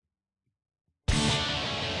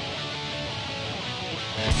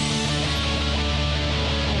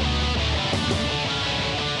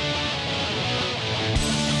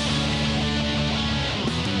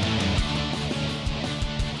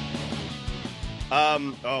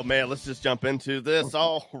Oh man, let's just jump into this.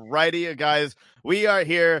 Alrighty, guys. We are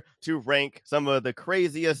here to rank some of the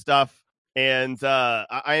craziest stuff. And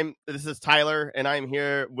this is Tyler, and I'm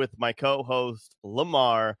here with my co-host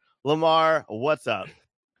Lamar. Lamar, what's up?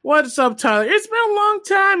 What's up, Tyler? It's been a long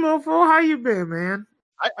time, mofo. How you been, man?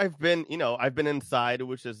 I've been inside,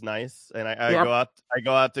 which is nice, and I Yep.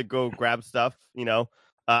 go out to go grab stuff.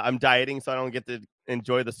 I'm dieting, so I don't get to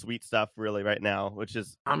enjoy the sweet stuff really right now, which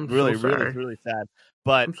is I'm really, so sorry. really, really sad.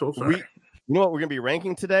 But I'm so sorry. you know what we're gonna be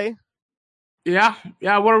ranking today? Yeah.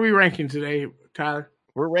 What are we ranking today, Tyler?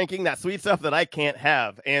 We're ranking that sweet stuff that I can't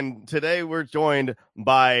have, and today we're joined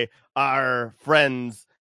by our friends,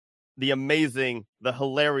 the amazing, the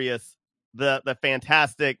hilarious, the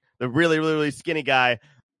fantastic, the really, really, really skinny guy,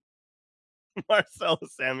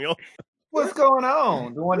 Marcellus Samuel. What's going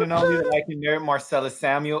on? The one and only nerd Marcellus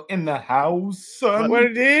Samuel in the house, son. What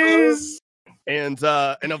it is? And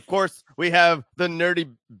of course we have the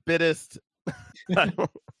nerdy bittest.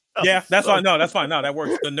 Yeah, that's fine. No, that's fine. No, that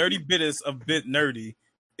works. The nerdy bittest of Bit Nerdy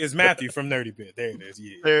is Matthew from Nerdy Bit. There it is.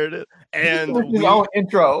 Yeah. There it is. And his own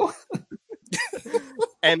intro.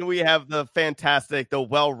 And we have the fantastic, the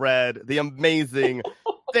well-read, the amazing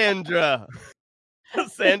Sandra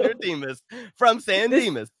Demas from San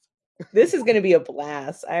Dimas. This is going to be a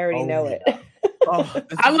blast. I already know it.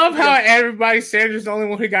 I love how everybody Sandra's the only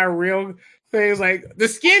one who got real things. Like the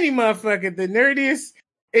skinny motherfucker, the nerdiest.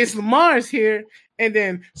 It's Lamar's here, and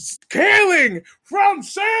then Scaling from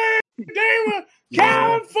San Diego,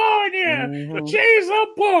 California. She's a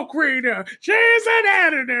book reader. She's an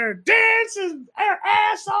editor. Dances her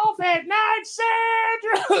ass off at night,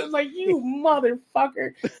 Sandra. Like, you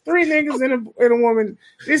motherfucker. 3 niggas and a woman.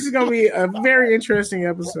 This is gonna be a very interesting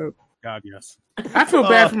episode. God, yes. I feel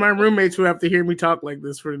bad for my roommates who have to hear me talk like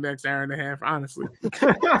this for the next hour and a half, honestly.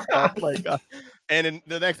 Oh my god. And in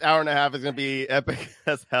the next hour and a half is gonna be epic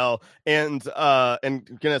as hell, and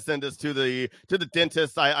gonna send us to the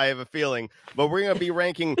dentist. I have a feeling, but we're gonna be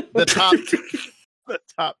ranking the top the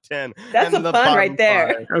top 10. That's and a fun right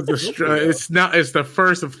there. It's the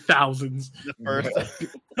first of thousands. The first.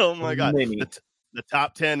 Oh my god. The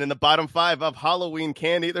top 10 and the bottom 5 of Halloween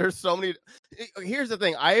candy. There's so many. Here's the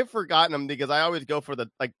thing. I have forgotten them because I always go for the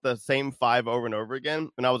same 5 over and over again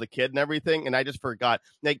when I was a kid and everything. And I just forgot.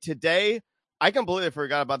 Like today, I completely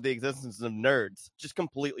forgot about the existence of nerds. Just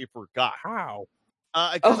completely forgot. How?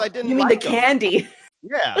 Because I didn't. You mean like the them. Candy?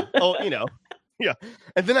 Yeah. Oh, yeah.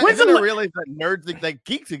 And then I realized that nerds, like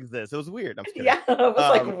geeks exist. It was weird. I'm just kidding. Yeah. I was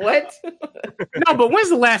like, what? No, but when's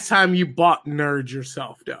the last time you bought nerds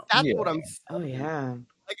yourself, though? That's what I'm. Oh yeah.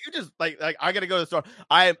 Like you just like I gotta go to the store.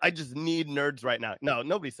 I just need nerds right now. No,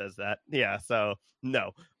 nobody says that. Yeah, so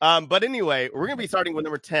no. But anyway, we're gonna be starting with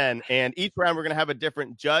number 10, and each round we're gonna have a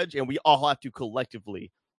different judge, and we all have to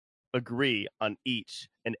collectively agree on each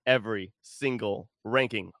and every single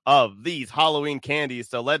ranking of these Halloween candies.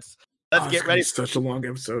 So let's get ready. It's such a long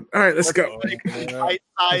episode. All right, let's go. Bite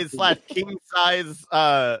size / king size,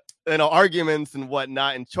 arguments and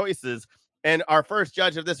whatnot and choices. And our first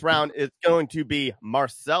judge of this round is going to be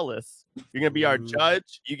Marcellus. You're going to be our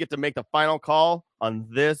judge. You get to make the final call on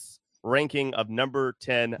this ranking of number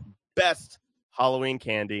 10 best Halloween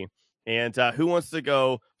candy. And who wants to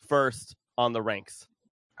go first on the ranks?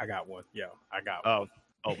 I got one. Yo, I got one.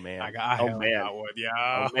 Oh man. I got one.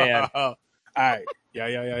 Yeah. Oh man. All right.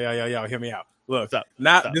 Yeah. Hear me out. Look, What's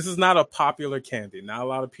up? This is not a popular candy. Not a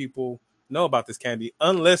lot of people know about this candy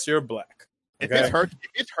unless you're black. Okay? If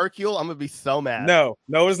it's Hercule, I'm gonna be so mad. No,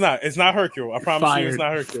 it's not. It's not Hercule. I promise you, it's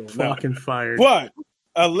not Hercule. Fucking fired. But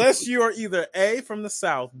unless you are either A, from the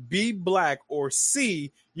South, B, black, or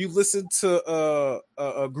C, you listen to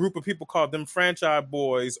a group of people called them Franchise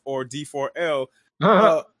Boys or D4L.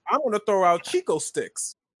 I'm gonna throw out Chico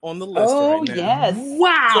Sticks on the list right now. Yes.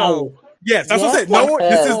 Wow. So, yes, that's what I said.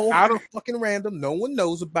 This is out of fucking random. No one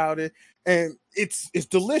knows about it. And it's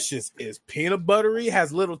delicious. It's peanut buttery,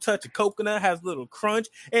 has a little touch of coconut, has a little crunch,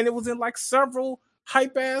 and it was in like several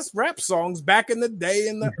hype ass rap songs back in the day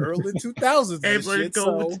in the early 2000s. Everybody shit,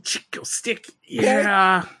 go with the Chico Stick.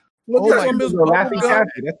 Yeah. Look at Miss Bubblegum.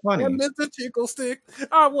 That's funny. And Mr. Chico Stick.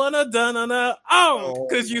 I wanna dun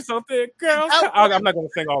because you so thick, girl. I'm not gonna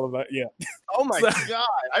sing all of that. Yeah. Oh my god!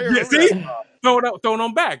 I remember see, throwing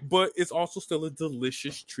on back, but it's also still a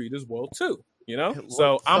delicious treat as well too. You know,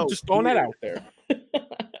 so I'm just throwing that out there.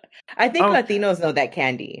 I think Latinos know that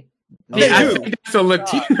candy. Yeah, I think that's a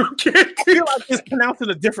Latino candy. I feel like it's pronounced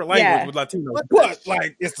in a different language with Latinos, but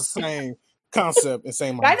like it's the same concept and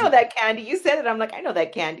same. I know that candy. You said it. I'm like, I know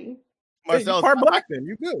that candy. Marcel, part black then.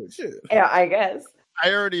 You good? Shit. Yeah, I guess.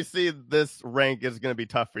 I already see this rank is going to be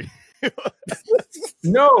tough for you.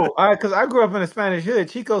 No, because I grew up in a Spanish hood,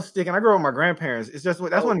 Chico stick, and I grew up with my grandparents. It's just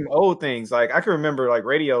that's one of the old things. Like I can remember like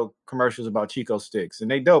radio commercials about Chico sticks, and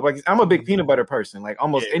they dope. Like I'm a big peanut butter person. Like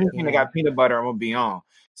almost anything that got peanut butter, I'm gonna be on.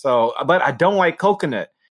 So, but I don't like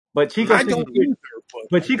coconut. But Chico sticks,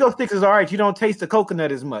 but Chico sticks is all right. You don't taste the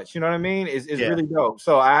coconut as much. You know what I mean? It's really dope.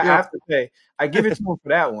 So I have to say, I give it to him for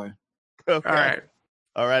that one. Okay. All right.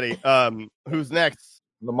 Alrighty. Who's next?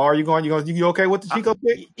 Lamar, you okay with the Chico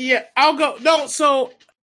stick? Yeah, I'll go. No, so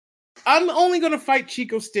I'm only going to fight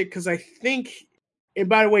Chico stick because I think, and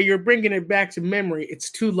by the way, you're bringing it back to memory.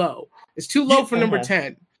 It's too low. It's too low for number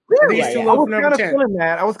 10. Really? It's too low for number 10.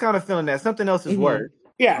 I was kind of feeling that. Something else is worse.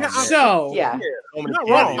 Yeah. So not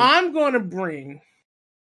wrong. I'm going to bring,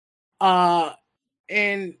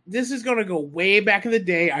 and this is going to go way back in the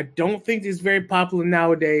day. I don't think it's very popular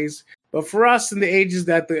nowadays, but for us in the ages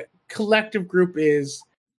that the collective group is,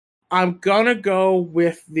 I'm gonna go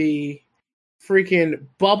with the freaking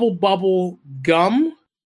bubble gum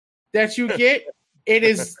that you get. It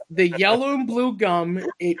is the yellow and blue gum.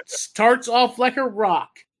 It starts off like a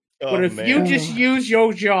rock, but if you just use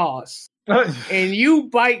your jaws and you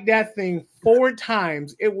bite that thing 4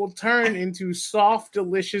 times, it will turn into soft,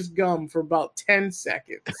 delicious gum for about 10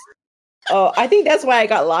 seconds. Oh, I think that's why I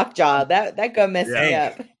got lockjaw. That gum messed me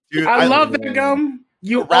up. Dude, I love that gum.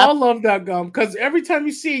 You all love that gum because every time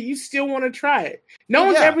you see it, you still want to try it. No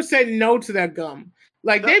one's ever said no to that gum.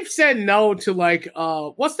 Like they've said no to like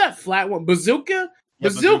what's that flat one? Bazooka? Yeah,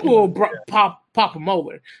 Bazooka will pop a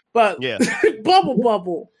molar. But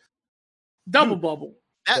bubble. Double bubble.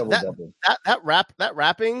 That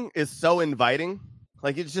wrapping is so inviting.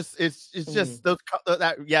 Like it's just those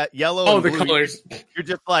yellow. Oh, and the blue. colors. You're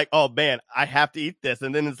just like, oh man, I have to eat this,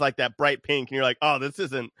 and then it's like that bright pink, and you're like, oh, this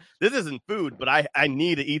isn't food, but I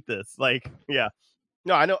need to eat this. Like, yeah,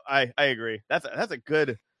 no, I know, I agree. That's a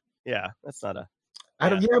good, that's not a.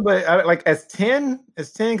 But like as 10,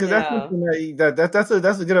 because that's something that's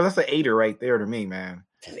a good, that's an 8er right there to me, man.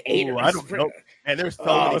 Ooh, I don't know, and there's so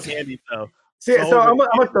many candies though. See, so I'm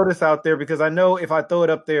gonna throw this out there because I know if I throw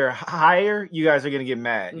it up there higher, you guys are gonna get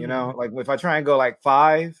mad. You know, like if I try and go like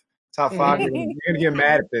top 5, you're gonna get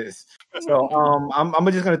mad at this. So I'm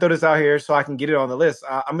just gonna throw this out here so I can get it on the list.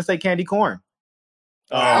 I'm gonna say candy corn.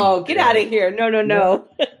 Get out of here! No.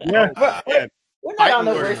 Yeah. We're not on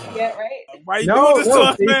the worst yet, right? Why you doing this to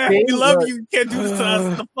us, man? We love you. You can't do this to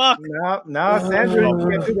us. The fuck? No, Sandra, you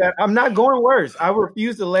can't do that. I'm not going worse. I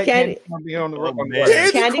refuse to let candy corn be on the road.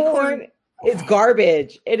 Candy corn is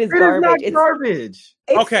garbage. It is garbage. It's garbage.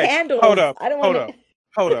 It's okay, candles. hold up. I don't want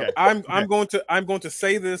Hold up. I'm going to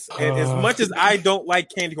say this, and as much as I don't like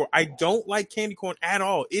candy corn, I don't like candy corn at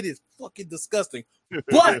all. It is fucking disgusting.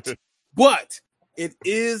 But it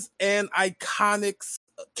is an iconic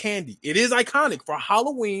candy. It is iconic for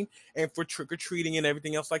Halloween and for trick-or-treating and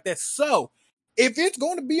everything else like that. So if it's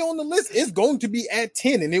going to be on the list, it's going to be at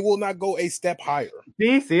 10 and it will not go a step higher.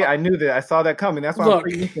 See, I knew that. I saw that coming. That's why I'm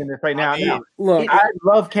pre-listing this right now. I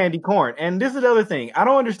love candy corn. And this is the other thing. I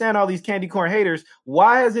don't understand all these candy corn haters.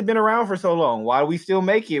 Why has it been around for so long? Why do we still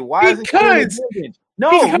make it? Why is it still in vintage?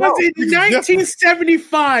 Because in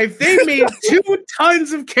 1975, they made 2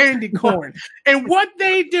 tons of candy corn. And what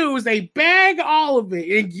they do is they bag all of it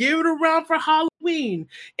and give it around for Halloween.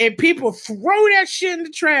 And people throw that shit in the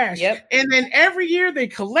trash. Yep. And then every year they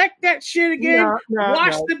collect that shit again,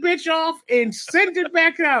 wash the bitch off, and send it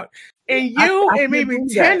back out. And you and maybe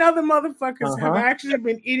 10 other motherfuckers have actually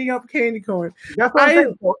been eating up candy corn. That's what I'm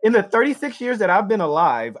saying. So in the 36 years that I've been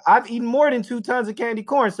alive, I've eaten more than 2 tons of candy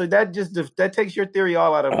corn. So that takes your theory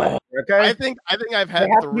all out of whack. Okay. I think I've had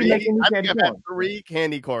 3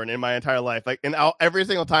 candy corn in my entire life. Like, and every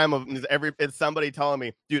single time it's somebody telling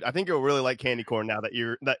me, dude, I think you'll really like candy corn now that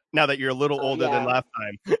you're a little older than last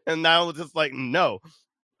time. And now it's just like, no.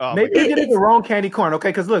 Oh, maybe you get the wrong candy corn, okay?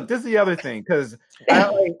 Because look, this is the other thing. Because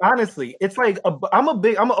honestly, it's like I'm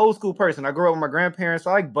an old school person. I grew up with my grandparents. So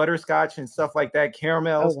I like butterscotch and stuff like that,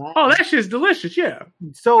 caramels. Oh, that shit's delicious, yeah.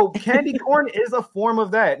 So candy corn is a form of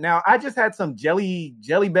that. Now, I just had some jelly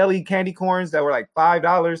belly candy corns that were like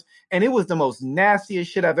 $5, and it was the most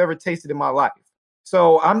nastiest shit I've ever tasted in my life.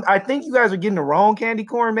 So I think you guys are getting the wrong candy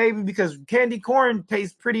corn, maybe, because candy corn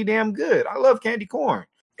tastes pretty damn good. I love candy corn.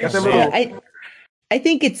 I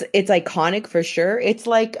think it's iconic for sure. It's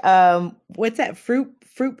like what's that fruit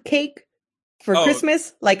cake for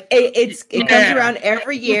Christmas? Like it comes around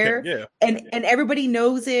every year, and everybody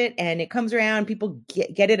knows it, and it comes around. People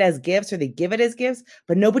get it as gifts or they give it as gifts,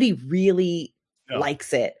 but nobody really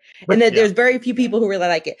likes it. And then there's very few people who really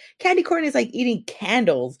like it. Candy corn is like eating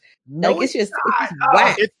candles. No, like it's just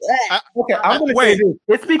whack. Okay, I'm gonna say this.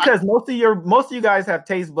 It's because most of you guys have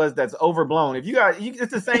taste buds that's overblown. If you guys,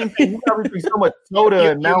 it's the same thing. You probably drink so much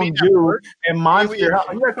soda and Mountain Dew and Monster. You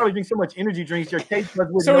guys probably drink so much energy drinks. Your taste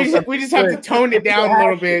buds would. So we just have to tone it down a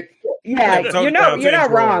little bit. Yeah, you're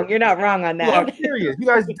not wrong. You're not wrong on that. I'm serious. You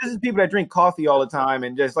guys, this is people that drink coffee all the time,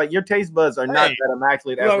 and just like your taste buds are not that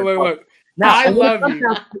immaculate. Look. Now, I love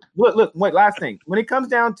you. Wait, last thing. When it comes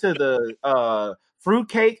down to the fruit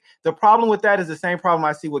cake, the problem with that is the same problem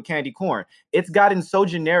I see with candy corn. It's gotten so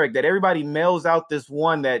generic that everybody mails out this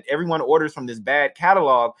one that everyone orders from this bad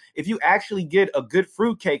catalog. If you actually get a good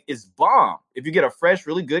fruit cake, it's bomb. If you get a fresh,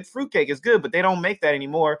 really good fruit cake, it's good, but they don't make that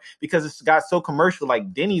anymore because it's got so commercial,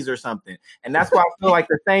 like Denny's or something. And that's why I feel like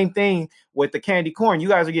the same thing with the candy corn. You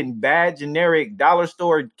guys are getting bad, generic, dollar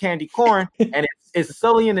store candy corn, and it's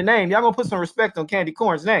Sully in the name. Y'all gonna put some respect on candy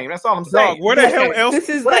corn's name. That's all I'm saying. Dog, where the hell else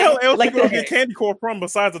you gonna get candy corn from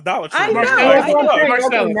besides a Dollar Tree? I know.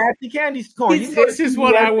 Marcellus. Nasty candy corn. This is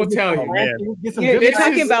what I will tell you. You're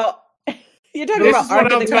talking about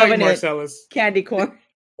Ark of the Covenant candy corn.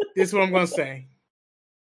 This is what I'm going to say.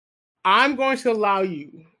 I'm going to allow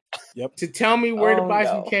you to tell me where to buy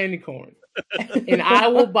some candy corn. And I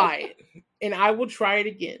will buy it. And I will try it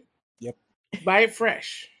again. Yep. Buy it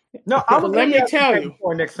fresh. No, let me tell you.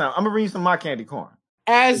 Next time, I'm going to bring you some of my candy corn.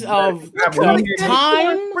 As of the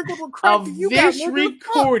time of this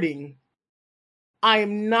recording, I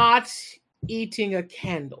am not eating a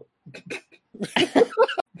candle.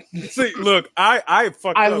 See, look, I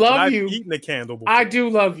fucked up. Love you. Eating a candle before. I do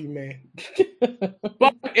love you, man.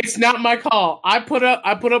 But it's not my call. I put up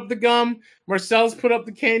the gum. Marcel's put up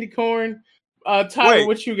the candy corn. Tyler,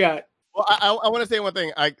 what you got? Well, I want to say one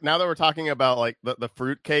thing. Now that we're talking about like the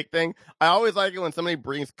fruit cake thing, I always like it when somebody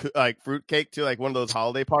brings like fruit cake to like one of those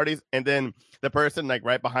holiday parties, and then the person like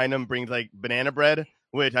right behind them brings like banana bread,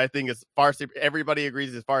 which I think is everybody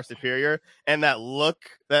agrees is far superior. And that look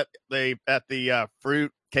that the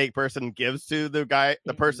fruit cake person gives to the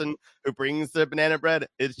person who brings the banana bread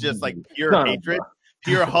is just like pure hatred,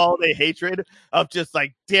 pure holiday hatred of just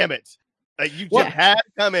like, damn it. You just had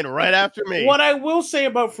to come in right after me. What I will say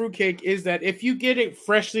about fruitcake is that if you get it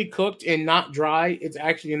freshly cooked and not dry, it's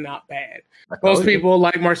actually not bad. Most people,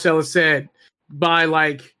 like Marcella said, buy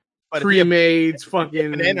like pre-made fucking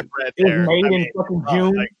banana bread. There. Made in fucking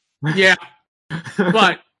June. Yeah,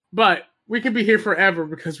 but we could be here forever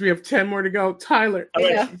because we have 10 more to go. Tyler,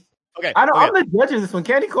 okay. I'm the judge of this one.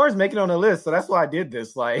 Candy corn's making it on the list, so that's why I did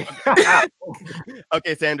this. Like,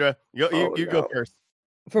 okay, Sandra, you go first.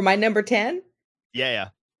 For my number 10? Yeah.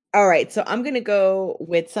 All right. So I'm going to go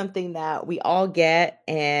with something that we all get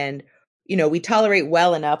and, we tolerate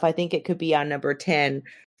well enough. I think it could be on number 10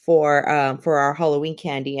 for our Halloween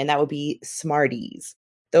candy. And that would be Smarties.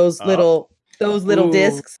 Those little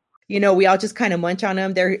discs, we all just kind of munch on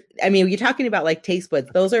them. You're talking about like taste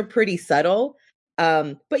buds. Those are pretty subtle.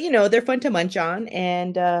 But they're fun to munch on.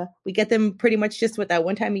 And we get them pretty much just with that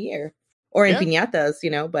one time a year or in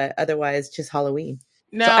piñatas, but otherwise just Halloween.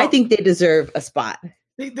 Now, so I think they deserve a spot.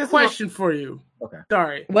 This question for you. Okay.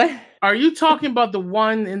 Sorry. What? Are you talking about the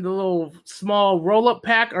one in the little small roll-up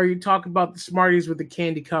pack, or are you talking about the Smarties with the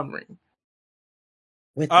candy covering?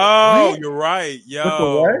 You're right.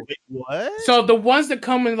 Yo. What? So the ones that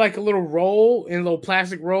come in like a little roll, in a little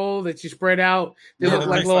plastic roll that you spread out, they look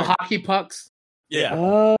like little hockey pucks.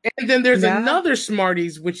 Yeah. And then there's another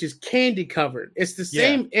Smarties, which is candy covered. It's the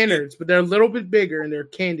same innards, but they're a little bit bigger and they're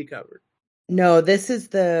candy covered. No, this is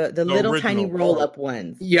the little tiny roll-up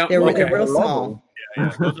ones. Yeah, they're real small.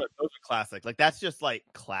 Yeah, those are classic. Like that's just like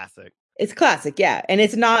classic. It's classic, yeah, and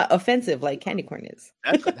it's not offensive like candy corn is.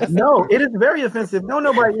 No, it is very offensive. No,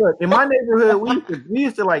 nobody look. In my neighborhood, we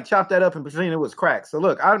used to like chop that up and pretend it was crack. So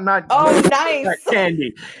look, I'm not. Oh, nice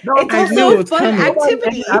candy. No, it's also a fun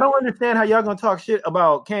activity. I don't understand how y'all gonna talk shit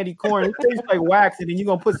about candy corn. It tastes like wax, and then you are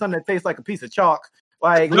gonna put something that tastes like a piece of chalk.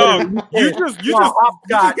 Like, no, you just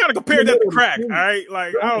kind of compared that to crack, all right?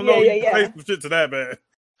 Like, I don't know, you say some shit to that, man.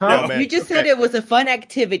 Huh? You just said it was a fun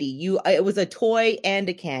activity. It was a toy and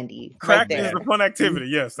a candy. Crack is a fun activity.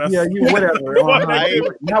 Yes, that's whatever.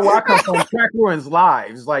 Now where I come from, crack ruins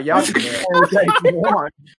lives. Like y'all can say what you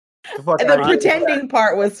want. And the pretending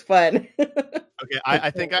part was fun. Okay,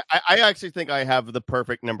 I actually think I have the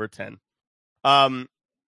perfect number 10.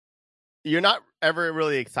 You're not ever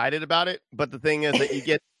really excited about it, but the thing is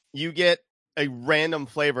that you get a random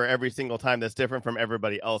flavor every single time that's different from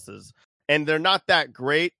everybody else's. And they're not that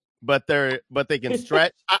great, but they can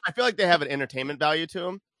stretch. I feel like they have an entertainment value to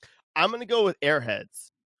them. I'm going to go with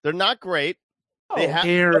Airheads. They're not great, They have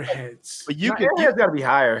Airheads. but Airheads gotta be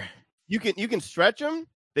higher. You can stretch them.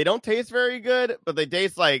 They don't taste very good, but they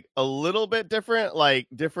taste like a little bit different, like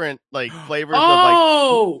different like flavors.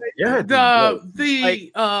 Oh, of,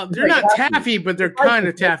 they're not taffy, but they're kind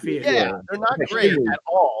of taffy. Yeah, they're not great at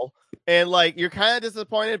all. And like you're kind of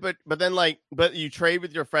disappointed, but then but you trade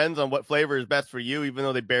with your friends on what flavor is best for you, even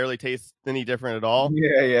though they barely taste any different at all.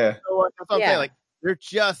 Yeah. So that's what I'm saying. Like you're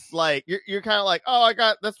just like you're kind of like, oh, I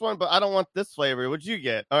got this one, but I don't want this flavor. What'd you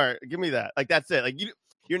get? All right, give me that. Like that's it. Like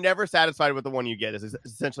you're never satisfied with the one you get. Is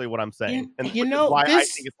essentially what I'm saying. And why I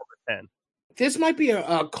think it's number 10. This might be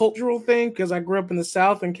a cultural thing because I grew up in the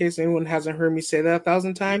South. In case anyone hasn't heard me say that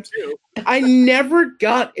 1,000 times, I never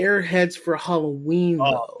got Airheads for Halloween.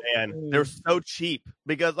 Oh man, they're so cheap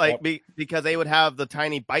because because they would have the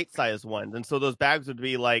tiny bite-sized ones, and so those bags would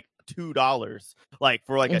be like $2, like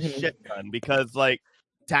for like a shit ton. Because like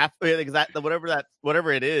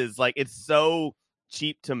whatever it is, like it's so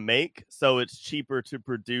cheap to make, so it's cheaper to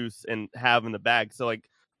produce and have in the bag. So like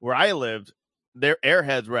where I lived, their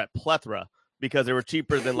Airheads were at plethora because they were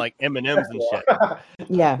cheaper than like M&Ms and shit.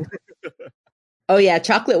 Yeah. Oh yeah,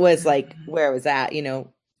 chocolate was like where it was at, you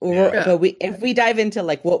know. Yeah. But if we dive into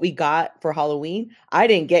like what we got for Halloween, I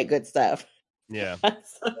didn't get good stuff. Yeah.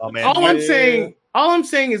 Oh, man. All I'm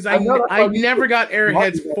saying is I never got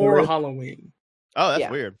Airheads for Halloween. Oh,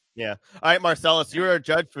 that's weird. Yeah. All right, Marcellus, you're a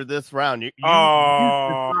judge for this round. You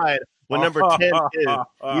decide what number 10 is.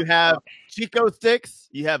 You have Chico Sticks,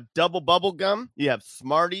 you have Double Bubble Gum, you have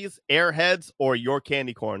Smarties, Airheads, or your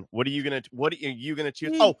candy corn. What are you gonna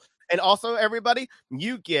choose? Oh, and also everybody,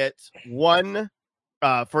 you get one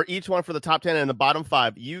for each one for the top 10 and the bottom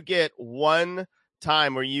 5. You get one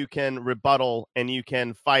time where you can rebuttal and you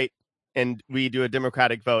can fight, and we do a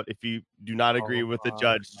democratic vote if you do not agree with the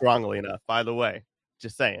judge strongly enough. By the way,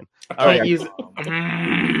 just saying. All right.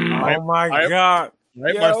 Oh my God. All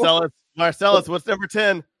right, Marcellus, what's number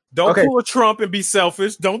 10? Don't pull a Trump and be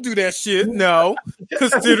selfish. Don't do that shit. No.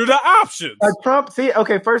 Consider the options. Trump,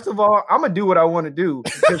 first of all, I'm going to do what I want to do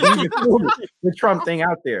because we the Trump thing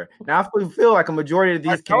out there. Now, I feel like a majority of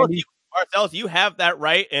these candies. Marcellus, you have that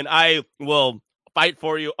right, and I will fight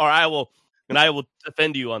for you, or I will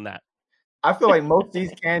defend you on that. I feel like most of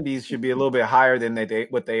these candies should be a little bit higher than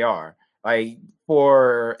what they are. Like,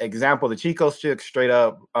 for example, the Chico Sticks, straight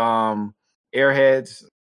up, Airheads.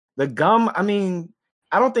 The gum, I mean,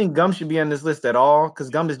 I don't think gum should be on this list at all because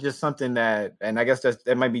gum is just something that, and I guess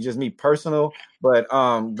that might be just me personal, but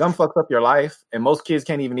gum fucks up your life, and most kids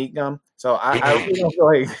can't even eat gum. So I really don't feel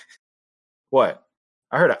like what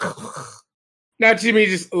I heard. Not to me,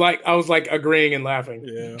 just like I was like agreeing and laughing.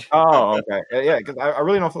 Yeah. Oh, okay. Yeah, because I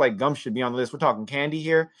really don't feel like gum should be on the list. We're talking candy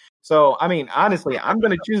here. So I mean, honestly, I'm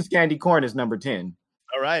gonna choose candy corn as number 10.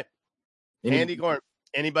 All right, candy corn.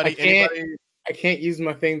 Anybody? I can't use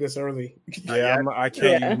my thing this early. Yeah, I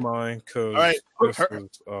can't use mine because.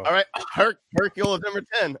 All right, Hercule is number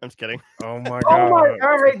 10. I'm just kidding. Oh my God!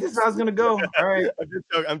 All right, this is how it's gonna go. All right,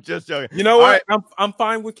 I'm just joking. You know what? Right. I'm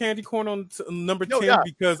fine with candy corn on number 10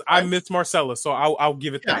 because I miss Marcella, so I'll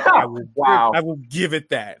give it that. I will give it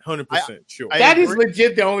that 100% sure. That is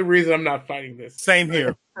legit the only reason I'm not fighting this. Same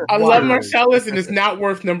here. I love Marcellus, and it's not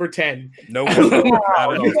worth number 10. No, it's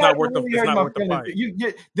not worth the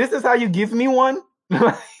fight. This is how you give me one.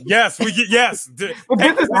 Yes, we get yes. This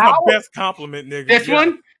is my best compliment, nigga. This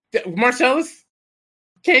one, Marcellus,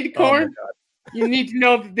 candy corn. You need to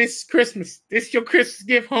know that this is Christmas. This is your Christmas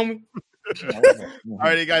gift, homie.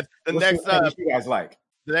 Alrighty, guys. The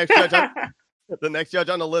next judge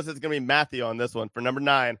on the list is going to be Matthew on this one for number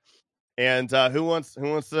 9. And who wants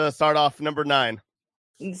to start off number 9?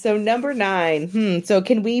 So number 9. So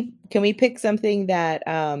can we pick something that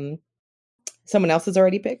someone else has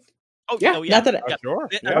already picked? Oh yeah. Not that sure.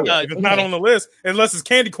 It's not on the list unless it's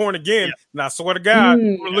candy corn again. Yeah. And I swear to God,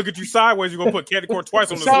 I'm gonna look at you sideways. You're gonna put candy corn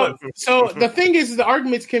twice on this list. So the thing is, the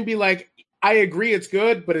arguments can be like, I agree it's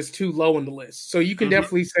good, but it's too low on the list. So you can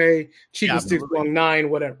definitely say Chico Sticks going 9,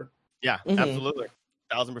 whatever. Yeah, absolutely,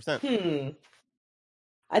 1,000%.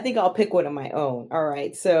 I think I'll pick one of my own. All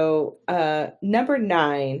right. So number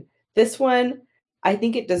 9, this one, I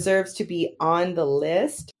think it deserves to be on the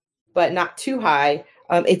list, but not too high.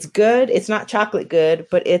 It's good. It's not chocolate good,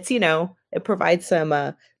 but it's, it provides some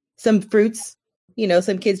fruits.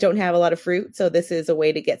 Some kids don't have a lot of fruit. So this is a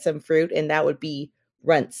way to get some fruit, and that would be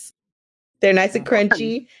Runts. They're nice and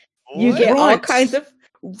crunchy. You get all kinds of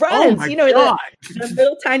Runts. The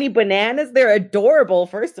little tiny bananas. They're adorable.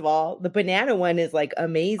 First of all, the banana one is like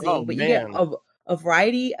amazing, but you get a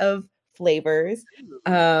variety of flavors.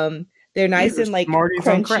 They're nice and like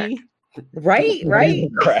crunchy. Right.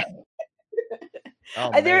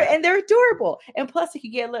 And they're adorable. And plus, you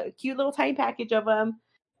can get a cute little tiny package of them,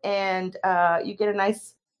 and you get a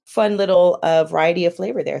nice, fun little variety of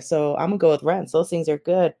flavor there. So I'm gonna go with Runtz. Those things are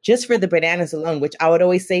good, just for the bananas alone, which I would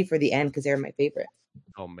always say for the end because they're my favorite.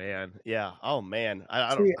 Oh man, yeah. Oh man,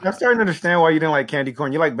 I don't. I'm starting to understand why you didn't like candy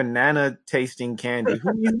corn. You like banana tasting candy.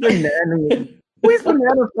 Who eats banana? Who eats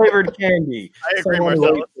banana flavored candy? I agree,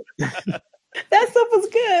 Marcellus. That stuff was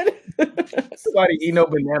good. Somebody eat no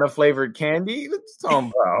banana flavored candy? What's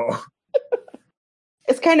talking about?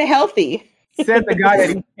 It's kind of healthy. Said the guy that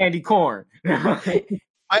eats candy corn.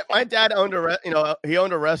 My dad owned he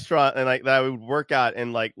owned a restaurant and like that I would work at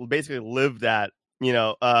and like basically lived at,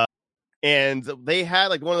 and they had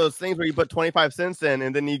like one of those things where you put 25 cents in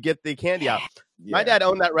and then you get the candy out. Yeah. My dad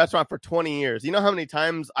owned that restaurant for 20 years. You know how many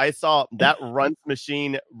times I saw that Runtz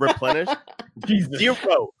machine replenish? Zero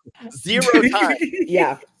times.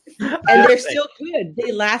 Yeah. And they're still good.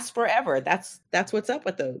 They last forever. That's what's up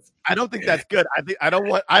with those. I don't think that's good. I don't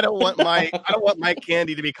want my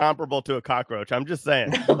candy to be comparable to a cockroach. I'm just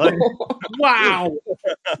saying. Like, wow.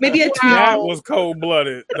 Maybe that was cold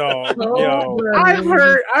blooded, dog. Yo. I've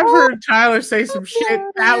heard Tyler say some shit.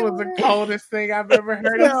 That was the coldest thing I've ever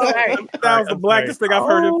heard him say. That was the blackest thing I've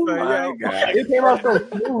heard him say. It came out so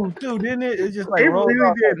smooth too, didn't it? It's just like it really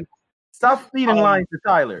did. Stop feeding lines to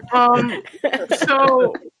Tyler.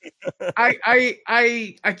 So I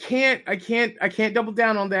can't double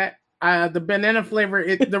down on that. The banana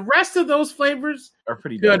flavor, the rest of those flavors are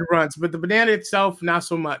pretty good Runtz, but the banana itself, not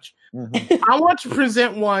so much. Mm-hmm. I want to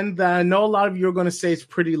present one that I know a lot of you are going to say is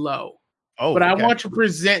pretty low. But I want to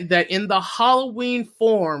present that in the Halloween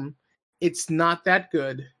form, it's not that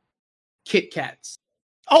good. Kit Kats.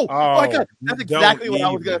 Oh my God. That's exactly what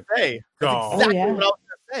I was going to say. That's exactly what I was going to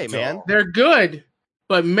say, man. They're good,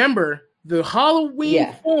 but remember, the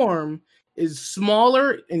Halloween form is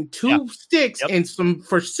smaller in two sticks, and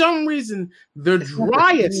for some reason, the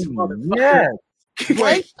driest motherfucker.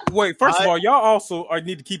 Wait. First of all, y'all also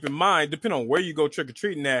need to keep in mind, depending on where you go trick or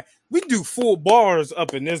treating at, we do full bars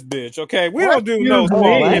up in this bitch. Okay, we don't do no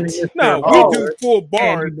small. No, we do full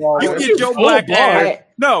bars. You get your black ass.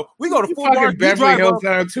 No, we go to full bars. Beverly Hills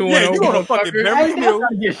down to you go to fucking Beverly Hills.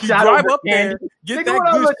 You drive up there, get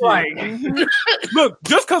that goose. Look,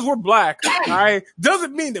 just because we're black, all right,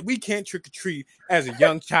 doesn't mean that we can't trick or treat as a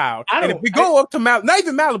young child. And if we go up to not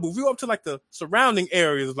even Malibu, if we go up to like the surrounding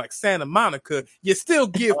areas like Santa Monica, you still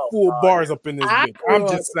get full bars up in this bitch. I'm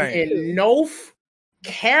just saying. In North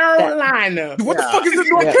Carolina. What the fuck is this?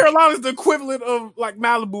 North Carolina is the equivalent of like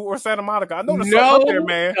Malibu or Santa Monica. I know there's something up there,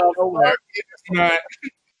 man.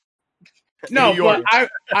 No, but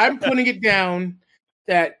I'm putting it down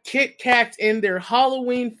that Kit Kats in their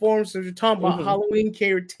Halloween form, so you're talking about Halloween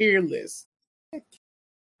tier list,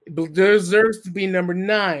 it deserves to be number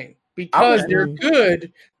 9 because they're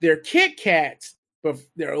good. They're Kit Kats, but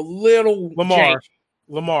they're a little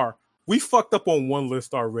Lamar. We fucked up on one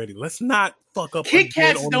list already. Let's not fuck up Kit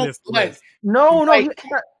Kats on don't this list. No.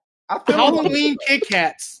 Halloween Kit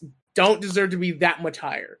Kats don't deserve to be that much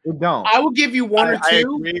higher. It don't. I will give you one or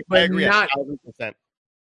two, but not 1,000%.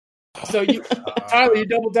 So Tyler, you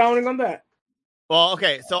double downing on that? Well,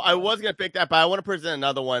 okay. So I was gonna pick that, but I want to present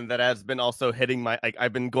another one that has been also hitting my.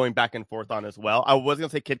 I've been going back and forth on as well. I was gonna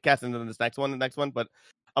say Kit Kats and then the next one, but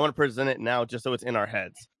I want to present it now just so it's in our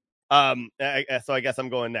heads. So I guess I'm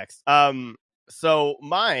going next. So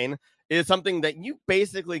mine is something that you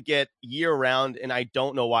basically get year round, and I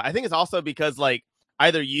don't know why. I think it's also because like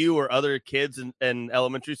either you or other kids in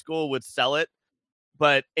elementary school would sell it,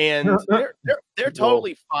 and they're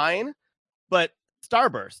totally fine. But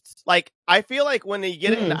Starbursts, like I feel like when you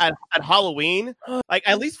get it at Halloween, like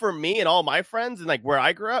at least for me and all my friends and like where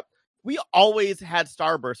I grew up, we always had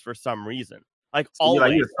Starbursts for some reason. Like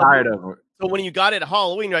always, you're tired of it. So when you got it at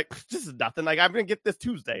Halloween, you're like, this is nothing. Like I'm gonna get this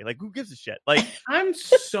Tuesday. Like who gives a shit? Like I'm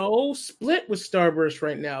so split with Starburst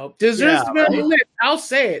right now. Deserves to be on the list. I'll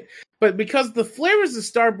say it, but because the flavors of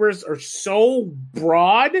Starburst are so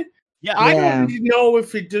broad, I don't know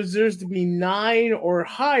if it deserves to be 9 or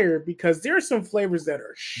higher because there are some flavors that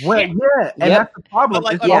are shit. Well, and that's the problem.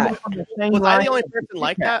 But was I the only person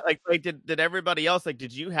like that? Like did everybody else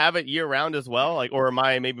did you have it year round as well? Like, or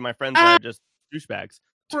maybe my friends are just douchebags?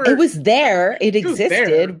 It was there. It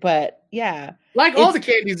existed, but like all the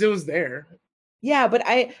candies, it was there. Yeah, but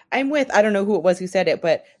I'm with, I don't know who it was who said it,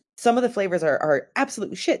 but some of the flavors are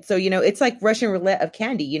absolute shit. So, it's like Russian roulette of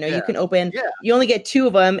candy. You can open, you only get 2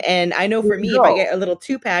 of them. And I know for me, if I get a little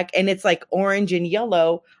 2-pack and it's like orange and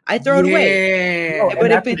yellow, I throw it away.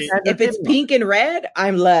 But if it's pink and red,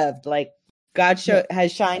 I'm loved. Like, God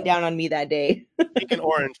has shined down on me that day. Pink and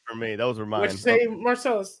orange for me. Those were mine. What you say,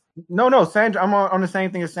 Marcellus? No, Sandra. I'm on the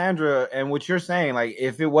same thing as Sandra. And what you're saying, like,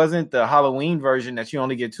 if it wasn't the Halloween version that you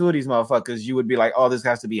only get 2 of these motherfuckers, you would be like, oh, this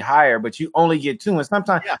has to be higher. But you only get 2. And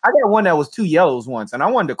sometimes I got one that was 2 yellows once, and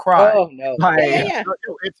I wanted to cry. Oh no! Like,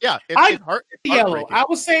 It's yellow. I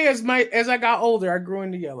would say as I got older, I grew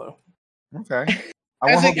into yellow. Okay.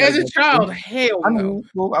 As a child, hell no.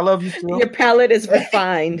 I love you still. Your palate is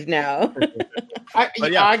refined now.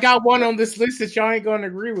 I got one on this list that y'all ain't gonna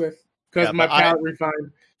agree with because my palate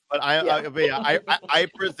refined. But I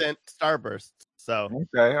present Starburst. So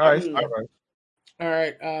okay, all right, Starburst. All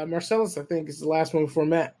right, Marcellus, I think is the last one before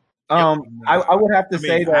Matt. I would have to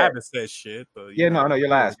say that I haven't said shit, but no, you're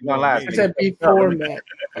last. You're going last. I said before Matt.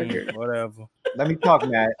 Okay. Whatever. Let me talk,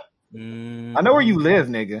 Matt. I know where you live,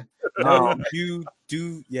 nigga. You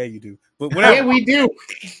do. Yeah, you do. But yeah, we do.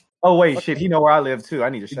 Oh wait, shit. He know where I live too. I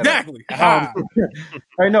need to shut up.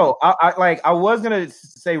 I know. I was gonna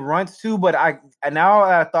say Runts too, but I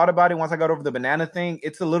thought about it once I got over the banana thing.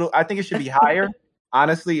 It's a little. I think it should be higher.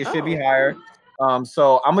 Honestly, it should be higher.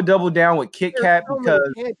 So I'm gonna double down with Kit Kat because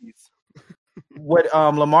what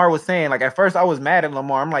Lamar was saying. Like at first, I was mad at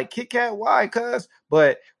Lamar. I'm like, Kit Kat, why?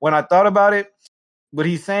 But when I thought about it. But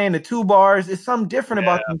he's saying the 2 bars is something different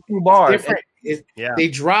about the 2 bars. They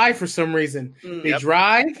dry for some reason. They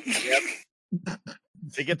dry. Yep.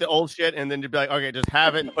 They get the old shit and then you'd be like, okay, just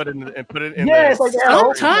have it and put it in. Yeah,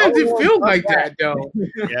 sometimes it feels like that though.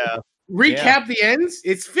 Yeah. Recap the ends.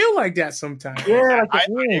 It's feel like that sometimes. Yeah, I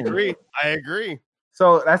agree.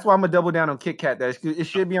 So that's why I'm gonna double down on Kit Kat. That it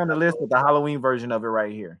should be on the list with the Halloween version of it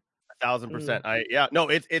right here. 1,000%.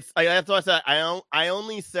 That's what I said. I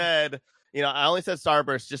only said. I only said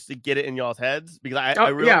Starburst just to get it in y'all's heads because I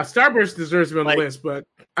really Starburst deserves to be on the list, but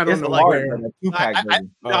I don't know where. Not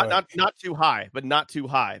too high, but not too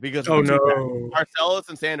high because Marcellus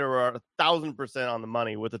and Sandra were 1,000% on the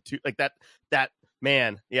money with a 2 like that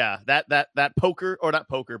man, that poker or not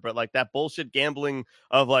poker, but like that bullshit gambling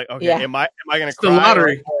of like, okay, am I gonna cry the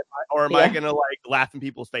lottery or am I gonna like laugh in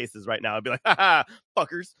people's faces right now? I'd be like, haha,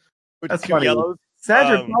 fuckers with That's 2 funny. yellows.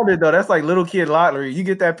 Sandra called it though. That's like little kid lottery. You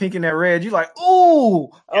get that pink and that red. You're like,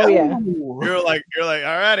 ooh, oh yeah. You're like,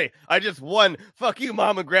 alrighty. I just won. Fuck you,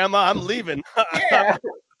 mom and grandma. I'm leaving. All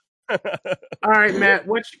right, Matt.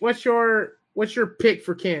 What's your pick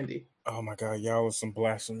for candy? Oh my god, y'all was some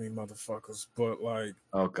blasphemy motherfuckers. But like,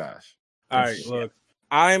 oh gosh. All right, look,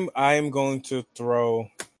 I'm going to throw.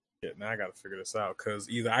 Yeah, now I got to figure this out because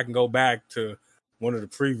either I can go back to one of the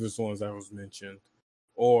previous ones that was mentioned.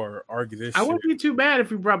 Or argue this. I wouldn't be too bad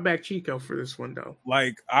if we brought back Chico for this one, though.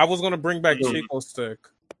 Like I was gonna bring back Chico Stick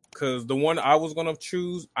because the one I was gonna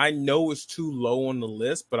choose, I know it's too low on the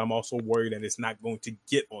list, but I'm also worried that it's not going to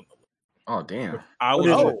get on the list. Oh damn! I was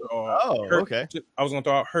okay. I was gonna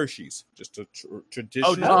throw out Hershey's, just a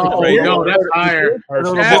traditional. No, that's higher. I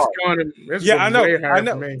know.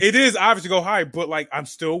 It is obviously go high, but like I'm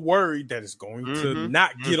still worried that it's going to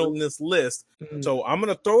not get on this list. So I'm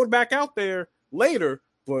gonna throw it back out there later.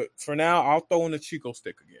 But for now, I'll throw in the Chico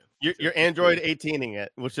Stick again. You're Android 18ing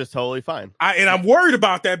it, which is totally fine. I'm worried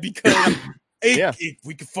about that because if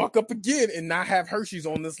we could fuck up again and not have Hershey's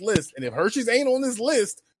on this list. And if Hershey's ain't on this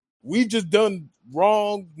list, we just done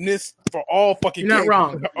wrongness for all fucking. You're not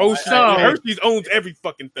wrong. Hershey's owns every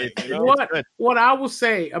fucking thing. You know? What I will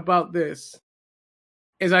say about this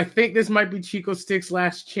is I think this might be Chico Stick's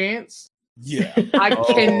last chance. Yeah,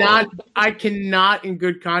 I cannot in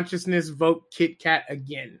good consciousness vote Kit Kat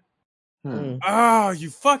again. Oh, you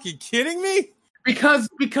fucking kidding me? Because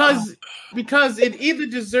it either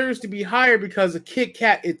deserves to be higher because the Kit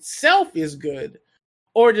Kat itself is good,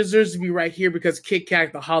 or it deserves to be right here because Kit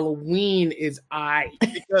Kat the Halloween is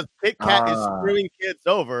because Kit Kat is screwing kids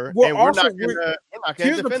over, and we're not gonna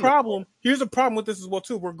here's the problem. Here's the problem with this as well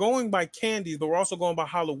too. We're going by candies, but we're also going by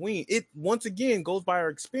Halloween. It once again goes by our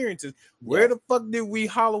experiences. Where the fuck did we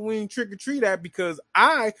Halloween trick or treat at? Because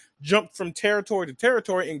I jumped from territory to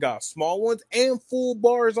territory and got small ones and full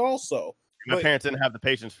bars also. My parents didn't have the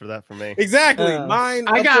patience for that for me. Exactly. Mine,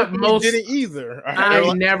 I got most. Didn't either.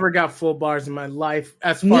 I never got full bars in my life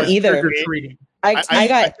as far as trick or treating. I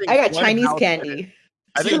got Chinese candy.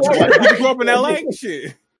 I think you grew up in LA.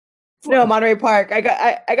 Shit. No, Monterey Park. I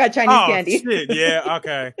got Chinese candy. Shit. Yeah.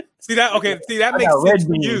 Okay. See that makes sense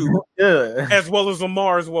for you as well as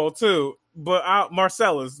Lamar as well too. But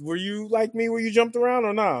Marcellus, were you like me? Were you jumped around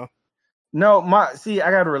or not? No, I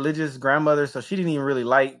got a religious grandmother, so she didn't even really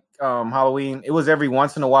like Halloween. It was every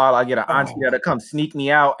once in a while I get an auntie to come sneak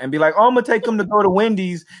me out and be like, "Oh, I'm gonna take them to go to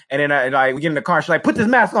Wendy's," and then we get in the car. She's like, "Put this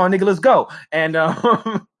mask on, nigga, let's go." And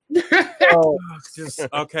just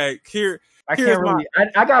okay. I can't really.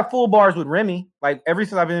 I got full bars with Remy. Like ever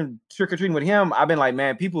since I've been trick or treating with him, I've been like,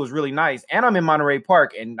 man, people is really nice. And I'm in Monterey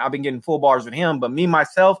Park, and I've been getting full bars with him. But me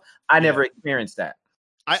myself, I never experienced that.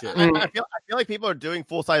 I feel like people are doing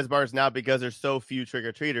full size bars now because there's so few trick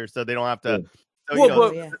or treaters, so they don't have to. So,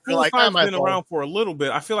 full size been around for a little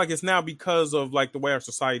bit. I feel like it's now because of like the way our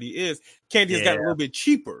society is. Candy has gotten a little bit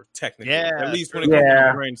cheaper, technically, at least when it comes to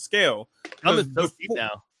the grand scale. It's so cheap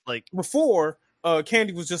now. Like before,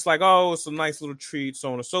 candy was just like, oh, it's a nice little treat, so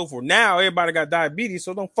on and so forth. Now everybody got diabetes,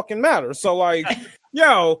 so it don't fucking matter. So like,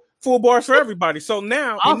 full bars for everybody. So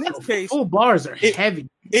now in this case, full bars are heavy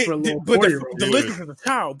for a little 4-year-old. Delicious as a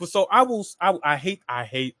child. But so I hate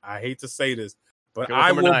to say this, but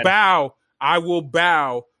I will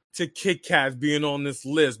bow to Kit Kats being on this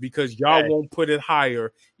list because y'all won't put it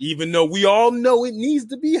higher, even though we all know it needs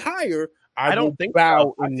to be higher. I don't think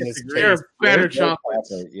bow in this case. There are better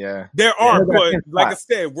chocolates. Yeah, there are, but like I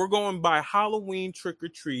said, we're going by Halloween trick or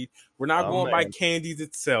treat. We're not going by candies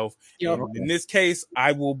itself. In this case,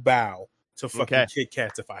 I will bow to fucking Kit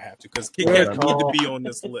Kats if I have to, because Kit Kats need to be on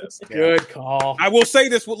this list. Good call. I will say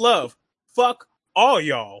this with love. Fuck all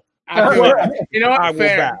y'all. You know what? I will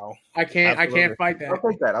bow. I can't fight that.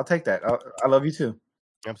 I'll take that. I love you too.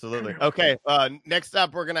 Absolutely. Okay. Next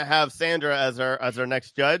up, we're gonna have Sandra as our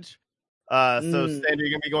next judge. So Sandra, you're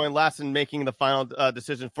gonna be going last and making the final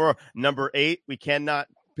decision for number 8. We cannot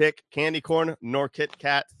pick candy corn nor Kit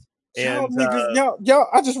Kats. And y'all,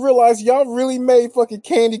 I just realized y'all really made fucking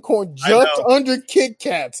candy corn just under Kit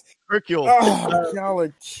Kats. Hercule. Oh, y'all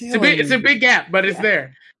are killing me. It's a big gap, but it's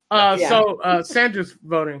there. So Sandra's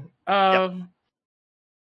voting. I'll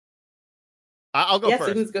go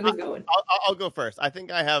first. Who's going? I'll go first. I think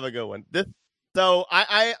I have a good one.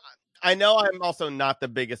 I know I'm also not the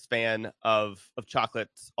biggest fan of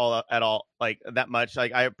chocolates at all, like that much.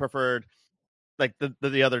 Like I preferred like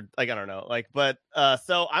the other, like I don't know, like but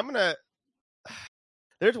so I'm gonna.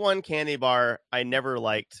 There's one candy bar I never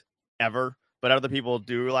liked ever, but other people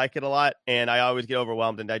do like it a lot, and I always get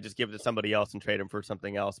overwhelmed and I just give it to somebody else and trade them for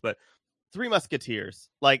something else. But Three Musketeers,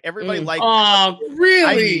 like everybody likes. Oh,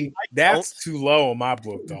 really? That's too low in my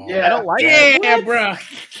book, dog. Yeah, I don't like it. Yeah, bro.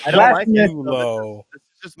 I don't like it. Too low.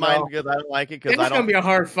 It's just mine because I don't like it. Because it's gonna be a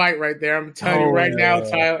hard fight right there. I'm telling you right now,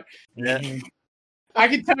 Tyler. Yeah. I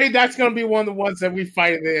can tell you that's gonna be one of the ones that we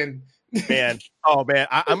fight at the end. Man, I'm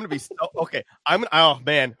gonna be so okay.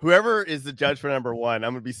 Whoever is the judge for number 1,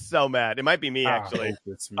 I'm gonna be so mad. It might be me actually.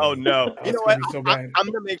 Oh no! You know what? I'm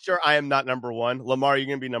gonna make sure I am not number 1. Lamar, you're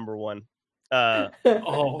gonna be number 1.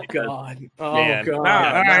 Oh God! Oh man. God! All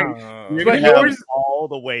right, you're gonna have all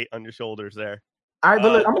the weight on your shoulders there. All right,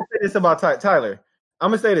 but look, I'm gonna say this about Tyler. I'm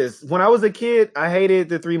gonna say this. When I was a kid, I hated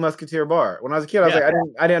the Three Musketeer bar. When I was a kid, I was like,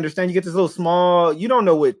 I didn't understand. You get this little small, you don't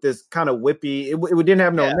know what this kind of whippy. It didn't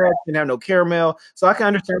have no nuts, didn't have no caramel. So I can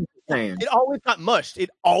understand what you're saying. It always got mushed. It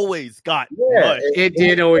always got mushed. It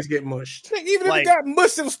did always get mushed. Even if it got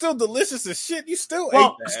mushed, it was still delicious as shit. You still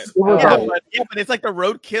ate that. But it's like the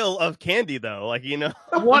roadkill of candy, though. Like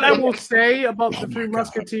What I will say about the Three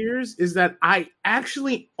Musketeers is that I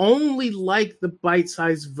actually only like the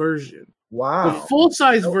bite-sized version. Wow. The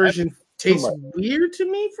full-size version tastes weird to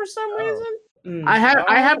me for some reason. I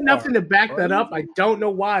have nothing to back that up. I don't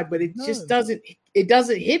know why, but it just doesn't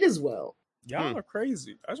hit as well. Y'all are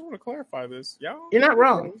crazy. I just want to clarify this. You're not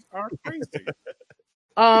wrong. Are crazy.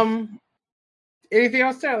 Anything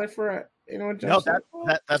else, Tyler? For anyone? No,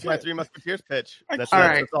 that's my Three Musketeers pitch. That's all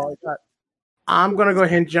right. That's all I got. I'm gonna go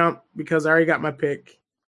ahead and jump because I already got my pick.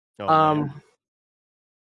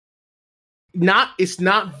 It's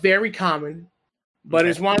not very common, but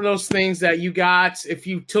it's one of those things that you got. If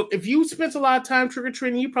you spent a lot of time trick or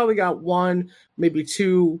treating, you probably got 1, maybe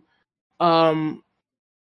 2.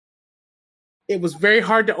 It was very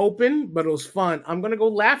hard to open, but it was fun. I'm gonna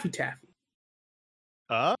go Laffy Taffy.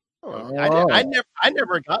 I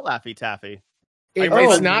never got Laffy Taffy.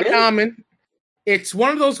 It's not common. It's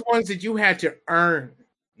one of those ones that you had to earn.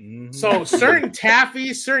 Mm-hmm. So certain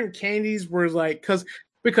taffies, certain candies were like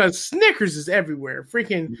because Snickers is everywhere,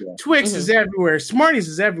 freaking Twix is everywhere, Smarties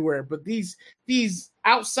is everywhere, but these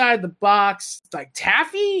outside the box like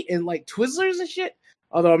taffy and like Twizzlers and shit.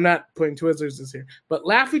 Although I'm not putting Twizzlers in here, but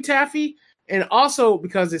Laffy Taffy, and also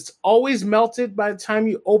because it's always melted by the time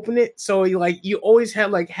you open it, so you always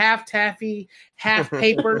had like half taffy, half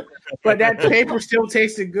paper, but that paper still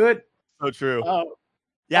tasted good. So true.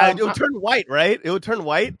 It would turn white, right? It would turn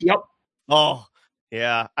white. Yep. Oh.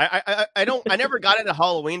 Yeah, I never got into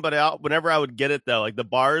Halloween, but whenever I would get it though, like the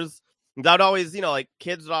bars, that would always, like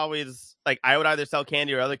kids would always like I would either sell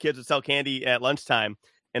candy or other kids would sell candy at lunchtime,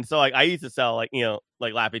 and so like I used to sell like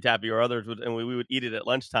like Laffy Taffy or others would, and we would eat it at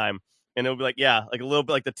lunchtime. and it'll be like, yeah, like a little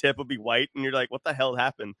bit like the tip would be white, and you're like, what the hell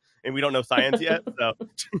happened? And we don't know science yet, so.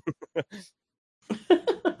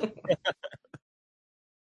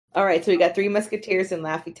 All right, so we got Three Musketeers and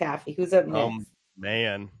Laffy Taffy. Who's up next?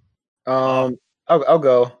 Man. I'll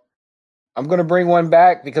go. I'm gonna bring one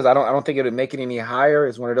back because I don't think it would make it any higher.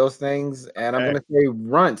 It's one of those things, and I'm gonna say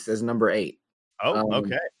Runts as number 8. Oh,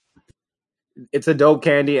 okay. It's a dope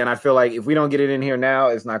candy, and I feel like if we don't get it in here now,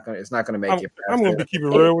 it's not gonna make it. I'm gonna be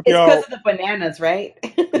keeping it real with y'all. It's because of the bananas, right?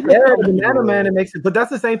 Yeah, the banana man, it makes it. But that's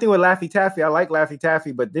the same thing with Laffy Taffy. I like Laffy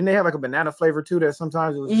Taffy, but didn't they have like a banana flavor too? That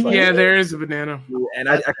sometimes it was just like, yeah, there is a banana, and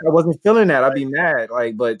I wasn't feeling that. I'd be mad,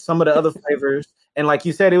 like, but some of the other flavors, and like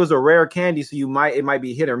you said, it was a rare candy, so it might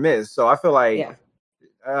be hit or miss. So I feel like,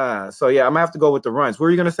 I'm gonna have to go with the Runts. What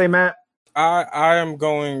were you gonna say, Matt? I am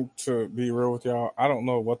going to be real with y'all. I don't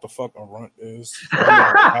know what the fuck a runt is.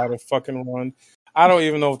 I had a fucking run. I don't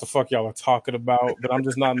even know what the fuck y'all are talking about, but I'm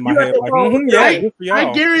just not in my head like, good for y'all.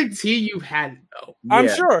 I guarantee you had it though. I'm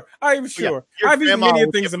sure. I'm sure. I've eaten many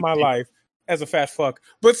things in my life as a fat fuck,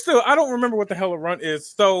 but still, I don't remember what the hell a runt is.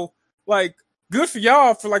 So, like, good for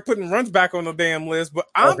y'all for like putting runts back on the damn list. But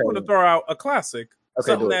I'm going to throw out a classic,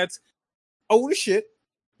 something that's old as shit,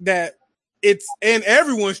 that it's in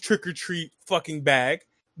everyone's trick or treat fucking bag,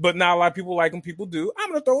 but not a lot of people like them. People do. I'm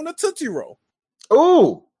going to throw in a Tootsie Roll.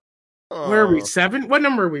 Ooh. Where are we? 7? What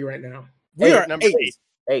number are we right now? We are number 8.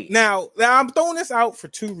 8. Now I'm throwing this out for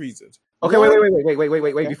 2 reasons. Okay,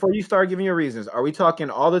 wait. Before you start giving your reasons, are we talking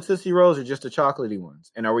all the Tootsie Rolls or just the chocolatey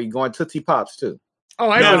ones? And are we going Tootsie Pops too? Oh,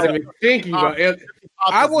 I wasn't even thinking about it.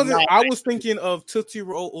 I was thinking of Tootsie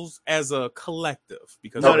Rolls as a collective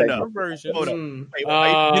because of the version. I'm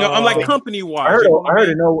like company wise. I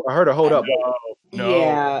heard a hold up. No.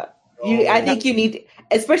 Yeah. I think you need,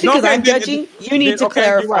 especially because I'm judging, you need to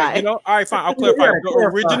clarify. Right. All right, fine. I'll clarify.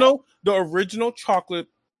 The original chocolate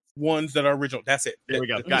ones that are original. That's it. There we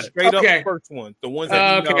go. Got it. Straight up the first one. The ones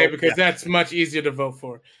that because that's much easier to vote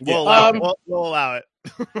for. We'll allow it.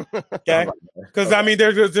 Okay. Because I mean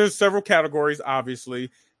there's several categories, obviously,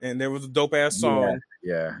 and there was a dope ass song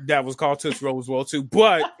that was called Tootsie Roll as well too.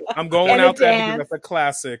 But I'm going out there because that's a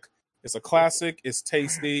classic. It's a classic. It's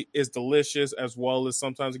tasty. It's delicious, as well as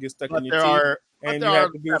sometimes it gets stuck in your teeth. And you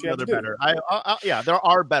have to do what you have to do. Better. There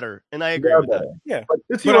are better, and I agree with that. Yeah, but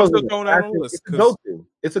I'm still going out on the list.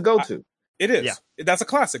 It's a go-to. It is. Yeah. That's a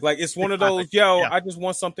classic. Like, it's one of those, I just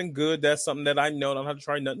want something good. That's something that I know. I don't have to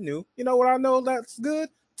try nothing new. You know what I know that's good?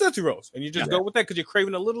 Tootsie Rolls. And you just go with that because you're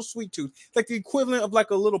craving a little sweet tooth. It's like the equivalent of like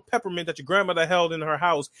a little peppermint that your grandmother held in her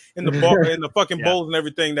house in the bar, in the fucking bowls and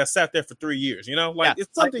everything that sat there for 3 years. You know? Like,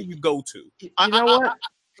 it's something you go to. You know what?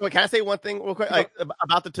 Wait, can I say one thing real quick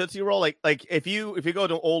about the Tootsie Roll? Like if you go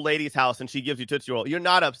to an old lady's house and she gives you Tootsie Roll, you're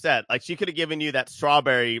not upset. Like, she could have given you that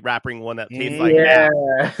strawberry wrapping one that tastes like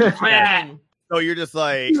that. So you're just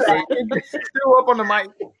like still up on the mic.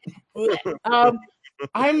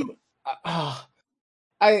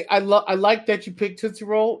 I like that you picked Tootsie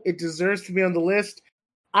Roll. It deserves to be on the list.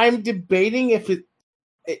 I'm debating if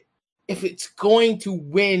it's going to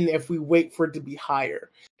win if we wait for it to be higher.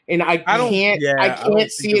 And I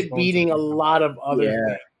can't see it beating a lot of other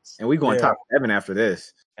things. And we're going top 7 after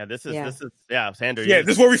this. And this is Sandra. Yeah,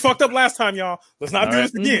 this is where we fucked up last time, y'all. Let's not do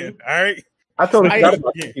this again. All right. I'm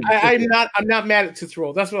not mad at Tootsie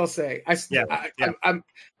Roll. That's what I'll say. I'm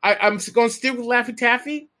going to stick with Laffy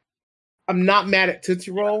Taffy. I'm not mad at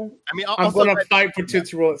Tootsie Roll. I mean, I'm going to fight for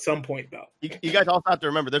Tootsie Roll at some point, though. You guys also have to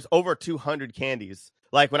remember, there's over 200 candies.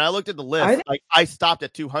 Like, when I looked at the list, I stopped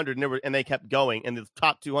at 200, and they kept going. And the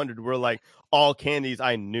top 200 were like all candies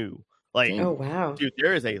I knew. Like, oh wow, dude,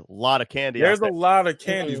 there is a lot of candy. There's a lot of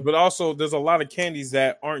candies, but also there's a lot of candies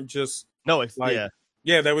that aren't just that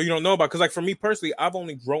you don't know about. Because like for me personally, I've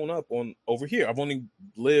only grown up over here. I've only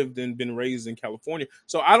lived and been raised in California,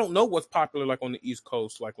 so I don't know what's popular like on the East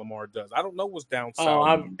Coast, like Lamar does. I don't know what's down south.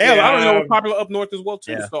 I don't know what's popular up north as well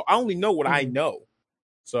too. Yeah. So I only know what I know.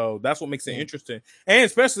 So that's what makes it interesting. And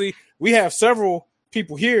especially we have several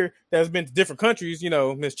people here that has been to different countries. You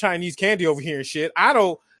know, Miss Chinese candy over here and shit.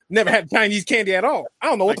 Never had Chinese candy at all. I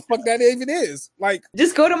don't know what the fuck that even is. Like,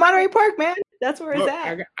 just go to Monterey Park, man. That's where it's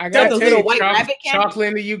at. I got those little white rabbit candy. Chocolate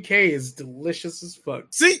in the UK is delicious as fuck.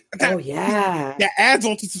 See? That adds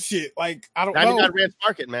on to some shit. Like, I don't know. 99 Ranch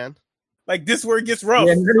Market, man. Like, this is where it gets rough.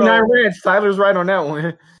 Yeah, 99 Ranch. Tyler's right on that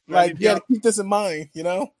one. Like, you gotta keep this in mind, you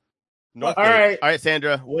know? All right,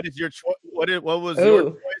 Sandra. What is your choice? What was your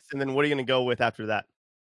choice? And then what are you going to go with after that?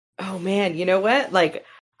 Oh, man. You know what? Like,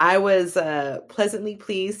 I was pleasantly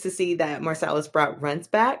pleased to see that Marsalis brought Runts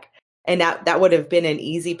back. And that would have been an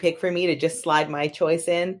easy pick for me to just slide my choice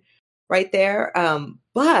in right there.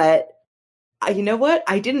 But you know what?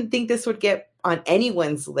 I didn't think this would get on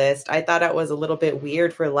anyone's list. I thought it was a little bit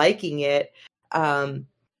weird for liking it. And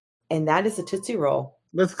that is a Tootsie Roll.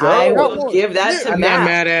 Let's go. I will give that to I'm Matt. not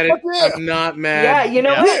mad at it. Yeah. I'm not mad. Yeah, you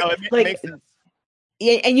know what? No, it like, makes sense.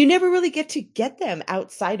 Yeah, and you never really get to get them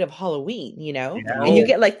outside of Halloween, you know? Yeah. And you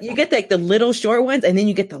get like the little short ones and then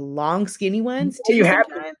you get the long skinny ones too. You have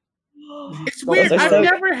sometimes. It's Those weird. are I've so-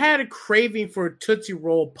 never had a craving for a Tootsie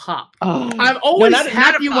Roll Pop. Oh. I'm always not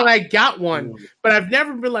happy a when I got one, but I've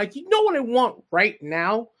never been like, you know what I want right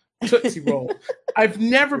now? Tootsie Roll. I've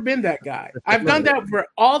never been that guy. I've done that for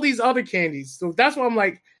all these other candies. So that's why I'm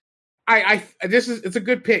like, it's a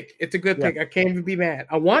good pick. It's a good pick. I can't even be mad.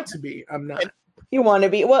 I want to be. I'm not. You want to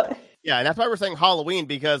be well? Yeah, and that's why we're saying Halloween,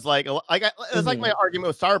 because it's like my argument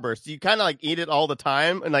with Starburst. You kind of like eat it all the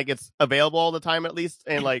time, and like it's available all the time at least.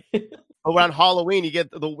 And like around Halloween, you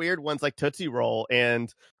get the weird ones like Tootsie Roll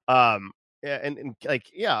and double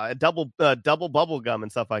bubble gum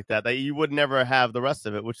and stuff like that you would never have the rest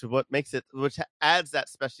of it, which is what makes it, which adds that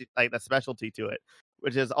specialty to it.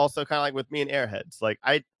 Which is also kind of like with me and Airheads. Like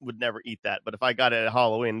I would never eat that, but if I got it at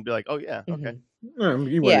Halloween, I'd be like, oh yeah, okay,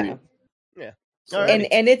 Yeah.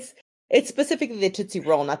 And it's specifically the Tootsie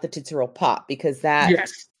Roll, not the Tootsie Roll Pop, because that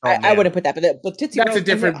I wouldn't put that, but Tootsie That's Roll, a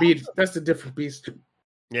different beast. That's a different beast.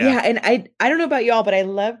 Yeah, and I don't know about y'all, but I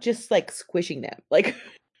love just like squishing them, like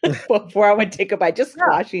before I would take a bite, just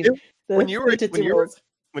squashing. When you were a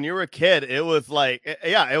kid, it was like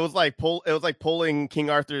pulling King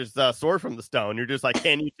Arthur's sword from the stone. You're just like,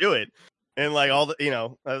 can you do it? And like all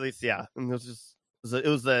the, at least, yeah. And it was just, it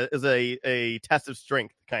was a test of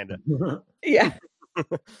strength, kind of. Yeah.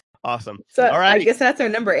 Awesome. So all right, I guess that's our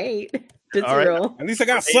number 8. Tootsie Roll. At least I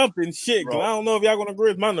got something. Shit, because I don't know if y'all gonna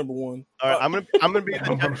agree with my number 1. All right, I'm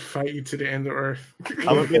gonna fight you to the end of earth.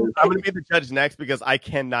 I'm gonna be the judge next, because I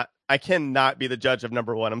cannot be the judge of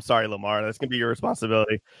number 1. I'm sorry, Lamar. That's gonna be your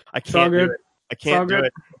responsibility. I can't do it. I can't do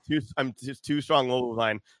it. I'm just too strong of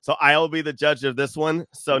line. So I'll be the judge of this one.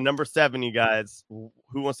 So number 7, you guys. Who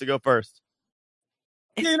wants to go first?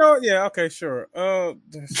 You know, yeah, okay, sure.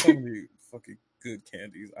 There's so many fucking good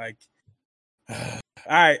candies. All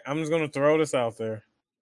right, I'm just gonna throw this out there.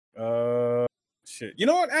 Shit. You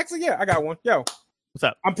know what? Actually, yeah, I got one. Yo, what's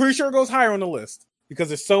up? I'm pretty sure it goes higher on the list because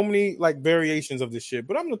there's so many like variations of this shit.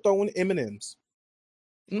 But I'm gonna throw in M&M's.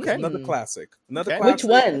 Okay, another classic. Classic. Which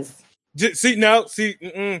ones? See,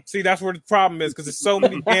 that's where the problem is, because there's so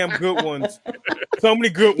many damn good ones. So many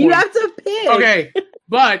good ones. You have to pick. Okay,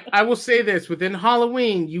 but I will say this: within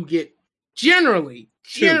Halloween, you get generally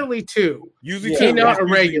 2. Usually peanut or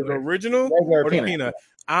regular. The original or the peanut.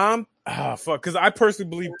 Fuck, because I personally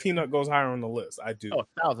believe peanut goes higher on the list. I do.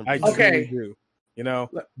 1,000%. I really do. You know,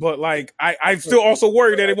 but like I'm still also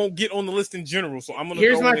worried that it won't get on the list in general. So I'm gonna.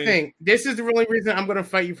 Here's my thing. This is the only reason I'm gonna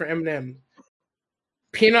fight you for M&M.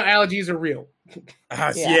 Peanut allergies are real.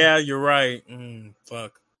 Yeah, you're right.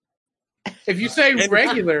 Fuck. If you say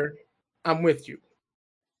regular, I'm with you.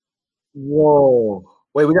 Whoa!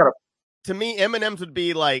 Wait, we gotta. To me, M&M's would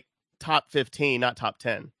be like top 15, not top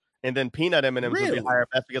 10. And then peanut M&M's would be higher.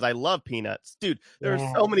 That's because I love peanuts, dude. There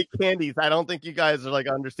are so many candies. I don't think you guys are like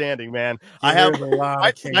understanding, man. I have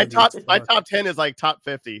my top 10 is like top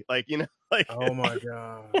 50. Like, like. Oh my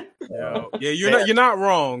god. Yeah, you're not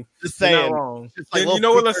wrong. Just saying. You're not wrong. Like, you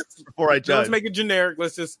know what? Before I judge, let's make it generic.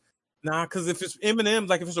 Let's just because if it's M&M's,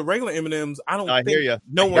 like if it's a regular M&M's, I don't think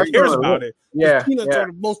no one cares about it. Yeah, peanuts are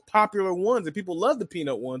the most popular ones, and people love the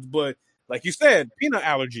peanut ones. But like you said, peanut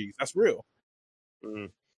allergies, that's real. I'm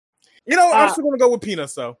still gonna go with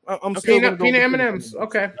peanuts though. I'm still peanut M&Ms.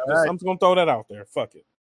 Okay, I'm just gonna throw that out there. Fuck it.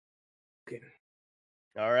 Okay.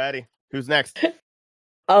 All righty. Who's next?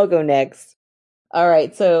 I'll go next. All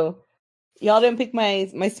right, so y'all didn't pick my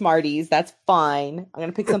Smarties. That's fine. I'm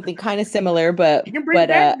gonna pick something kind of similar, but you can bring it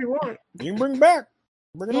back if you want. You can bring it back.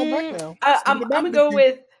 Bring it on back now. I'm gonna go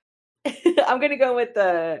with. I'm gonna go with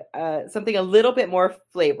something a little bit more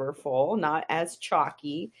flavorful, not as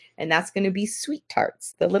chalky, and that's gonna be Sweet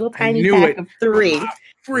Tarts, the little tiny pack of 3. I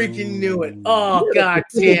freaking knew it! Oh god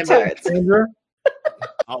damn it!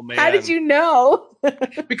 Oh man! How did you know?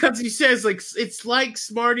 Because he says like it's like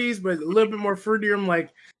Smarties, but a little bit more fruitier. I'm like,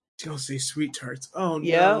 don't say Sweet Tarts. Oh no!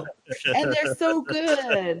 Yep. And they're so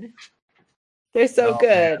good. They're so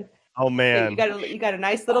good. Man. Oh man! You got a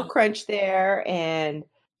nice little crunch there, and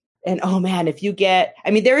oh man, if you get,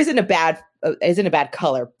 I mean, there isn't a bad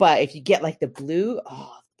color, but if you get like the blue, the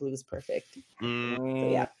blue is perfect. So,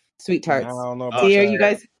 yeah, Sweet Tarts. I don't know about you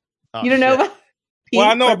guys. You don't know about. Well,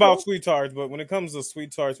 I know about Sweet Tarts, but when it comes to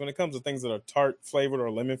Sweet Tarts, when it comes to things that are tart flavored or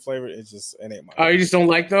lemon flavored, it ain't my. Oh, you just don't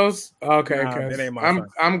like those? Okay, it ain't my.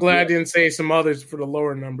 I'm glad I didn't say some others for the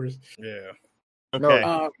lower numbers. Yeah. Okay.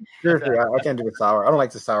 No, seriously, I can't do the sour. I don't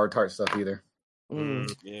like the sour tart stuff either.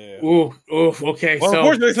 Yeah. Ooh, okay. Well, so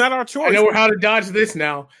unfortunately, it's not our choice. I know how to dodge this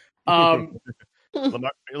now. Lamar,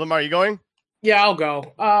 you going? Yeah, I'll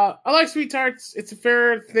go. I like sweet tarts. It's a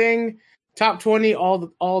fair thing. Top 20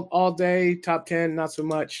 all day. Top 10, not so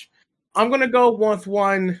much. I'm gonna go with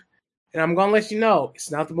one, and I'm gonna let you know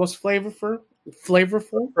it's not the most flavorful. It's not the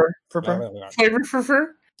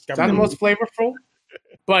most flavorful,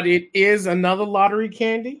 but it is another lottery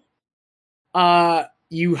candy.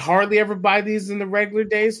 You hardly ever buy these in the regular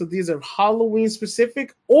days, so these are Halloween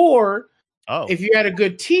specific. Or if you had a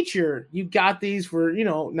good teacher, you got these for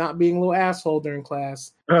not being a little asshole during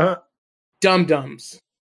class. Dum Dums.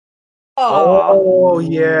 Oh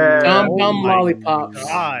yeah, Dum Dum lollipops.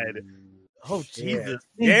 God. Oh Jesus.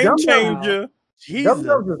 Game changer. Jesus. Dum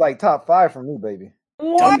Dums is like top 5 for me, baby.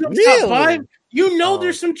 Dum Dums top 5.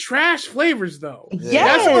 There's some trash flavors though. Yes.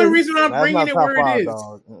 That's the only reason I'm bringing it where it is.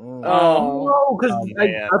 No, because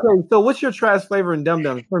okay. So what's your trash flavor in Dum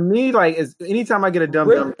Dums? For me, like, is anytime I get a Dum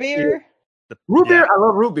Dum, root beer. Root beer. I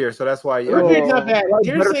love root beer, so that's why. Root beer's not bad.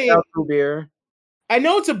 Here's root beer. I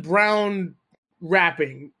know it's a brown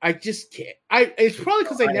wrapping. I just can't. It's probably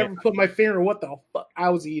because I never put my finger in what the fuck I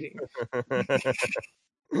was eating.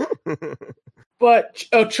 But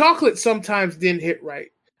chocolate sometimes didn't hit right.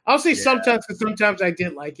 I'll say sometimes because sometimes I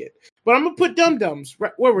did like it. But I'm gonna put Dum Dums.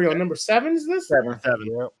 Where were we on? Number 7 is this? 7.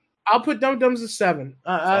 Yep. I'll put Dum Dums as 7.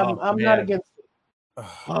 I'm not against it.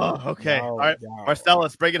 Okay. All right,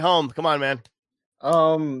 Marcellus, break it home. Come on, man.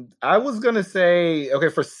 I was gonna say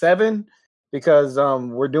for 7 because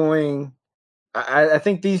we're doing. I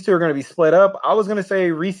think these two are gonna be split up. I was gonna say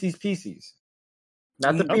Reese's Pieces,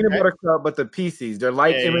 not the peanut butter cup, but the Pieces. They're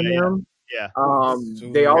like M&M. Yeah.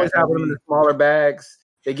 They always have them in the smaller bags.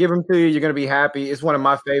 They give them to you. You're gonna be happy. It's one of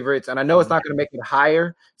my favorites, and I know it's not gonna make it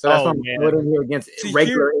higher, so that's why I'm putting here against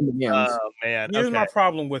regular M&Ms. Oh man. Here's my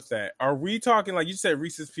problem with that. Are we talking like you said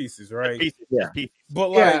Reese's Pieces, right? Pieces, Pieces.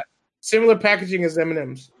 But like similar packaging as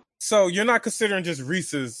M&Ms. So you're not considering just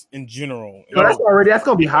Reese's in general. No, that's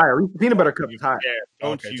gonna be higher. Reese's peanut butter cup is higher.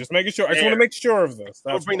 Okay, just making sure. I just want to make sure of this.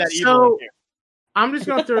 Don't bring that evil in here. I'm just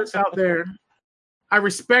gonna throw this out there. I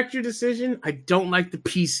respect your decision. I don't like the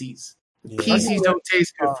Pieces. Pieces don't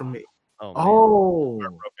taste good for me.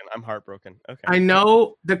 I'm heartbroken. Okay. I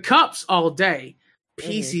know the cups all day.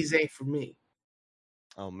 Pieces ain't for me.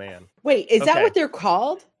 Oh man. Wait, is that what they're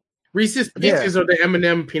called? Reese's Pieces are the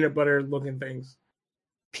M&M peanut butter looking things.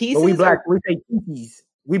 Pieces? But we black. We say pieces.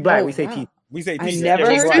 We black. We say pieces. We say pieces. I never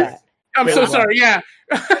heard that. I'm so sorry. Yeah.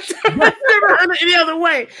 I've never heard it any other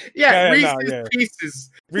way. Reese's Pieces.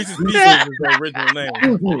 Reese's Pieces is the original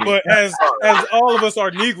name. But as all of us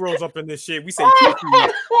are Negroes up in this shit, we say pieces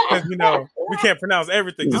because we can't pronounce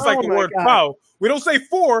everything. Just like the word foul. We don't say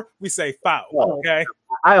four, we say foul. Okay.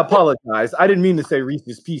 I apologize. I didn't mean to say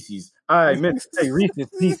Reese's Pieces. I meant to say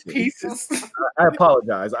Reese's Pieces. I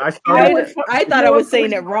apologize. I thought I was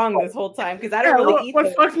saying it wrong this whole time because I don't really eat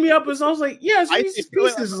what fucked me up is I was like, it's Reese's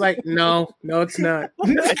Pieces. It's like, no, it's not.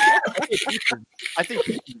 I think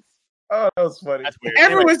Pieces. Oh, that was funny.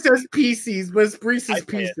 Everyone says Pieces, but it's Reese's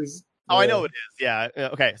Pieces. Oh, I know it is. Yeah.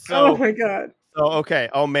 Okay. So. Oh my god. So okay.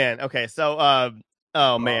 Oh man. Okay. So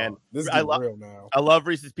oh man. This is real now. I love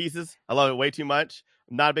Reese's Pieces. I love it way too much.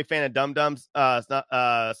 I'm not a big fan of Dum Dums. It's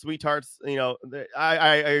not Sweet Tarts.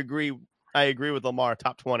 I agree. I agree with Lamar.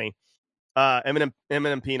 Top 20.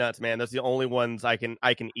 M&M peanuts, man. Those are the only ones I can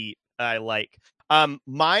eat. I like.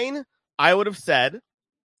 Mine. I would have said,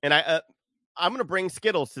 and I'm gonna bring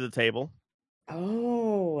Skittles to the table.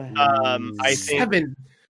 Oh. I think 7.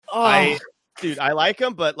 I like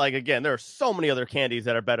them, but like again, there are so many other candies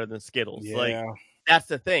that are better than Skittles. Yeah. Like that's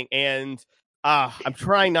the thing, and I'm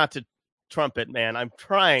trying not to trumpet, man. I'm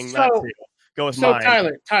trying not to go with mine.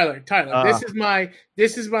 Tyler.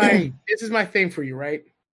 This is my thing for you, right?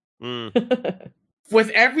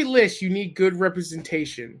 With every list, you need good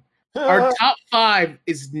representation. Our top 5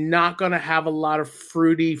 is not going to have a lot of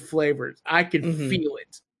fruity flavors. I can feel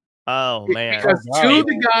it. Oh man! Because two of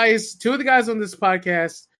the guys on this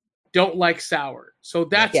podcast don't like sour, so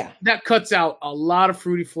that cuts out a lot of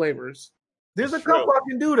fruity flavors. There's a couple I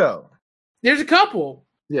can do though. There's a couple.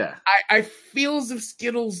 Yeah, I feel as if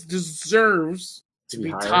Skittles deserves to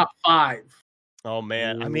be top 5. Oh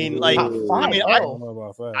man, I mean, like, top 5. I mean, I don't know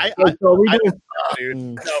about that.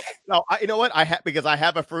 Dude. No, you know what? Because I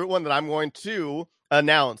have a fruit one that I'm going to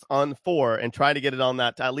announce on 4 and try to get it on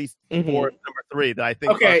that to at least 4 number 3 that I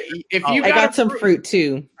think. Okay, if you I got some fruit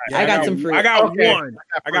too. Yeah, I got some fruit. I got one.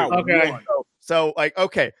 I got one. So like,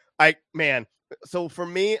 okay, so for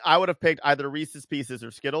me, I would have picked either Reese's Pieces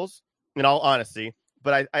or Skittles. In all honesty,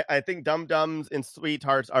 but I think Dum Dums and Sweet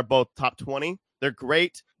Tarts are both top 20. They're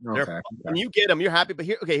great. When you get them, you're happy. But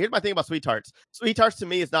here's my thing about Sweet Tarts. Sweet Tarts to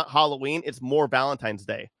me is not Halloween. It's more Valentine's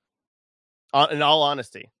Day. In all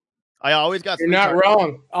honesty, I always got. You're not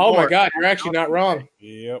wrong. Oh my God, you're actually not wrong.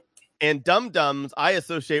 Yep. And Dum Dums, I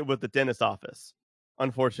associate with the dentist office.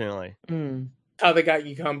 Unfortunately, how they got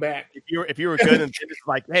you come back. If you were good and it's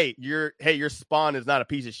like, hey, your spawn is not a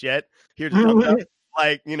piece of shit. Here's a Dum Dum.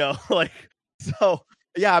 Like, like so.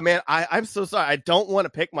 Yeah, man. I'm so sorry. I don't want to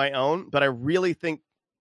pick my own, but I really think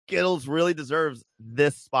Skittles really deserves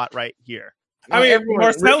this spot right here. I mean,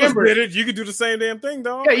 Marcellus did it. You could do the same damn thing,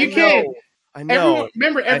 though. Yeah, you can. I know.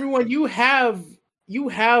 Everyone, you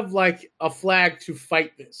have like a flag to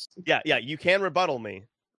fight this. Yeah, you can rebuttal me.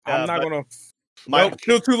 I'm not gonna.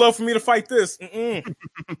 Still too low for me to fight this. Okay.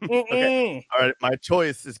 All right, my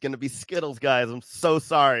choice is gonna be Skittles, guys. I'm so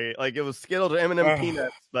sorry. Like it was Skittles or M&M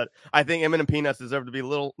Peanuts, but I think M&M Peanuts deserve to be a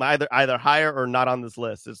little either higher or not on this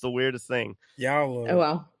list. It's the weirdest thing. Y'all. Oh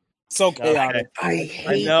wow. So chaotic. I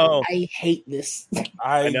hate this.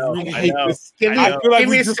 I know. Hate this. I feel like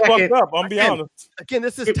we just fucked up. I'm be honest. Again,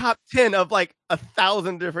 this is top 10 of like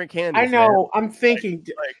 1,000 different candies. I know. Man. I'm thinking,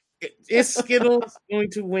 is Skittles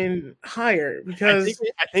going to win higher? Because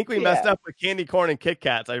I think we messed up with candy corn and Kit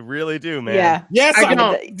Kats. I really do, man. Yeah. Yes, I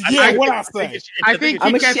know. Yeah, what I say. I think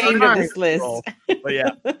I'm ashamed of this list. But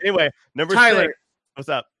yeah. Anyway, number Tyler. 6. What's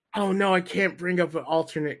up? Oh no, I can't bring up an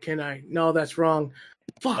alternate, can I? No, that's wrong.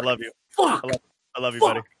 Fuck. I love you. Fuck. I love you,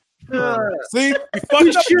 buddy. See, we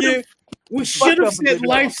fucked up again. We should have said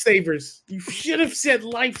lifesavers. You should have said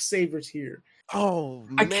lifesavers here. Oh,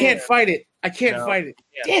 man. I can't fight it. Fight it.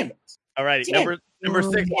 Yeah. Damn it. All right. Number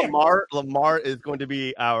 6, Lamar. Lamar is going to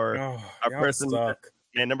be our person.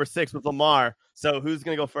 And number 6 was Lamar. So who's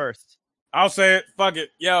going to go first? I'll say it. Fuck it.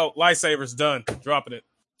 Yo, lifesavers done. Dropping it.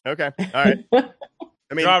 Okay. All right.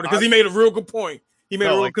 I mean, because he made a real good point. He made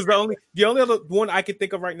because the only other one I can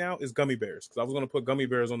think of right now is gummy bears. Because I was going to put gummy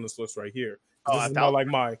bears on this list right here. This is not like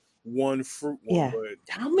my one fruit one. Yeah. But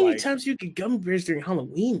how many times you get gummy bears during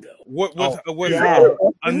Halloween though?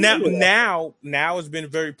 Now it's been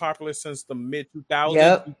very popular since the mid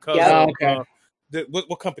 2000s because of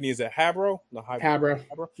what company is it? Habro? No, Habro.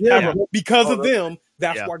 Yeah. Because of them,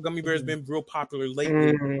 that's why gummy bears been real popular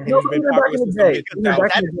lately. Back in the day,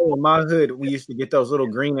 in my hood, we used to get those little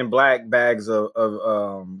green and black bags of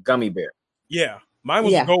gummy bear. Yeah, mine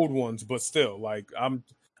was the gold ones, but still, like I'm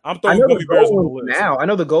throwing gummy bears on the list now. I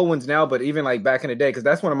know the gold ones now, but even like back in the day, because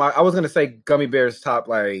that's one of my. I was gonna say gummy bears top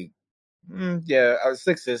like,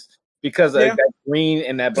 6s. Because of that green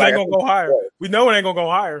and that black. It ain't gonna go higher. We know it ain't gonna go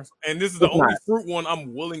higher. And this is the only fruit one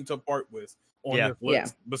I'm willing to part with on this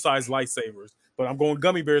list, besides lifesavers. But I'm going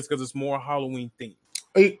gummy bears because it's more Halloween themed.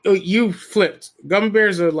 You flipped. Gummy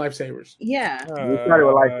bears are lifesavers. Yeah. We started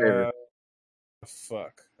with lifesavers.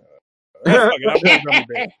 Fuck. I'm going gummy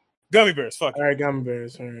bears. Gummy bears. Fuck. All right, gummy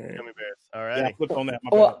bears. All right. Gummy bears. All right. Yeah, I flipped on that.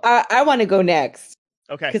 Well, I want to go next.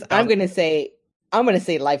 Okay. Because I'm gonna say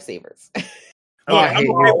lifesavers.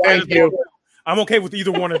 I'm okay with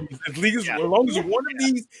either one of these. As long as one of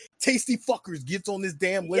these tasty fuckers gets on this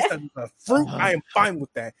damn list as a fruit, I am fine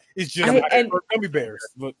with that. It's just gummy bears.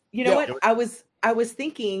 But you know what? I was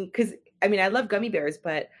thinking, because I mean I love gummy bears,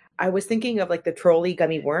 but I was thinking of like the trolley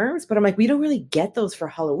gummy worms, but I'm like, we don't really get those for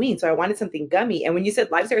Halloween. So I wanted something gummy. And when you said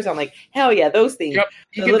lifesavers, I'm like, hell yeah, those things. Yep.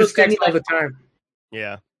 You get the sticks all the time.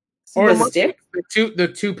 Yeah. Or the stick? The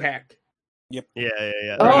 2-pack. Yep.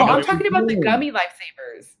 Yeah. Oh, I'm talking about the gummy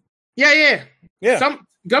lifesavers. Yeah. Some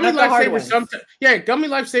gummy lifesavers sometimes. Yeah, gummy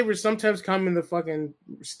lifesavers sometimes come in the fucking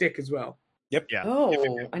stick as well. Yep. Yeah.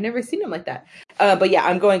 Oh, I never seen them like that. But yeah,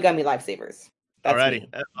 I'm going gummy lifesavers.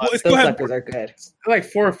 Alrighty. Those suckers are good. Like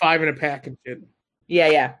 4 or 5 in a pack and shit.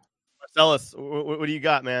 Yeah. Marcellus, what do you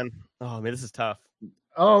got, man? Oh man, this is tough.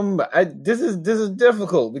 This is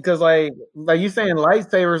difficult because like you saying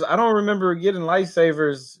lifesavers, I don't remember getting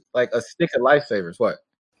lifesavers like a stick of lifesavers. What,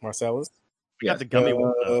 Marcellus? We got the gummy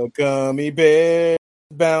one. Gummy bear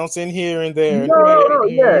bouncing here and there. No,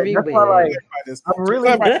 yeah. That's why, like, I'm really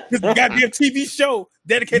this goddamn TV show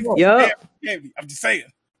dedicated to candy. I'm just saying.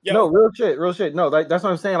 Yo. No, real shit. No, that's what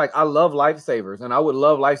I'm saying. Like, I love lifesavers, and I would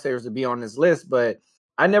love lifesavers to be on this list, but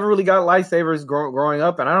I never really got lifesavers growing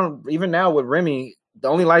up, and I don't even now with Remy. The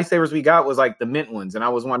only lifesavers we got was like the mint ones, and I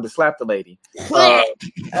was wanting to slap the lady. I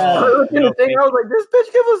was like, "This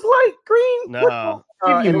bitch give us light green." No,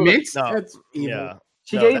 give you mint. No. That's evil. Yeah,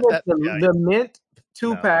 she gave us the mint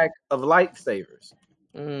 2-pack of lifesavers.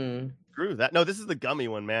 Screw that. No, this is the gummy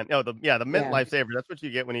one, man. No, the mint lifesaver. That's what you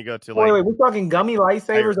get when you go to like. Wait, we're talking gummy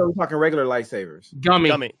lifesavers, or are we talking regular lifesavers? Gummy.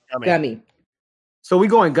 So we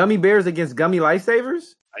going gummy bears against gummy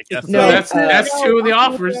lifesavers? I guess No, so. that's two of the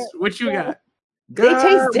offers. What you got? They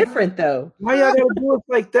taste different though. Why y'all gotta do it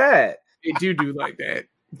like that? They do like that.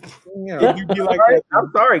 Yeah. You be like Right? that.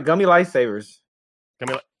 I'm sorry, gummy lifesavers.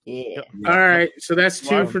 Yeah. All right, so that's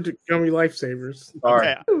two for the gummy lifesavers.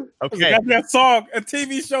 Sorry. Okay. Got that song, a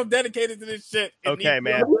TV show dedicated to this shit. Okay,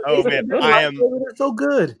 man. Oh man, I am so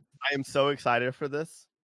good. I am so excited for this.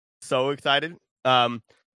 So excited. I'm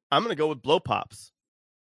gonna go with blow pops.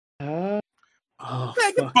 Oh, Man,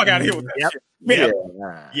 get the fuck out of here with that Yep. shit. Man,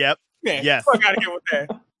 Yep. man, Yes. fuck out of here with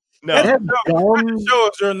that. No. That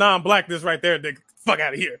shows your non-blackness right there. Nigga. Fuck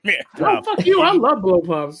out of here, man. Oh, fuck you! I love blow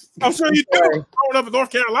pops. I'm sure you do. Growing up in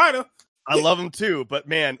North Carolina, I love them too, but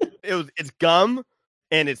man, it's gum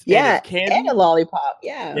and it's candy and a lollipop.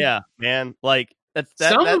 Yeah. Yeah, man. Like that's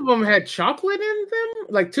Some of them had chocolate in them,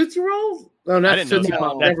 like Tootsie Rolls. Oh, I that's didn't know Tootsie that.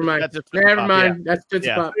 Pop. That's- Never mind. that's just Tootsie Never Pop, mind. That's Tootsie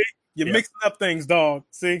Yeah. Pop. you're Yeah. mixing up things, dog.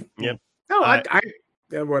 See? Yep. No, I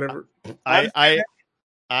yeah, whatever. I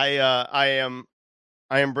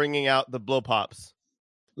am bringing out the blow pops.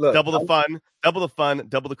 Look, Double the fun,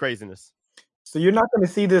 double the craziness. so you're not going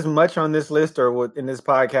to see this much on this list or in this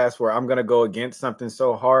podcast where I'm going to go against something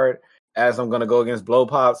so hard as I'm going to go against blow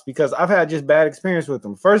pops because I've had just bad experience with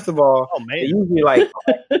them. First of all, Oh man. they usually like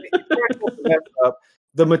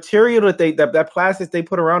the material that plastic they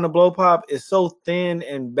put around the blow pop is so thin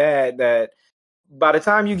and bad that by the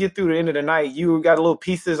time you get through the end of the night, you got a little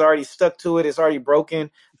pieces already stuck to it. It's already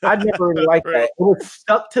broken. I never really liked that. It was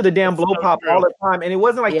stuck to the damn blow pop all the time, and it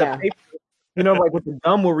wasn't like the paper. You know, like with the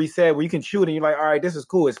gum where we said where you can chew it and you're like, all right, this is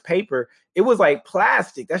cool. It's paper. It was like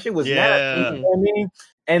plastic. That shit was nasty. You know what I mean?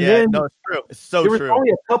 And then no, it's true. It's so there was true. only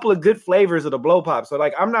a couple of good flavors of the blow pop. So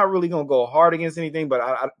like, I'm not really gonna go hard against anything, but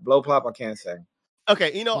I blow pop, I can't say.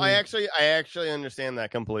 Okay, you know, I actually understand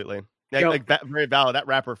that completely. Like that, very valid. That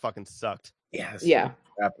rapper fucking sucked. Yes. Yeah.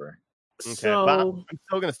 Rapper. Okay, So but I'm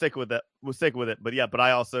still gonna stick with it. We'll stick with it. But yeah, but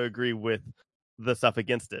I also agree with the stuff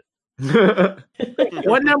against it.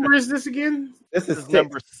 what number is this again? This This is is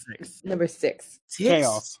number 6. Number 6.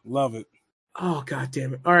 Chaos. Love it. Oh god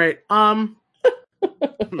damn it! All right, I'm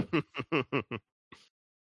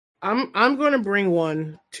going to bring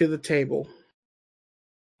one to the table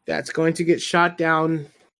that's going to get shot down,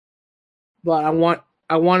 but I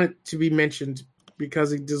want it to be mentioned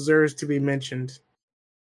because it deserves to be mentioned.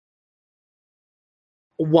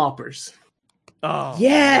 Whoppers. Oh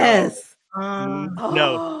Yes.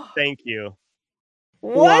 no, thank you.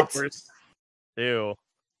 What? Whoppers. Ew.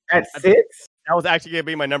 at 6. That was actually gonna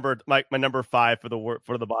be my number 5 for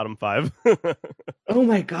the bottom 5. Oh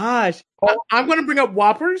my gosh. I'm going to bring up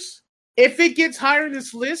Whoppers. If it gets higher in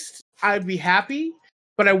this list, I'd be happy.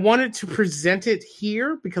 But I wanted to present it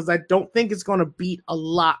here because I don't think it's going to beat a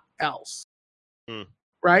lot else.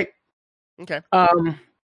 Right? Okay.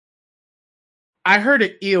 I heard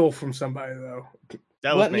an eel from somebody though.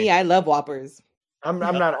 That was What me? I love Whoppers. I'm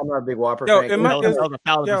not a big Whopper Yo, fan. it might- That was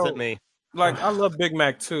 1,000% me. Like I love Big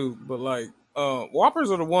Mac too, but like Whoppers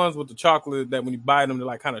are the ones with the chocolate that when you bite them, they're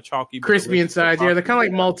like kind of chalky, but Crispy delicious. inside. Yeah, they're kind of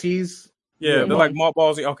like Maltese. Yeah, they're like malt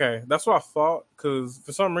ballsy. Okay, that's what I thought. Because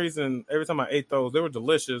for some reason, every time I ate those, they were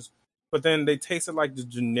delicious. But then they tasted like the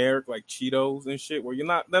generic like Cheetos and shit. Where they're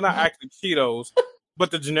not actually Cheetos, but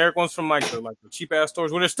the generic ones from like the cheap ass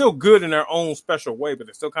stores, where they're still good in their own special way, but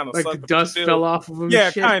they're still kind of Like the dust fell off of them. Yeah,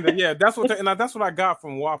 and shit. kind of. Yeah, that's what I got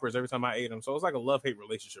from Whoppers every time I ate them. So it was like a love hate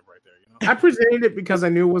relationship right there. You know, I presented it because I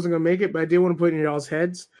knew it wasn't gonna make it, but I did want to put it in y'all's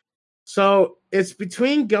heads. So it's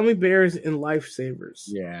between gummy bears and lifesavers.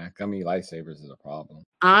 Yeah, gummy lifesavers is a problem.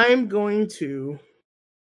 I'm going to.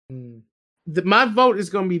 My vote is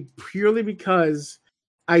going to be purely because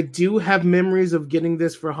I do have memories of getting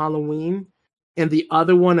this for Halloween, and the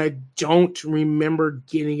other one I don't remember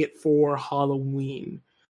getting it for Halloween.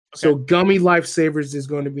 Okay. So gummy lifesavers is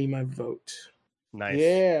going to be my vote. Nice.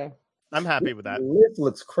 Yeah. I'm happy with that. The list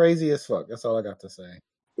looks crazy as fuck. That's all I got to say.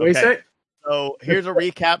 What do you say? So here's a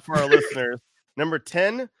recap for our listeners. Number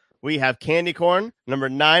 10, we have candy corn. Number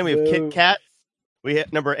 9, we have Kit Kat.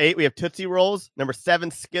 Number 8, we have Tootsie Rolls. Number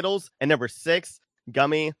 7, Skittles. And number 6,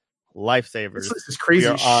 gummy lifesavers. This is crazy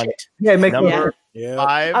shit. Yeah, make number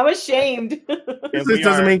 5. I'm ashamed. This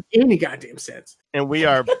doesn't make any goddamn sense. And we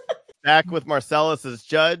are back with Marcellus as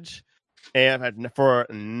judge, and for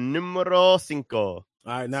numero 5. All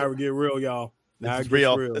right, now we get real, y'all. Now This is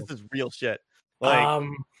real. This is real shit. Like,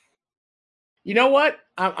 you know what?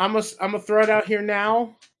 I'm gonna throw it out here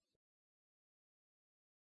now.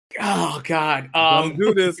 Oh God! Don't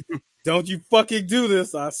do this. Don't you fucking do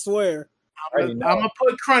this! I swear. I'm gonna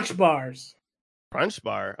put Crunch Bars. Crunch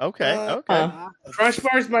Bar. Okay. Okay. Crunch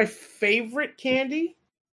Bar is my favorite candy.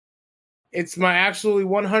 It's my absolutely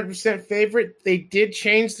 100% favorite. They did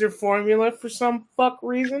change their formula for some fuck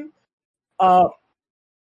reason. But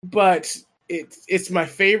it's my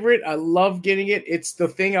favorite. I love getting it. It's the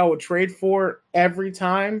thing I would trade for every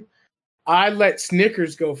time. I let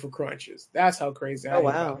Snickers go for Crunches. That's how crazy I am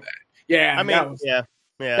about that. Yeah, I mean, yeah.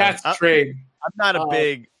 That's a trade. I'm not a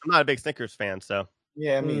big Snickers fan, so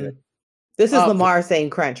yeah, I mean, this is Lamar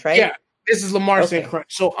saying Crunch, right? Yeah, this is Lamar saying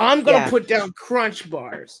Crunch. So I'm gonna put down Crunch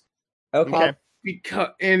bars. Okay. Because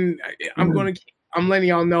I'm letting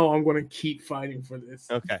y'all know I'm gonna keep fighting for this.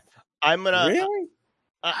 Okay, I'm gonna really.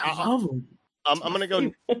 I love them. I'm gonna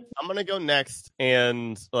go. I'm gonna go next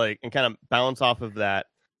and kind of bounce off of that,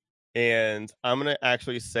 and I'm gonna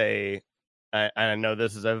actually say, I know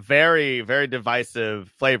this is a very, very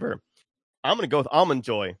divisive flavor. I'm gonna go with Almond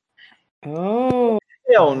Joy. Oh,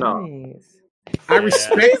 hell no! nice. I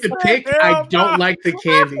respect the pick. I don't like the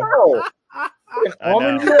candy.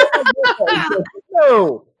 Almond Joy?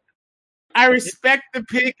 No. I respect the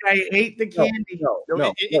pick. I hate the candy.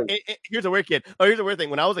 No. Here's a weird kid. Here's a weird thing.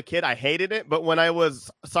 When I was a kid, I hated it, but when I was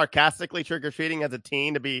sarcastically trick or treating as a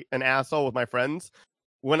teen to be an asshole with my friends,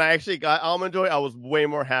 when I actually got Almond Joy, I was way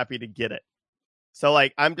more happy to get it. So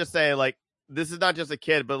I'm just saying this is not just a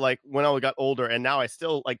kid, but when I got older, and now I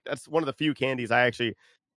still that's one of the few candies I actually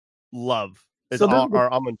love. Are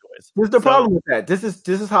Almond Joys. Here's the problem with that. This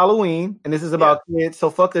is Halloween, and this is about kids. So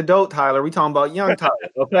fuck adult Tyler. We talking about young Tyler.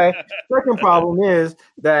 Okay. Second problem is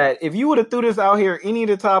that if you would have threw this out here any of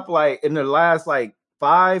the top in the last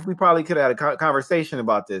 5, we probably could have had a conversation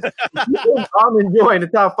about this. Almond Joy in the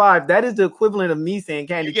top 5. That is the equivalent of me saying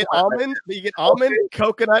candy. You get almond,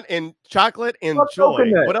 coconut, and chocolate, and joy.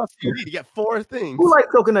 Coconut. What else do you need? You get 4 things. Who likes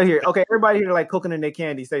coconut here? Okay, everybody here like coconut in their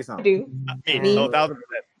candy. Say something. I do.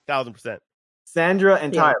 1,000%. Sandra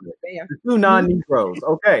and Tyler, the 2 non-Negroes.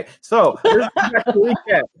 Okay, so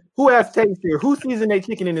recap. Who has taste here? Who seasoned their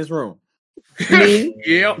chicken in this room? Me.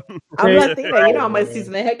 Yep. I'm not thinking that. You know I'm gonna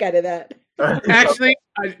season the heck out of that. Actually,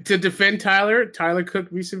 to defend Tyler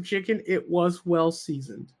cooked me some chicken. It was well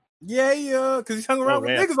seasoned. Yeah, because he's hung around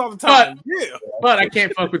with niggas all the time. But I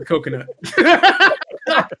can't fuck with coconut. All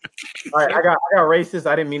right, I got racist.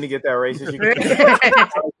 I didn't mean to get that racist.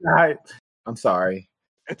 I'm sorry.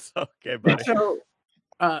 It's okay, buddy. So,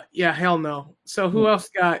 hell no. So who else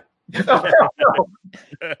got? Fuck.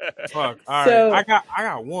 All right, I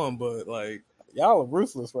got one, but y'all are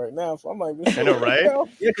ruthless right now, so I'm like, I know, right? Yeah,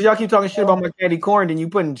 because y'all keep talking shit about my candy corn, and you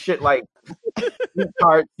putting shit like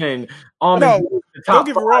tarts and almond. No, don't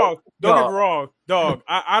get me wrong. Don't get me wrong, dog.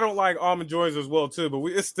 I don't like Almond Joys as well too, but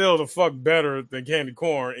it's still the fuck better than candy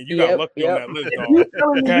corn, and you got lucky on that list,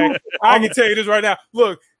 dog. Okay, I can tell you this right now.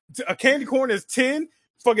 Look, a candy corn is 10.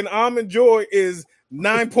 Fucking Almond Joy is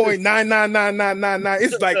 9.99999.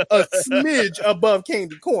 It's like a smidge above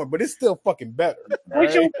candy corn, but it's still fucking better.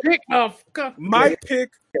 What's your pick? My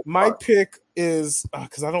pick is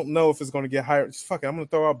because I don't know if it's going to get higher. Fuck it, I'm going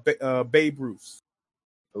to throw out Babe Ruth.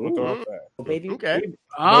 I'm going to throw out that. Baby. Okay.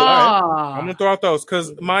 I'm going to throw out those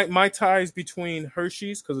because my tie is between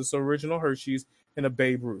Hershey's because it's original Hershey's and a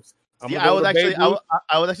Babe Ruth. I was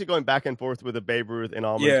actually going back and forth with a Babe Ruth and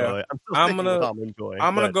Almond Joy. I'm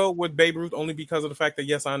gonna go with Babe Ruth only because of the fact that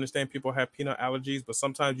yes, I understand people have peanut allergies, but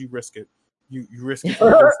sometimes you risk it. You risk it.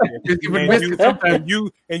 And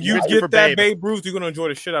you get that Babe Ruth, you're gonna enjoy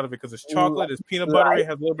the shit out of it because it's chocolate, it's peanut butter, it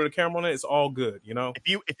has a little bit of caramel in it. It's all good, you know.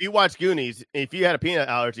 If you watch Goonies, if you had a peanut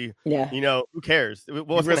allergy, who cares?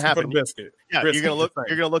 What's gonna happen? For the biscuit. Yeah, you're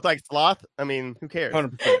gonna look like sloth. I mean, who cares?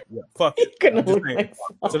 100%. Yeah, fuck it.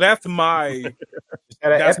 So that's my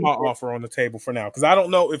offer on the table for now because I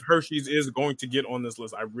don't know if Hershey's is going to get on this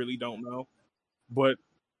list. I really don't know, but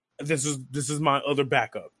this is my other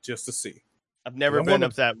backup just to see. I've never been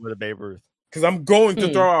upset with a Babe Ruth. Because I'm going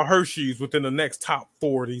to throw out Hershey's within the next top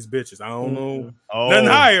 4 of these bitches. I don't know. Nothing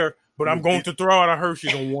higher, but I'm going to throw out a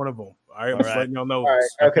Hershey's on one of them. All right? I'm just letting y'all know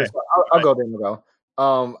this. Okay, so I'll go then.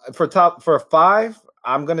 For 5,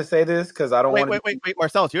 I'm going to say this because I don't want to... Wait,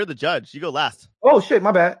 Marcellus, you're the judge. You go last. Oh, shit,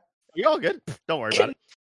 my bad. You're all good. Don't worry about it.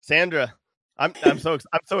 Sandra, I'm so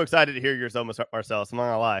excited to hear yours, Marcellus. I'm not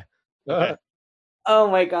going to lie. Okay.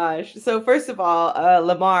 Oh my gosh. So first of all,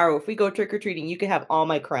 Lamar, if we go trick-or-treating, you can have all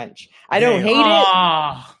my crunch. I don't hate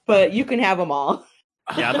it, but you can have them all.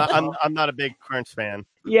 Yeah, I'm not a big crunch fan.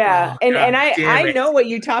 Yeah. And I know what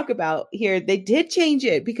you talk about here. They did change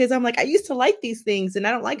it because I'm like, I used to like these things and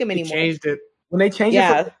I don't like them anymore. They changed it. When they changed it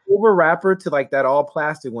from the silver wrapper to that all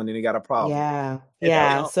plastic one, then they got a problem.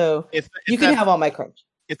 Yeah. So you can have all my crunch.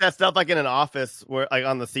 It's that stuff in an office where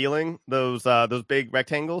on the ceiling, those big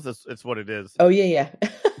rectangles. It's what it is. Oh yeah.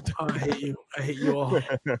 I hate you all.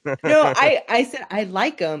 No, I said I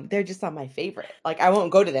like them. They're just not my favorite. Like I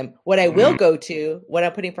won't go to them. What I will go to, what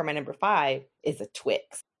I'm putting for my number 5 is a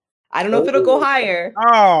Twix. I don't know if it'll go higher.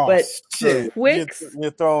 Oh, but shit. Twix,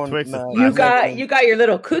 You're throwing Twix is you got your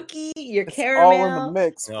little cookie, your caramel, all in the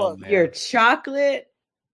mix. Your chocolate.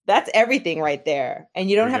 That's everything right there, and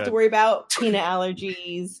you don't Pretty have to worry about peanut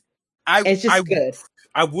allergies. It's just good.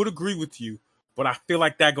 I would agree with you, but I feel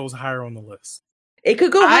like that goes higher on the list. It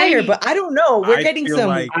could go higher, but I don't know. We're getting some.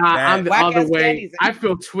 Like I'm the other way. I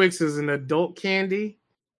feel Twix is an adult candy.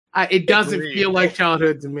 It doesn't feel like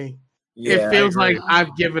childhood to me. Yeah, it feels like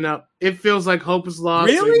I've given up. It feels like hope is lost.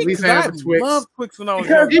 Really? At least I have a Twix. Love Twix when I was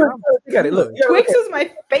young. Look, Twix is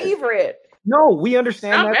my favorite. No, we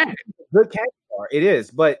understand Not that. bad. Good candy bar. It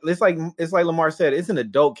is, but it's like Lamar said, it's an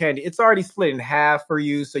adult candy. It's already split in half for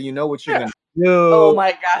you, so you know what you're gonna do. Oh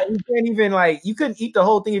my god! You can't even you couldn't eat the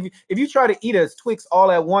whole thing if you try to eat a Twix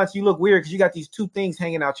all at once. You look weird because you got these two things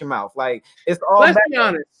hanging out your mouth. Like it's all. Let's be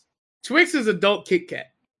honest. Twix is adult Kit Kat.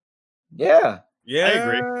 Yeah. Yeah, I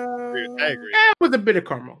agree. With a bit of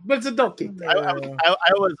caramel, but it's adult Kit Kat.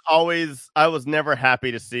 I was never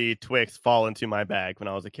happy to see Twix fall into my bag when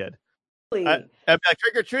I was a kid. I'd be like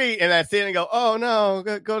trick or treat, and I see it and go, "Oh no,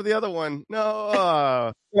 go to the other one."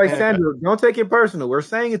 No, like Sandra, don't take it personal. We're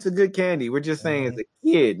saying it's a good candy. We're just saying it's a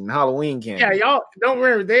kid and Halloween candy. Yeah, y'all don't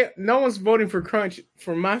remember. No one's voting for Crunch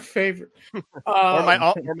for my favorite or my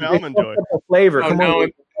almond joy flavor.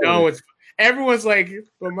 No, it's everyone's like,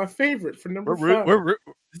 well, my favorite for number 5.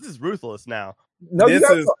 This is ruthless now. No, you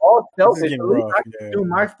guys are all selfish. I can do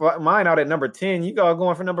mine out at number 10. You all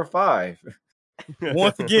going for number 5.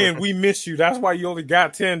 Once again, we miss you. That's why you only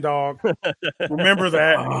got 10, dog. Remember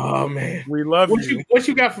that. Oh man, we love you. What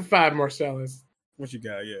you got for 5, Marcellus? What you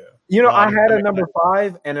got? Yeah. You know, I had a number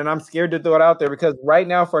 5, and then I'm scared to throw it out there because right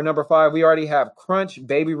now for number 5, we already have Crunch,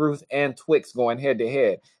 Baby Ruth, and Twix going head to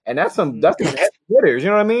head, and that's some hitters. You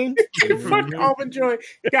know what I mean? Fuck Almond Joy.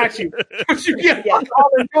 Got you. What you get? Yeah,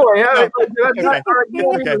 Almond Joy.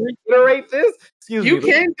 Reiterate this. Excuse me. You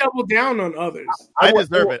can double down on others. I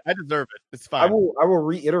deserve it. It's fine. I will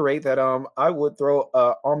reiterate that I would throw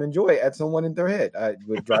Almond Joy at someone in their head. I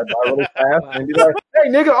would drive by really fast and be like, "Hey,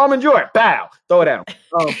 nigga, Almond Joy!" Bow, throw it down.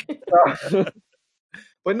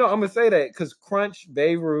 But no, I'm gonna say that because Crunch,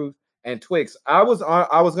 Babe Ruth, and Twix. I was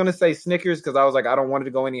gonna say Snickers because I was like, I don't want it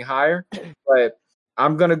to go any higher, but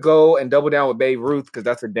I'm gonna go and double down with Babe Ruth because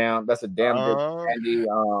that's a damn good candy.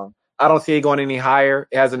 I don't see it going any higher.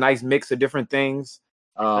 It has a nice mix of different things.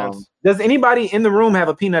 Does anybody in the room have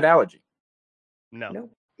a peanut allergy? No,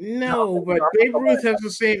 but Babe Ruth has the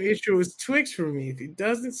same issue as Twix for me. It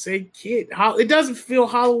doesn't say kid. It doesn't feel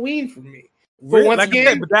Halloween for me. Really? Once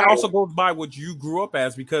again, but that also goes by what you grew up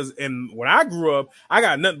as, because when I grew up, I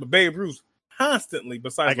got nothing but Babe Ruth constantly,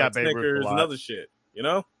 besides like Snickers and other shit, you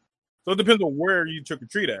know? So it depends on where you trick or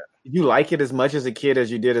treat at. Did you like it as much as a kid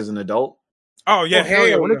as you did as an adult? Oh, yeah. Hell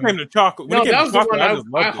yeah. When it came to chocolate. No, that was the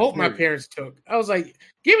one I hope my parents took. I was like,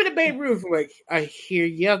 give it to Babe Ruth. I'm like, here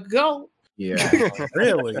you go. Yeah.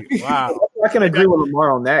 Really? Wow. I can agree with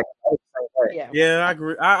Lamar on that. Yeah, I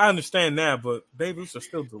agree. I understand that, but Babe Ruths are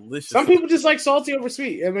still delicious. Some people just like salty over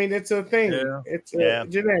sweet. I mean, it's a thing. Yeah. It's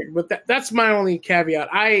generic. But that's my only caveat.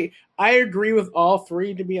 I agree with all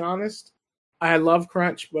 3, to be honest. I love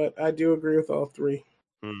Crunch, but I do agree with all 3.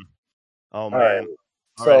 Oh, man.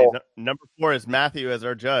 So number 4 is Matthew as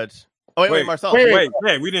our judge. Oh, wait, Marcel. Wait,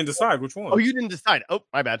 we didn't decide which one. Oh, you didn't decide. Oh,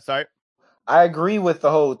 my bad. Sorry. I agree with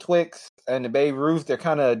the whole Twix and the Babe Ruth. They're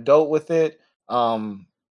kind of adult with it.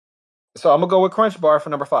 So I'm gonna go with Crunch Bar for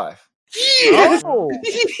number 5. Yes! Oh,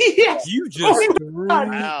 yes! You just oh my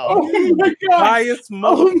god! Biased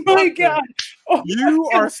oh my god! Oh you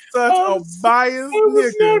are such a biased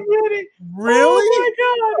nigga. Really?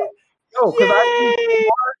 Oh my god! No,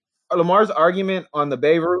 because Lamar's argument on the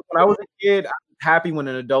Babe Ruth. When I was a kid, I was happy when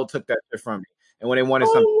an adult took that shit from me, and when they wanted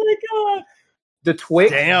something. Oh my god! The Twix.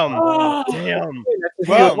 Damn. Well, get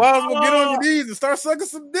on your knees and start sucking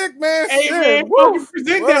some dick, man. Hey, man, fucking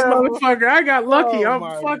present that motherfucker. I got lucky.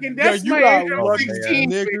 That's my age. I'm 16.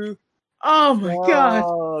 Nigga. Oh, my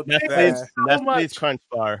God. Nestle's Crunch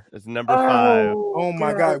Bar is number 5. Oh,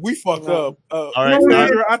 my God. We fucked up. All right.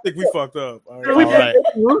 I think we fucked up. All right.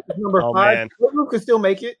 Number 5. Man. Luke can still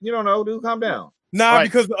make it. You don't know, dude. Calm down. Nah,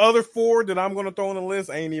 because the other 4 that I'm gonna throw on the list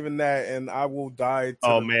ain't even that, and I will die.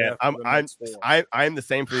 I'm the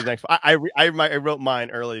same for these next. I wrote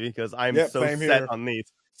mine early because I'm so set here. on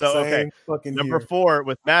these. So number 4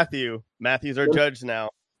 with Matthew. Matthew's our judge now.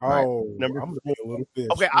 Oh, number I'm gonna be a little fish.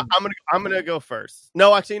 Okay, I'm gonna go first.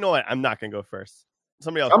 No, actually, you know what? I'm not gonna go first.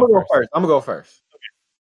 Somebody else. I'm gonna go first.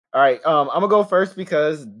 Okay. All right, I'm gonna go first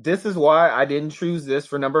because this is why I didn't choose this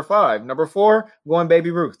for number 5. Number 4, going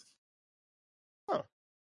Baby Ruth. Huh.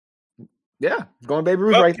 Yeah, going Baby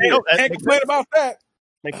Ruth right there. Can't complain about that.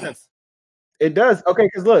 Makes sense. It does. Okay,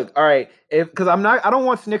 because look, all right, because I don't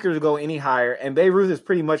want Snickers to go any higher, and Babe Ruth is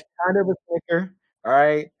pretty much kind of a Snicker. All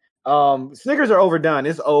right, Snickers are overdone.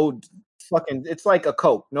 It's old, fucking. It's like a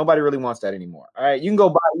Coke. Nobody really wants that anymore. All right, you can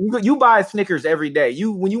go buy you buy Snickers every day.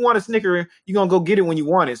 When you want a Snicker, you're gonna go get it when you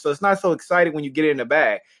want it. So it's not so exciting when you get it in the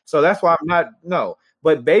bag. So that's why I'm not no.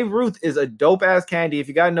 But Babe Ruth is a dope ass candy if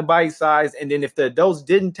you got in the bite size, and then if the adults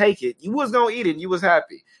didn't take it, you was gonna eat it and you was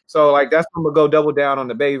happy. So like that's why I'm gonna go double down on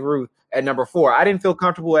the Babe Ruth at number 4. I didn't feel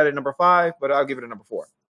comfortable at it number 5, but I'll give it a number 4.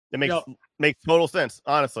 It makes total sense,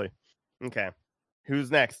 honestly. Okay.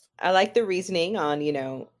 Who's next? I like the reasoning on,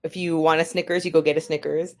 if you want a Snickers, you go get a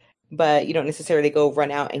Snickers, but you don't necessarily go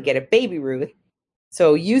run out and get a Baby Ruth.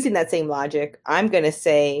 So using that same logic, I'm going to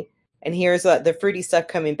say, and here's the fruity stuff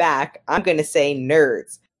coming back, I'm going to say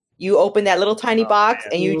Nerds. You open that little tiny box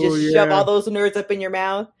and you just shove all those Nerds up in your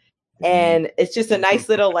mouth. And it's just a nice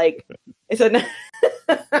little, it's a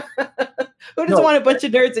who doesn't want a bunch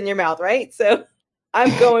of Nerds in your mouth, right? So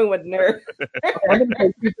I'm going with Nerds. I'm going to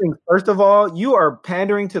say 2 things. First of all, you are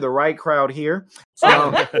pandering to the right crowd here.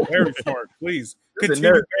 Very short, please. Continue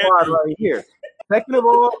nerd squad right here. Second of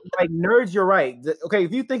all, Nerds, you're right. Okay,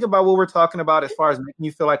 if you think about what we're talking about as far as making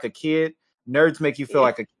you feel like a kid, Nerds make you feel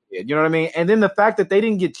like a kid. You know what I mean? And then the fact that they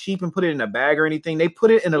didn't get cheap and put it in a bag or anything, they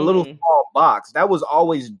put it in a little small box. That was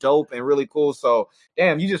always dope and really cool. So,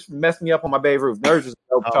 damn, you just messed me up on my Babe Ruth. Nerds is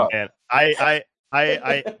dope talk. Man.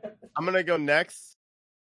 I'm gonna go next.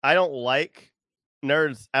 I don't like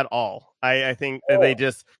Nerds at all. I think they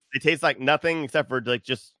taste like nothing except for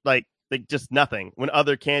just nothing. When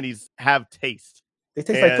other candies have taste, they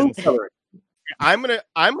taste like food coloring. I'm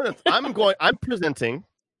presenting.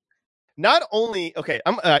 Not only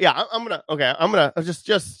I'm gonna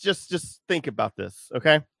just think about this,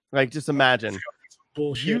 okay? Just imagine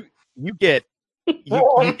bullshit. You get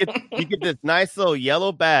this nice little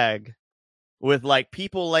yellow bag with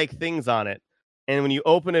people things on it, and when you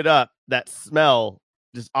open it up, that smell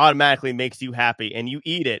just automatically makes you happy, and you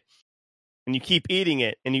eat it, and you keep eating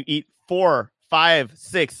it, and you eat 4, 5,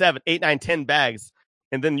 6, 7, 8, 9, 10 bags,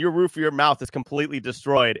 and then your roof of your mouth is completely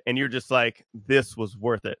destroyed, and you're just like, this was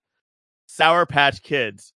worth it. Sour Patch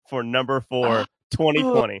Kids for number 4,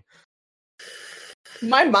 2020.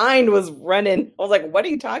 My mind was running. I was like, what are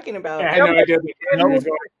you talking about? Yeah, I had no idea.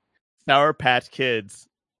 Sour Patch Kids.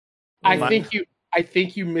 I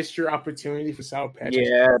think you missed your opportunity for Sour Patch.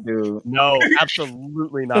 Yeah, dude. No,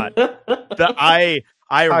 absolutely not. When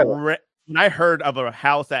I heard of a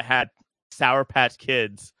house that had Sour Patch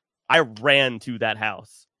Kids, I ran to that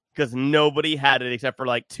house because nobody had it except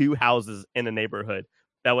for 2 houses in the neighborhood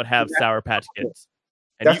that would have Sour Patch Kids.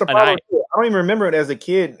 And that's the problem. I don't even remember it as a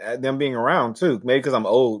kid, them being around too. Maybe because I'm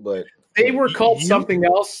old, but they were called something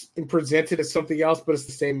else and presented as something else, but it's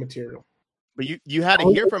the same material. But you had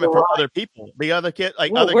to hear from it from other people. The other kid,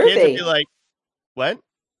 other kids would be like, "What?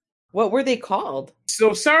 What were they called?"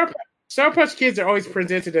 So Sour Patch Kids are always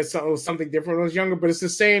presented as something different when I was younger, but it's the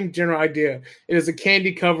same general idea. It is a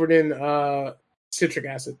candy covered in citric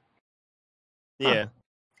acid. Yeah,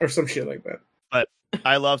 or some shit like that. But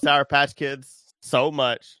I love Sour Patch Kids so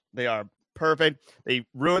much. They are perfect. They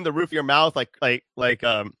ruined the roof of your mouth like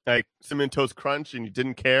Cinnamon Toast Crunch, and you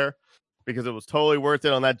didn't care because it was totally worth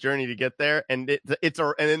it on that journey to get there. And it's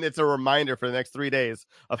a reminder for the next 3 days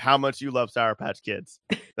of how much you love Sour Patch Kids.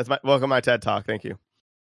 That's welcome my TED Talk. Thank you.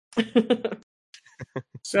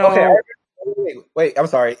 So okay, wait, I'm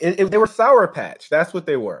sorry. They were Sour Patch. That's what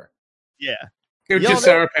they were. Yeah. They're just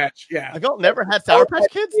Sour Patch. Yeah. Y'all never had Sour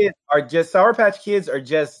Patch Kids? Sour Patch Kids are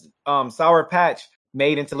just Sour Patch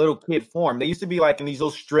made into little kid form. They used to be in these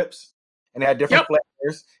little strips, and they had different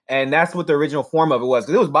flavors, and that's what the original form of it was.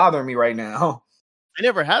 Because it was bothering me right now. I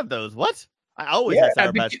never had those. What? I always had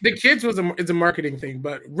Sour Patch. The kids it's a marketing thing,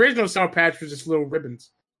 but original Sour Patch was just little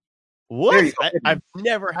ribbons. What? I've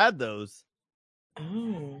never had those.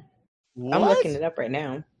 Oh. I'm looking it up right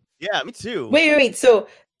now. Yeah, me too. Wait. So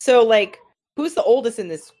who's the oldest in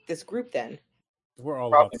this group then? We're all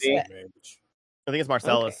about the same age. I think it's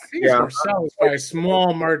Marcellus. Okay. I think it's Marcellus by a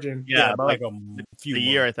small margin. Yeah, by a few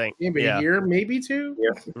year, I think. Maybe a year, maybe 2.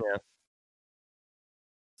 Yeah.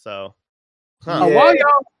 So, while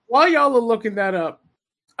y'all are looking that up,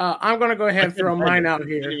 I'm gonna go ahead and throw mine out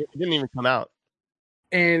here. It didn't even come out.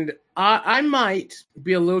 And I might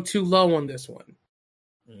be a little too low on this one.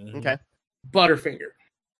 Okay. Butterfinger.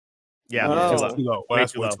 Yeah, too low. Well,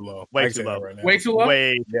 that's way too low. Way too low. Right now. Way too low.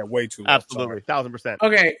 Way too low. Absolutely, 1000%.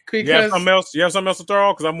 Okay, because you have something else. You have something else to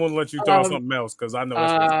throw? Because I'm going to let you throw something else because I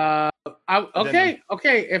know. Okay.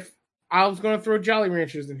 If I was going to throw Jolly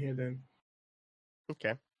Ranchers in here, then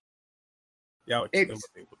okay. Yeah,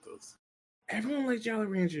 everyone likes Jolly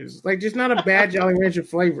Ranchers. Like, just not a bad Jolly Rancher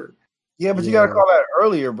flavor. Yeah, but you gotta call that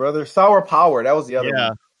earlier, brother. Sour Power. That was the other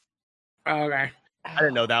one. Okay. I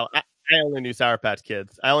didn't know that. I only knew Sour Patch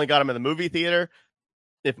Kids. I only got them in the movie theater.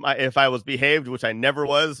 If I was behaved, which I never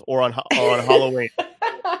was, or on Halloween.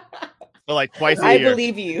 So like twice a year. I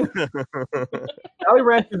believe you. Jolly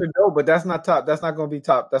Ranchers are dope, but that's not top. That's not going to be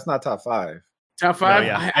top. That's not top 5. Top 5. No,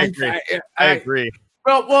 yeah, I agree. I agree.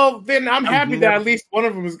 Well, then I'm happy that at least one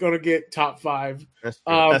of them is going to get top 5. That's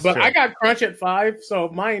true. That's but true. I got Crunch at 5, so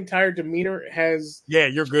my entire demeanor has. Yeah,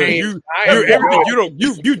 you're good. You're everything.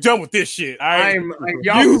 You done with this shit. I'm like,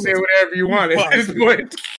 y'all can say whatever you want at this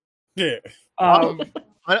point. Yeah.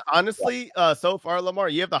 Honestly, so far, Lamar,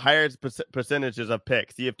 you have the highest percentages of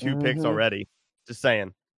picks. You have 2 picks already. Just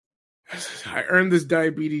saying. I earned this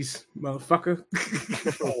diabetes, motherfucker.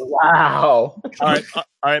 Wow. All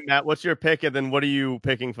right, Matt. What's your pick, and then what are you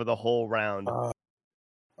picking for the whole round?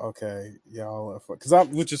 Okay, y'all, because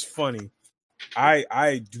which is funny.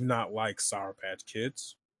 I do not like Sour Patch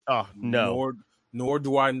Kids. Oh no. Nor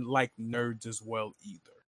do I like Nerds as well either.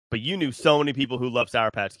 But you knew so many people who love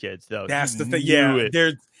Sour Patch Kids, though. That's the thing. Yeah,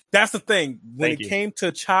 that's the thing. When it came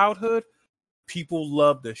to childhood, people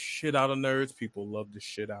love the shit out of Nerds. People love the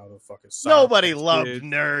shit out of fucking Sour Nobody Patch loved Kids.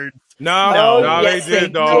 Nerds. No, yes, they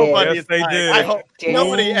did, though. Yes, they did. I hope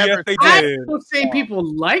nobody ever. They I did. was saying people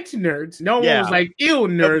liked Nerds. No one was like, ew,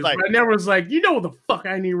 Nerds. But I never was like, you know what the fuck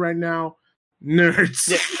I need right now? Nerds.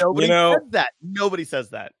 Yeah, nobody says that. Nobody says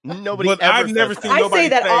that. Nobody but ever I've never says seen I nobody say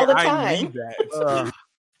that all the I time. need that.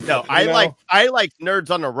 No, I liked Nerds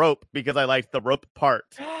on a Rope because I liked the rope part.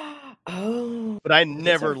 Oh, But I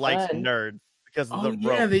never so liked fun. Nerds because of Oh the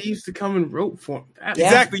yeah, rope. they used to come in rope form.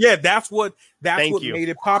 Exactly. Yeah, that's what Thank you. made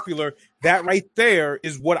it popular. That right there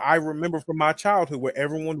is what I remember from my childhood, where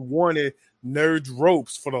everyone wanted Nerds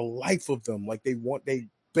ropes for the life of them. Like they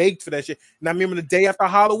begged for that shit. And I remember the day after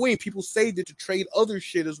Halloween, people saved it to trade other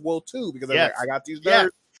shit as well too, because they're like, I got these Nerds,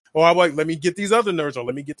 or I'm like, let me get these other Nerds, or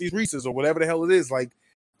let me get these Reese's, or whatever the hell it is. Like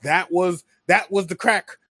that was the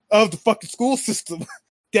crack of the fucking school system.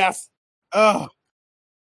 That's oh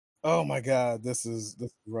my god, this is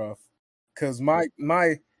rough. Because my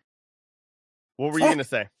What were you gonna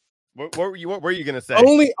say? What were you gonna say?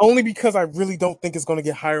 Only because I really don't think it's gonna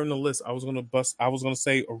get higher on the list. I was gonna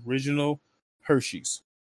say original Hershey's.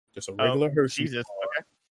 Just a regular Hershey's. Jesus. Okay.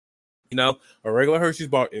 You know, a regular Hershey's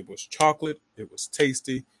bar. It was chocolate, it was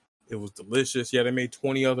tasty, it was delicious. Yeah, they made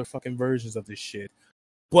 20 other fucking versions of this shit.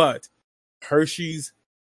 But Hershey's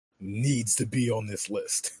needs to be on this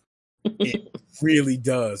list. It really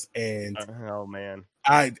does. And oh man.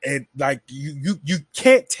 You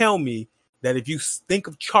can't tell me that if you think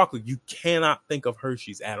of chocolate, you cannot think of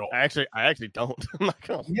Hershey's at all. I actually don't. I'm not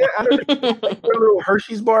gonna Yeah, I know. Like little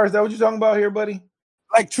Hershey's bar. Is that what you're talking about here, buddy?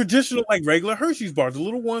 Like traditional, like regular Hershey's bars, the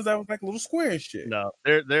little ones that was like little square and shit. No,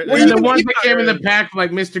 they're the ones that came in the pack,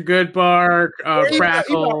 like Mr. Goodbar,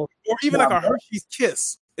 Crackle, or even like a Hershey's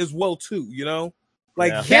Kiss as well too. You know,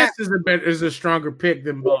 like Kiss is a stronger pick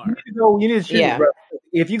than Bar. You need to choose, bro.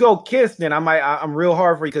 If you go Kiss, then I'm real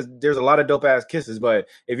hard for you because there's a lot of dope ass Kisses. But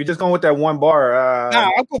if you're just going with that one bar,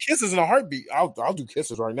 I'll go Kisses in a heartbeat. I'll do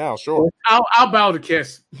Kisses right now. Sure, I'll bow to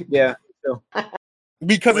Kiss. Yeah.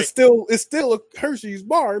 Because it's still a Hershey's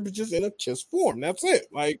bar, but just in a Kiss form. That's it.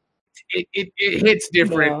 Like it hits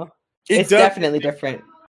different. No, it's definitely different.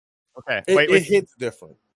 Okay, it hits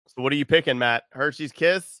different. So what are you picking, Matt? Hershey's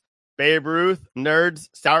Kiss, Babe Ruth, Nerds,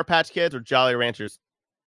 Sour Patch Kids, or Jolly Ranchers?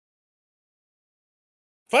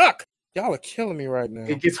 Fuck, y'all are killing me right now.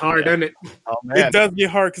 It gets hard, doesn't it? Oh man, it does get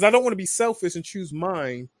hard because I don't want to be selfish and choose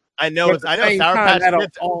mine. I know. Sour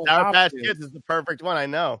Patch Kids is the perfect one. I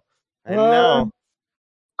know.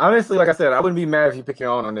 Honestly, like I said, I wouldn't be mad if you pick your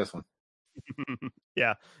own on this one.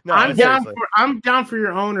 Yeah, no, I'm down for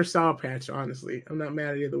your own or Sour Patch. Honestly, I'm not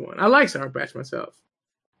mad at either one. I like Sour Patch myself.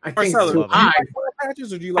 I think Marcellus, too high. Sour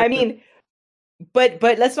Patches, or do you like? But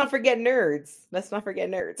let's not forget Nerds.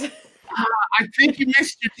 I think you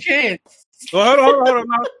missed your chance. Well, hold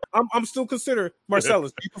on. I'm still considering.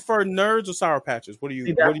 Marcellus, do you prefer Nerds or Sour Patches? What do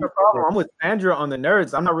you? That's the problem. I'm with Sandra on the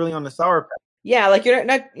Nerds. I'm not really on the Sour Patch. Yeah, like you're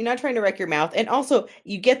not trying to wreck your mouth, and also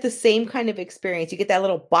you get the same kind of experience. You get that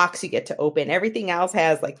little box you get to open. Everything else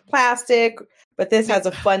has like plastic, but this has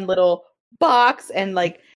a fun little box, and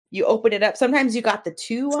like you open it up. Sometimes you got the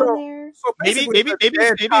 2 on there. So maybe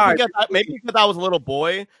because I was a little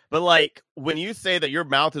boy, but like when you say that your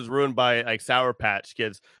mouth is ruined by like Sour Patch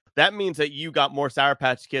Kids, that means that you got more Sour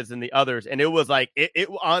Patch Kids than the others, and it was like it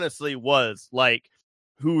honestly was like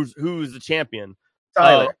who's the champion?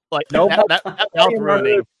 Tyler. Like that mouth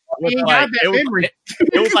ruining.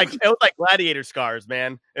 It was like gladiator scars,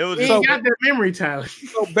 man. It was. You got that memory, Tyler.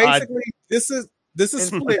 So basically, this is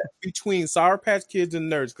split between Sour Patch Kids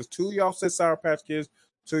and nerds because 2 of y'all say Sour Patch Kids,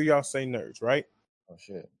 2 of y'all say nerds, right? Oh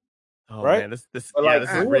shit! Oh right? Man, this is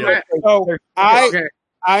real. So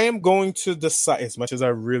I am going to decide, as much as I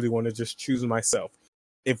really want to just choose myself.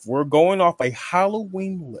 If we're going off a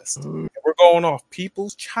Halloween list, if we're going off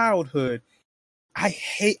people's childhood, I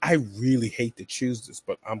really hate to choose this,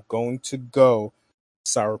 but I'm going to go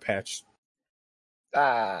Sour Patch.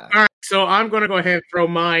 All right, so I'm going to go ahead and throw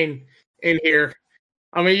mine in here.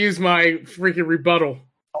 I'm going to use my freaking rebuttal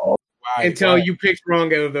until you picked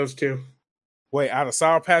wrong out of those 2. Wait, out of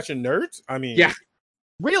Sour Patch and Nerds? I mean, yeah,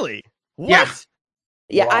 really? What?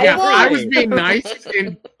 Yeah, I was being nice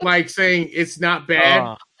and like saying it's not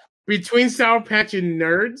bad. Between Sour Patch and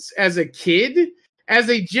Nerds, as a kid, as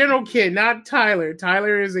a general kid, not Tyler.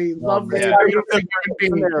 Tyler is a lovely, beautiful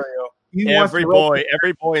human being. Every boy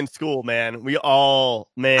in school, man. We all,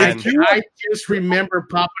 man. I just remember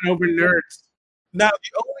popping over Nerds. Now,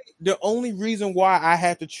 the only reason why I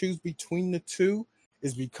had to choose between the 2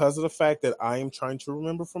 is because of the fact that I am trying to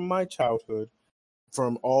remember from my childhood,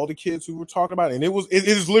 from all the kids who were talking about it. And it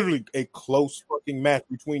is literally a close fucking match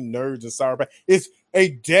between Nerds and Sour Patch. It's a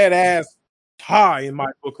dead ass tie in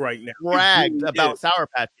my book right now. Bragged about Sour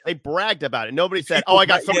Patch. They bragged about it. Nobody said, "Oh, I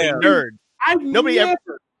got so many nerds." Nobody ever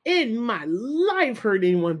in my life heard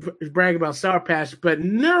anyone brag about Sour Patch, but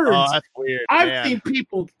Nerds. Oh, that's weird. I've seen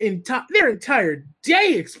people their entire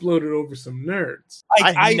day exploded over some Nerds.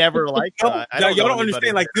 I never liked that. Y'all don't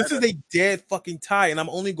understand. Like, this is a dead fucking tie, and I'm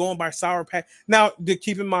only going by Sour Patch. Now, to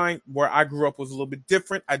keep in mind, where I grew up was a little bit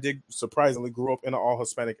different. I did surprisingly grow up in an all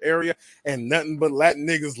Hispanic area, and nothing but Latin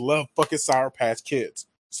niggas love fucking Sour Patch Kids.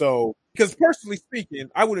 So, because personally speaking,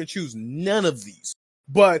 I wouldn't choose none of these.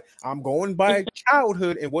 But I'm going by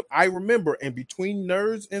childhood and what I remember. And between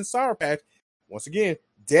Nerds and Sour Patch, once again,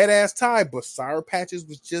 dead ass tie, but Sour Patches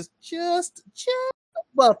was just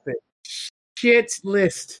above it. Shit's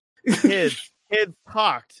list. Kids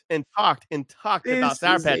talked about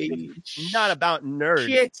Sour Patch, not about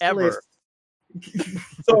Nerds ever.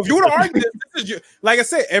 So if you want to argue this is your, like I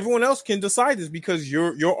said, everyone else can decide this because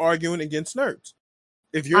you're arguing against Nerds.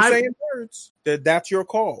 If you're saying Nerds, that's your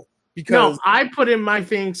call. Because no, I put in my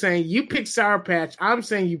thing saying you picked Sour Patch. I'm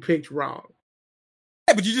saying you picked wrong.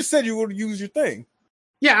 Yeah, but you just said you would use your thing.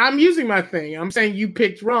 Yeah, I'm using my thing. I'm saying you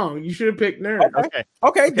picked wrong. You should have picked Nerd.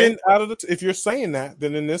 Okay. Then if you're saying that,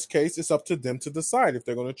 then in this case, it's up to them to decide if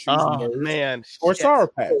they're going to choose Nerd or Sour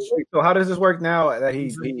Patch. So how does this work now that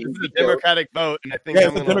he's a Democratic vote? And I think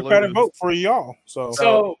it's a Democratic vote for y'all.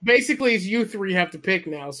 So basically, it's you 3 have to pick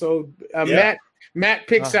now. So Matt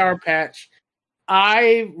picked Sour Patch.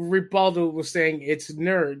 I rebuttal was saying it's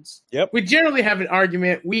Nerds. Yep. We generally have an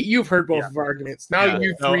argument. You've heard both of our arguments. Now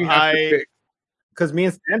you 3 have to pick. Because me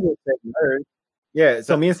and Sandra said Nerds. Yeah,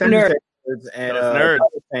 so me and Sandra said Nerds, and Nerds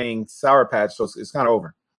saying Sour Patch, so it's kind of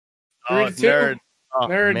over. Oh, it's Nerds. Oh,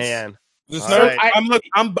 Nerds. Man. Nerds.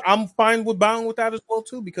 Right. I'm fine with bowing with that as well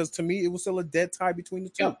too, because to me it was still a dead tie between the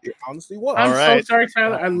 2. Yep. It honestly was. I'm so sorry,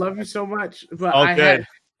 Tyler. I love you so much, but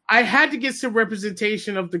I had to get some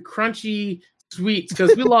representation of the crunchy sweets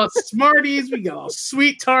because we lost Smarties, we got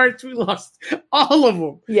Sweet Tarts, we lost all of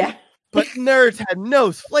them. Yeah. But Nerds had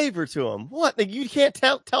no flavor to them. What? Like, you can't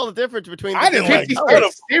tell the difference between. I didn't like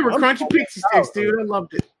sticks. They were crunchy pixie sticks, dude. I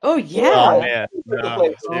loved it. Oh yeah. Oh man.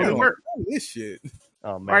 No, this shit.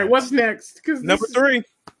 Oh man. All right, what's next? Number 3.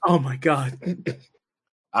 Oh my god.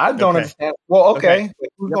 I don't understand. Well, okay.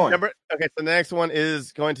 Who's going? So the next one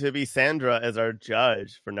is going to be Sandra as our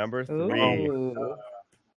judge for number 3. Ooh.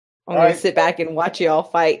 I'm gonna sit back and watch y'all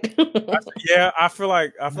fight. Yeah, I feel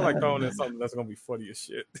like throwing in something that's gonna be funny as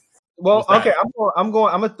shit. Well, okay, I'm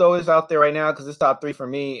gonna throw this out there right now because it's top 3 for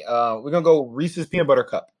me. We're gonna go Reese's Peanut Butter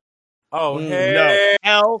Cup. Oh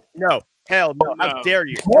hell no! How dare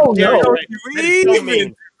you? Oh, no.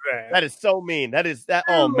 That is so mean. That is that.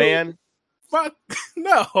 Oh man! Fuck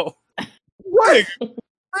no! What?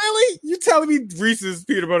 Really? You telling me Reese's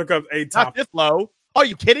Peanut Butter Cup ain't top? Not this low. Are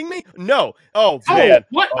you kidding me? No. Oh man!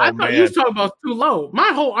 What? I thought you were talking about too low.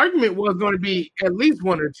 My whole argument was going to be at least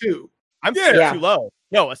 1 or 2. I'm too low.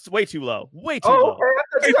 No, it's way too low. Way too low.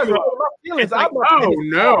 Okay. Oh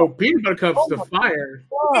no, Peanut Butter Cup's the fire.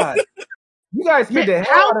 God. You guys hit the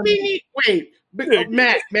how many? Wait, But,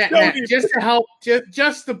 Matt, just to help,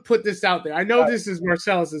 just to put this out there, I know this is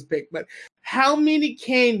Marcellus's pick, but how many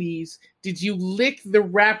candies did you lick the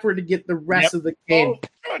wrapper to get the rest of the candy?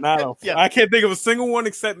 I can't think of a single one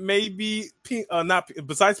except maybe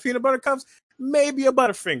besides peanut butter cups, maybe a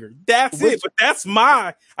Butterfinger. That's it. But that's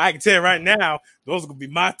I can tell you right now, those are gonna be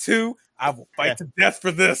my two. I will fight to death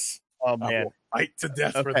for this. Oh man. Fight to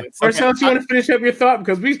death for this. Marcellus, you want to finish up your thought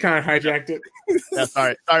because we kind of hijacked it. No,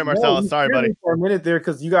 sorry, Marcellus. Sorry, buddy. For a minute there,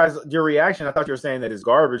 because you guys, your reaction, I thought you were saying that it's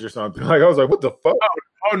garbage or something. Like I was like, what the fuck?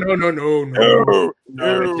 Oh no!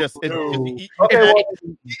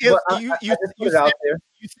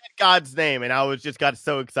 You said God's name, and I got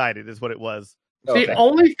so excited. Is what it was. The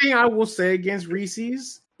only thing I will say against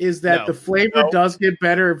Reese's is that the flavor does get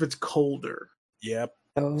better if it's colder. Yep.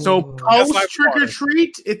 So post trick or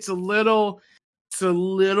treat, it's a little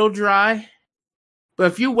dry. But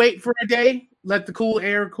if you wait for a day, let the cool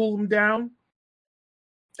air cool them down,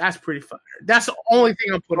 that's pretty fun. That's the only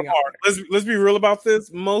thing I'm putting out there. Let's be real about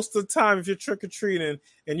this. Most of the time, if you're trick or treating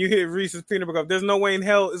and you hit Reese's peanut butter cup, there's no way in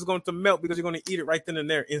hell it's going to melt because you're going to eat it right then and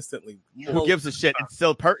there instantly. Who gives a shit? It's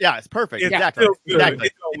still it's perfect. Exactly.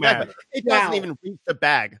 It doesn't even reach the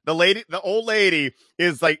bag. The old lady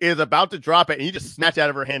is about to drop it, and you just snatch it out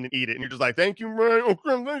of her hand and eat it, and you're just like, "Thank you,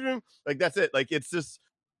 man." Like that's it. Like it's just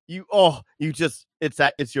it's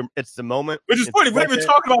the moment. Which is funny. We're not even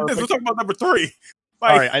talking about this. We're talking about number 3.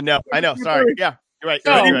 All right, I know. Sorry. Yeah, you're right.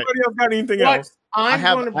 Anybody else got anything else? I'm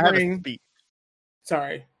going to bring.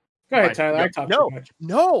 Sorry. Go ahead, Tyler. I talk too much.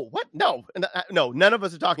 No. What? No. None of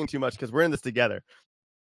us are talking too much because we're in this together.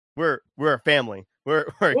 We're a family. We're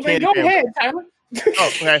a candy go family. ahead, Tyler.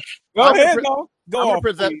 Okay. I'm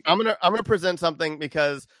gonna present something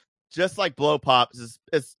because just like Blow Pops,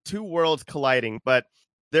 it's two worlds colliding, but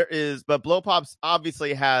Blow Pops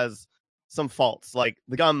obviously has some faults, like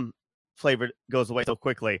the gum flavor goes away so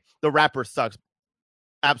quickly. The wrapper sucks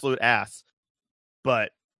absolute ass.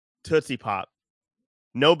 But Tootsie Pop,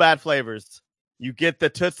 no bad flavors. You get the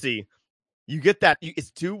Tootsie. You get that.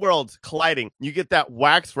 It's two worlds colliding. You get that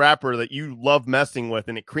wax wrapper that you love messing with,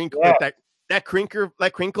 and it crinkles. That crinkle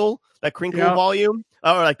volume,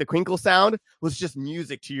 or like the crinkle sound was just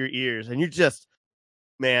music to your ears, and you just,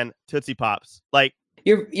 man, Tootsie Pops. Like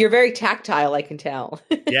you're very tactile, I can tell.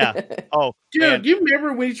 Yeah. Oh, dude, man. you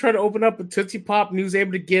remember when you tried to open up a Tootsie Pop and he was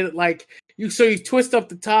able to get it like you twist up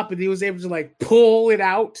the top and he was able to like pull it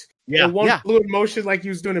out. Yeah. In one fluid motion, like he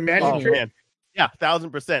was doing a magic trick. Man. Yeah,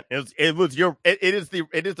 1,000%.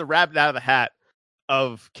 It is the rabbit out of the hat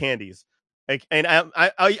of candies. Like, and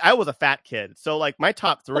I was a fat kid, so like my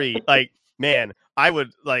top 3, like, man, I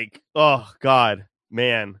would like, oh god,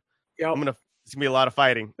 man, yep. It's gonna be a lot of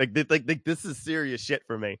fighting. Like this is serious shit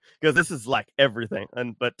for me because this is like everything.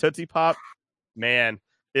 But Tootsie Pop, man,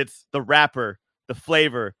 it's the wrapper, the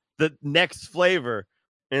flavor, the next flavor,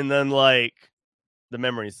 and then like the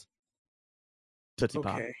memories. Tootsie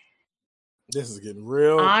Pop. This is getting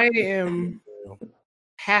real. I am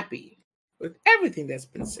happy with everything that's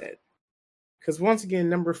been said. Because once again,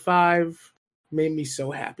 number 5 made me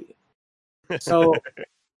so happy. So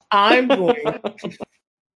I'm going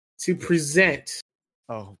to present,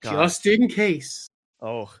 just in case,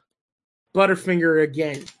 Butterfinger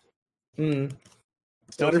again.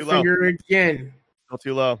 Butterfinger again. Still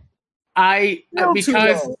too low.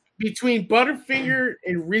 Because between Butterfinger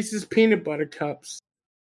and Reese's Peanut Butter Cups,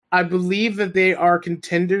 I believe that they are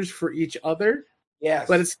contenders for each other. Yes,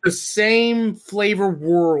 but it's the same flavor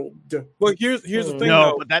world. Well, here's the thing.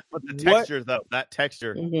 No, but the texture though. That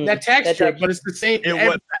texture. Mm-hmm. That texture, but it's the same.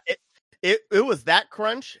 It was that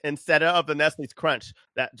crunch instead of the Nestle's crunch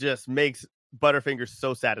that just makes Butterfinger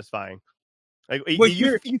so satisfying. Like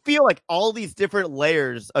you feel like all these different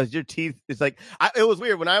layers of your teeth. It's like it was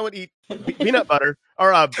weird when I would eat peanut butter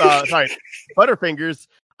or Butterfingers.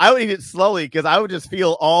 I would eat it slowly because I would just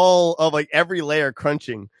feel all of like every layer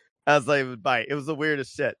crunching as I would bite. It was the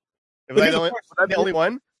weirdest shit. Was I the only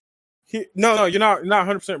one? No, you're not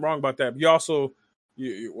 100% wrong about that. But you also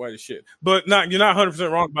you're white as shit. But you're not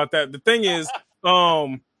 100% wrong about that. The thing is,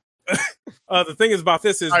 the thing is about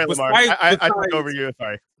this is sorry, I took over you.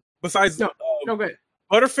 Sorry. Besides no good.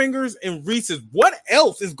 Butterfingers and Reese's, what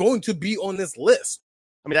else is going to be on this list?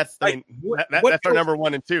 I mean, that's our number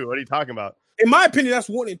 1 and 2. What are you talking about? In my opinion, that's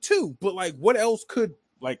 1 and 2. But like, what else could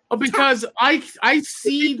because I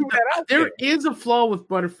see there is a flaw with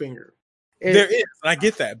Butterfinger. There is, I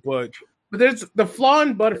get that, but there's the flaw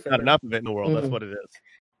in Butterfinger. Not enough of it in the world. That's what it is.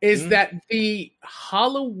 Is that the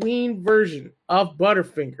Halloween version of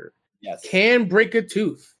Butterfinger can break a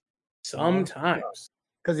tooth sometimes?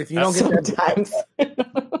 Because if you don't get sometimes,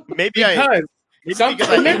 maybe because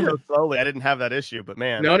I ate so slowly, I didn't have that issue. But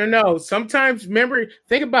man, no. Sometimes,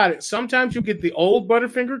 think about it. Sometimes you get the old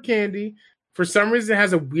Butterfinger candy. For some reason, it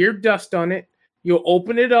has a weird dust on it. You'll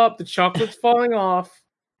open it up, the chocolate's falling off,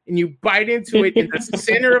 and you bite into it. And the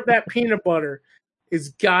center of that peanut butter is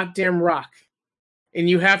goddamn rock. And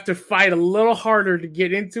you have to fight a little harder to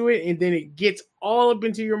get into it, and then it gets all up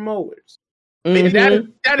into your molars. Mm-hmm.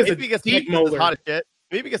 And that is maybe a deep molar. Hot as shit.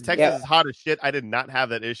 Maybe because Texas is hot as shit, I did not have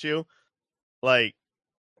that issue. Like,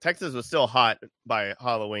 Texas was still hot by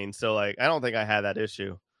Halloween, so like I don't think I had that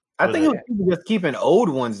issue. I think it was just keeping old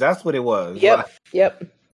ones. That's what it was. Yep.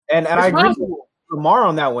 And I agree with Lamar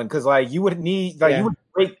on that one because like you would need you would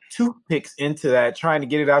break toothpicks into that trying to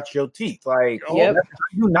get it out your teeth. Like, I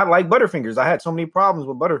do not like Butterfingers. I had so many problems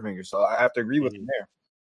with Butterfingers, so I have to agree with him there.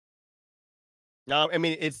 No, I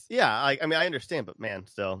mean I understand, but man,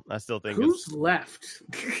 I still think who's left.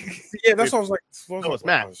 Yeah, that's what I was like. It's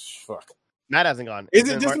Matt. Oh, fuck. Matt hasn't gone. Is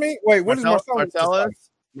it just me? Wait, what is Marcellus?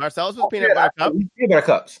 Marcellus was peanut butter cup. Peanut butter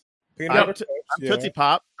cups. I'm Tootsie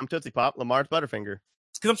Pop. I'm Tootsie Pop. Lamar's Butterfinger.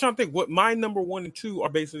 Because I'm trying to think what my number 1 and 2 are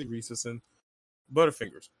basically Reese's and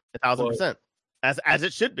Butterfingers. 1,000%, as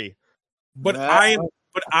it should be. But I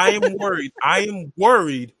am worried. I am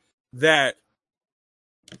worried that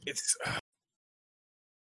it's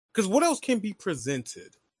because what else can be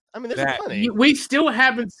presented? I mean, there's plenty. We still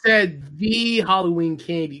haven't said the Halloween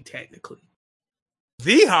candy technically.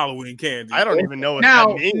 The Halloween candy. I don't even know what that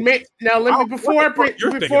means. Now, let me before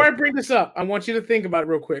I bring this up, I want you to think about it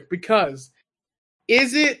real quick because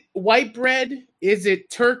is it white bread? Is it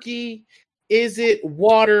turkey? Is it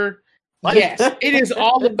water? What? Yes, it is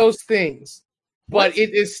all of those things, but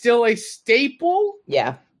it is still a staple.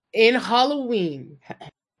 Yeah, in Halloween,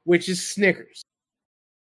 which is Snickers.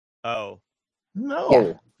 Oh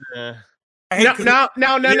no! Now. Think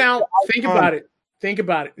about it. Think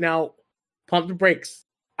about it. Now, pump the brakes.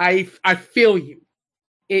 I feel you.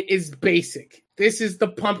 It is basic. This is the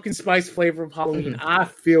pumpkin spice flavor of Halloween. I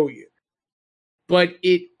feel you. But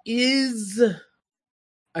it is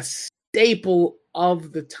a staple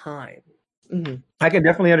of the time. Mm-hmm. I can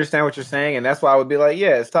definitely understand what you're saying, and that's why I would be like,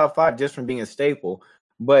 yeah, it's top 5 just from being a staple.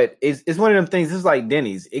 But it's one of them things. It's like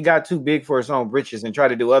Denny's. It got too big for its own britches and tried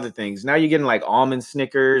to do other things. Now you're getting like almond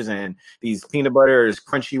Snickers and these peanut butter is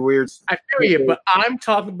crunchy weirds. I feel you, but I'm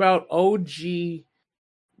talking about OG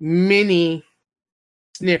mini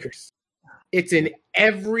Snickers. It's in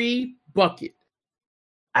every bucket.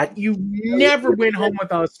 You never went home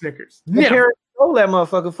without Snickers. Your parents stole that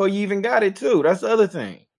motherfucker before you even got it too. That's the other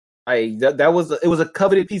thing. It was a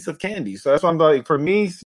coveted piece of candy. So that's why I'm like, for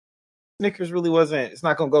me, Snickers really wasn't. It's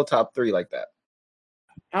not gonna go top 3 like that.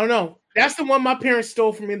 I don't know. That's the one my parents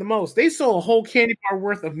stole from me the most. They stole a whole candy bar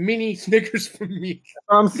worth of mini Snickers from me. That's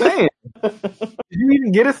what I'm saying. Did you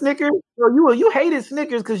even get a Snickers? So you hated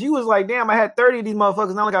Snickers because you was like, damn, I had 30 of these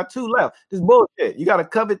motherfuckers and I only got 2 left. This bullshit. You gotta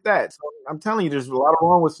covet that. So I'm telling you, there's a lot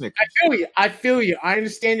wrong with Snickers. I feel you. I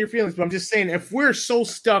understand your feelings, but I'm just saying, if we're so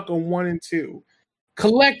stuck on 1 and 2,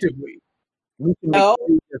 collectively. No,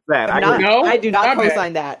 I do not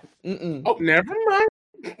co-sign that. Oh, never mind.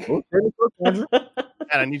 And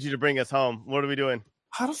I need you to bring us home. What are we doing?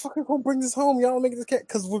 How the fuck are we gonna bring this home? Y'all make this cat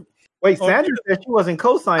because we're. Wait, Sandra said she wasn't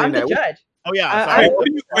co-signing that. I'm the judge. Oh yeah, sorry.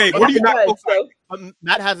 What are you not co-signing?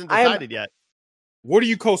 Matt hasn't decided yet. What are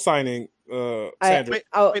you co-signing, Sandra?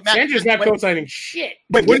 Matt, Sandra's not co-signing shit.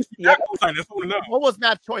 Wait, what is not co-signing? That's what I know. What was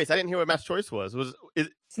Matt's choice? I didn't hear what Matt's choice was.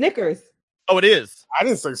 Snickers? Oh, it is. I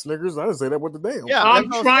didn't say Snickers. I didn't say that with the damn. Yeah,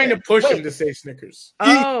 I'm trying to push him to say Snickers.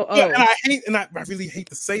 Yeah, and I really hate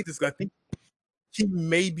to say this. I think he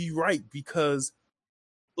may be right because,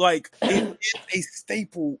 like, it is a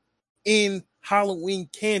staple in Halloween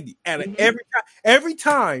candy. And every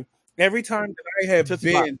time that I have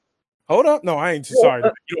been, hold up, no, I ain't sorry.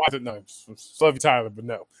 You don't have to know. Love you, Tyler, but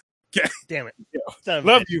no. Damn it. Yeah.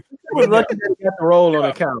 Love you. We're lucky that you got the roll on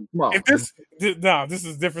account. Come on. This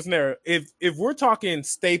is a different scenario. If we're talking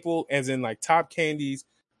staple as in like top candies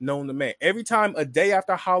known to man, every time a day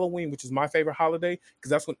after Halloween, which is my favorite holiday, because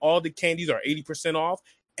that's when all the candies are 80% off,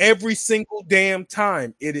 every single damn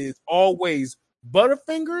time it is always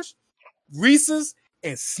Butterfingers, Reese's,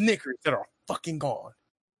 and Snickers that are fucking gone.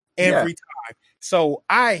 Every time. So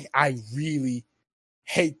I really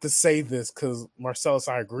hate to say this because Marcellus,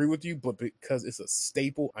 I agree with you, but because it's a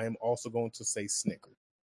staple, I am also going to say Snickers.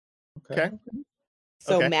 Okay.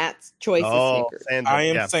 So Matt's choice is Snickers. Sandra, I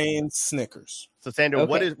am saying Snickers. So Sandra,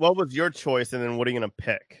 what was your choice, and then what are you going to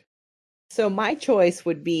pick? So my choice